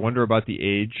 I wonder about the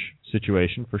age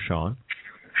situation for Sean.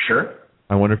 Sure.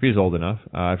 I wonder if he's old enough.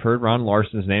 I've heard Ron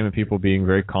Larson's name and people being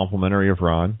very complimentary of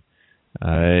Ron.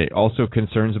 Also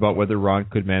concerns about whether Ron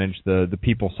could manage the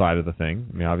people side of the thing.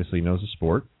 I mean, obviously he knows the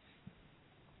sport.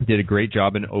 Did a great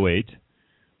job in 2008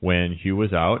 when Hugh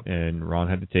was out and Ron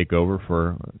had to take over for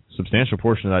a substantial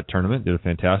portion of that tournament. Did a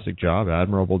fantastic job,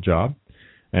 admirable job.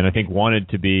 And I think wanted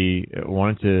to be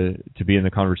in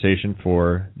the conversation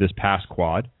for this past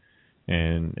quad.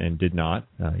 And did not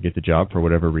get the job for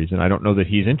whatever reason. I don't know that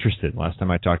he's interested. Last time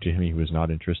I talked to him, he was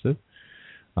not interested.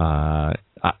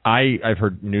 I've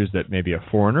heard news that maybe a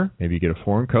foreigner, maybe you get a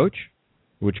foreign coach,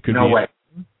 which could No be way.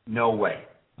 No way.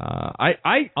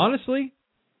 I honestly,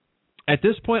 at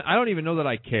this point, I don't even know that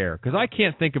I care because I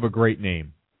can't think of a great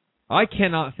name. I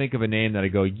cannot think of a name that I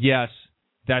go, yes,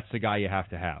 that's the guy you have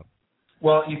to have.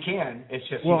 Well, you can. It's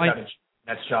just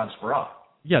that's John Sparrow.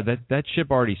 Yeah, that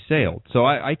ship already sailed. So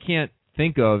I can't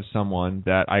think of someone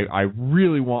that I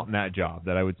really want in that job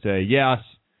that I would say, yes,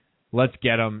 let's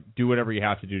get him, do whatever you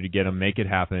have to do to get him, make it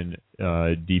happen,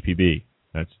 DPB.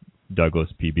 That's Douglas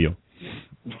P. Beal.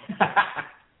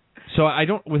 So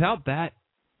without that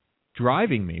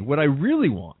driving me, what I really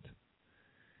want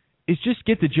is just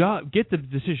get the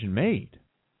decision made.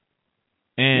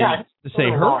 And to say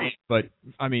hurry, but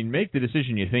I mean, make the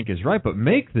decision you think is right, but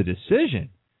make the decision.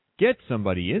 Get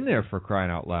somebody in there for crying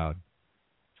out loud.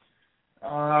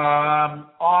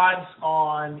 Odds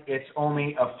on it's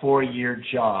only a 4-year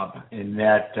job, in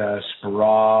that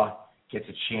Sparrow gets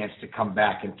a chance to come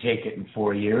back and take it in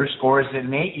 4 years, or is it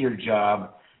an 8-year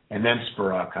job and then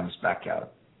Sparrow comes back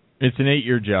out? It's an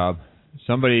 8-year job.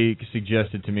 Somebody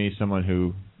suggested to me, someone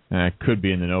who could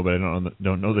be in the know, but I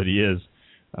don't know that he is,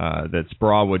 that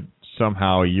Sparrow would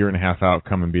somehow a year and a half out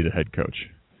come and be the head coach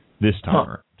this time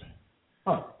around.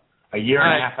 Huh. A year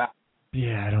and a half out?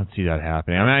 Yeah, I don't see that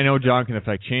happening. I mean, I know John can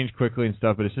affect change quickly and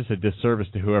stuff, but it's just a disservice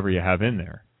to whoever you have in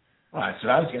there. Well, that's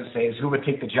what I was going to say, is who would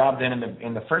take the job then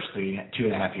in the first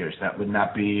 2.5 years? That would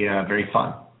not be very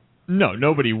fun. No,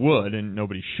 nobody would, and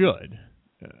nobody should.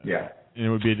 Yeah. And it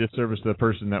would be a disservice to the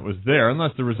person that was there,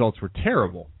 unless the results were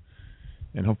terrible.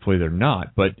 And hopefully they're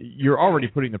not. But you're already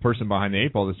putting the person behind the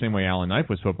 8 ball the same way Alan Knipe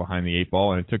was put behind the 8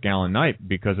 ball, and it took Alan Knipe,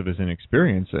 because of his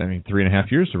inexperience,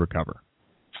 3.5 years to recover.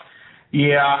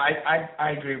 Yeah,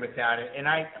 I agree with that. And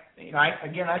I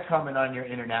comment on your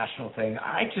international thing.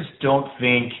 I just don't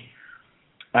think,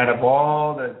 out of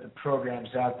all the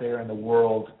programs out there in the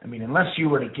world, I mean, unless you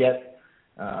were to get,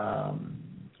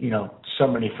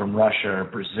 somebody from Russia or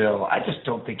Brazil, I just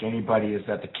don't think anybody is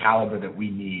at the caliber that we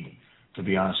need, to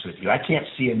be honest with you. I can't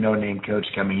see a no-name coach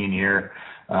coming in here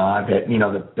that,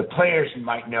 the players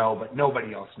might know, but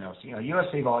nobody else knows.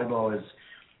 USA Volleyball is,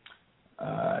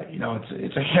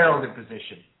 it's a heralded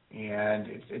position, and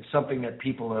it's something that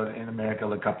people in America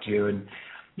look up to. And,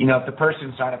 if the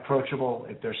person's not approachable,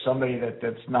 if there's somebody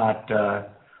that's not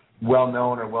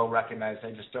well-known or well-recognized,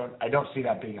 I don't see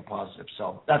that being a positive.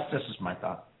 So this is my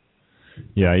thought.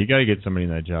 Yeah, you got to get somebody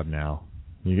in that job now.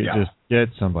 Just get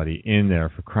somebody in there,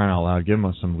 for crying out loud. Give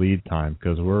them some lead time,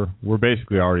 because we're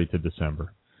basically already to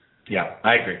December. Yeah,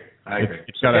 I agree.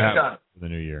 It's got to happen for the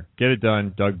new year. Get it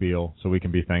done, Doug Beal, so we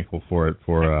can be thankful for it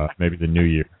for maybe the new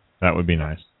year. That would be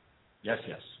nice. Yes.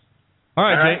 All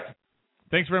right, Jake.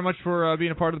 Thanks very much for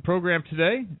being a part of the program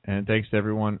today, and thanks to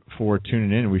everyone for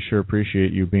tuning in. We sure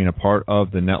appreciate you being a part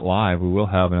of the Net Live. We will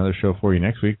have another show for you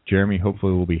next week. Jeremy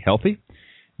hopefully will be healthy,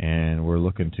 and we're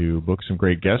looking to book some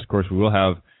great guests. Of course, we will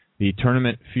have the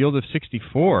tournament Field of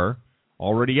 64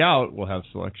 already out. We'll have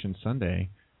Selection Sunday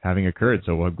having occurred,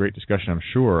 so we'll have great discussion, I'm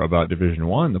sure, about Division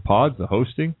I, the pods, the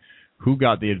hosting, who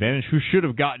got the advantage, who should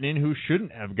have gotten in, who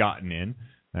shouldn't have gotten in.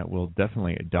 That will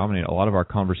definitely dominate a lot of our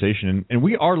conversation. And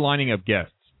we are lining up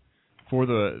guests for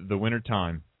the winter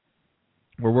time.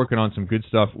 We're working on some good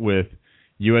stuff with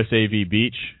USAV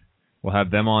Beach. We'll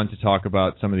have them on to talk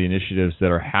about some of the initiatives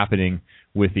that are happening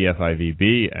with the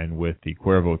FIVB and with the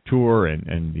Cuervo Tour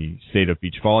and the State of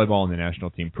Beach Volleyball and the national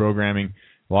team programming.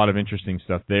 A lot of interesting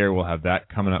stuff there. We'll have that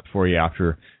coming up for you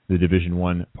after the Division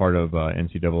I part of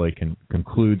NCAA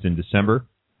concludes in December.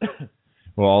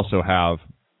 We'll also have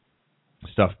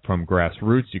stuff from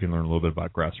Grassroots. You can learn a little bit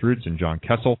about Grassroots and John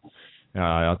Kessel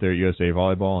out there at USA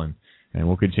Volleyball, and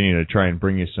we'll continue to try and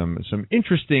bring you some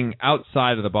interesting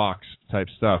outside of the box type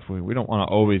stuff. We don't want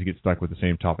to always get stuck with the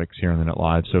same topics here on the Net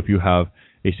Live. So if you have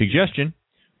a suggestion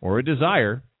or a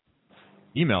desire,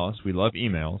 email us. We love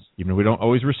emails. Even if we don't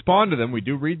always respond to them, we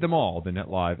do read them all.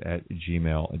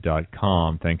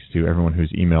 thenetlive@gmail.com. Thanks to everyone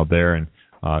who's emailed there. And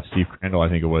Steve Crandall, I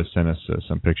think it was, sent us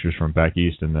some pictures from back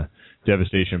east, and the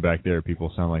devastation back there. People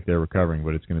sound like they're recovering,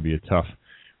 but it's going to be a tough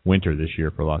winter this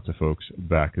year for lots of folks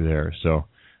back there. So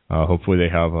hopefully they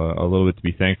have a little bit to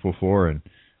be thankful for and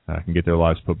can get their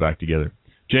lives put back together.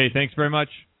 Jay, thanks very much.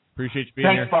 Appreciate you being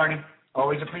here. Thanks, Barney.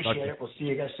 Always appreciate it. We'll see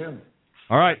you guys soon.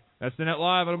 All right. That's the Net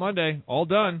Live on a Monday. All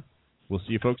done. We'll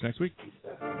see you folks next week.